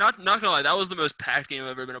 Not gonna lie, that was the most packed game I've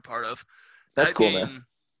ever been a part of. That's that cool, game, man.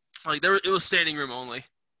 Like it was standing room only.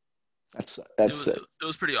 That's It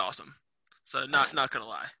was pretty awesome. So not gonna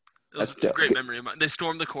lie, it was a great memory of mine. They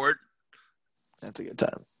stormed the court. That's a good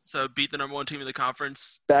time. So beat the number 1 team in the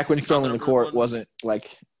conference. Back when storming the court one. wasn't like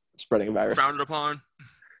spreading a virus. Frowned upon.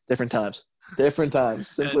 Different times.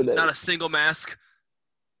 Simpler days. Not a single mask.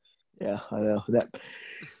 Yeah, I know. That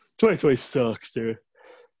 2020 sucks, dude.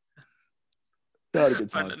 Not a good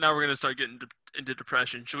time. Now we're gonna start getting into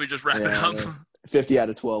depression. Should we just wrap it up? 50 out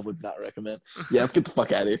of 12 would not recommend. Yeah, let's get the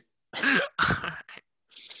fuck out of here.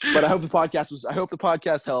 But I hope the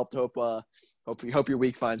podcast helped. Hope your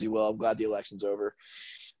week finds you well. I'm glad the election's over,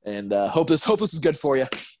 and hope this was good for you.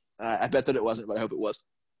 I bet that it wasn't, but I hope it was.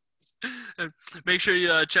 Make sure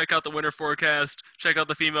you check out the winter forecast. Check out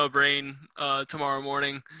the Female Brain tomorrow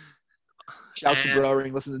morning. Shouts to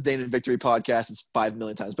Brewing. Listen to the Dane and Victory podcast. It's 5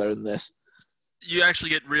 million times better than this. You actually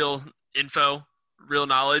get real info, real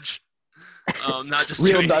knowledge, not just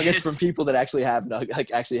real nuggets from people that actually have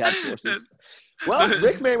sources. Well,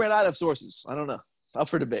 Rick may run out of sources. I don't know. Up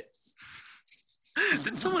for debate.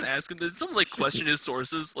 Didn't someone ask him? Did someone question his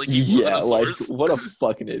sources? Like he wasn't a source? What a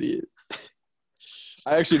fucking idiot.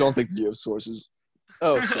 I actually don't think that you have sources.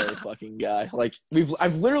 Okay, fucking guy. Like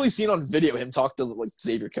I've literally seen on video him talk to like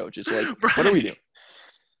Xavier coaches. Like, right. What are we doing?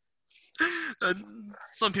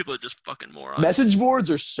 Some people are just fucking morons. Message boards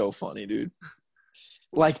are so funny, dude.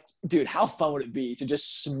 Like, dude, how fun would it be to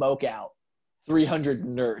just smoke out 300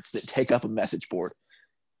 nerds that take up a message board?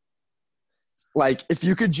 Like, if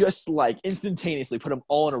you could just like instantaneously put them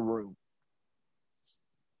all in a room.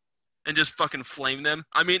 And just fucking flame them.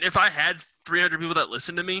 I mean, if I had 300 people that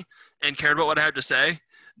listened to me and cared about what I had to say,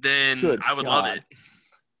 then I would love it.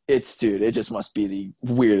 It just must be the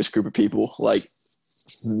weirdest group of people. Like,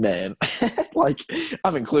 man, like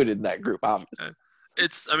I'm included in that group, obviously.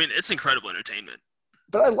 It's incredible entertainment.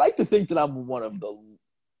 But I like to think that I'm one of the,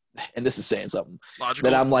 and this is saying something, logical,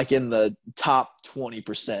 that I'm like in the top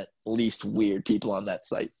 20% least weird people on that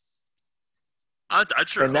site. I'd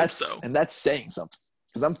sure hope so. And that's saying something.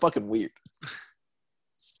 Because I'm fucking weird.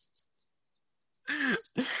 All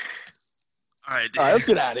right, let's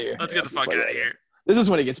get out of here. Let's get the fuck out of here. This is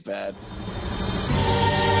when it gets bad.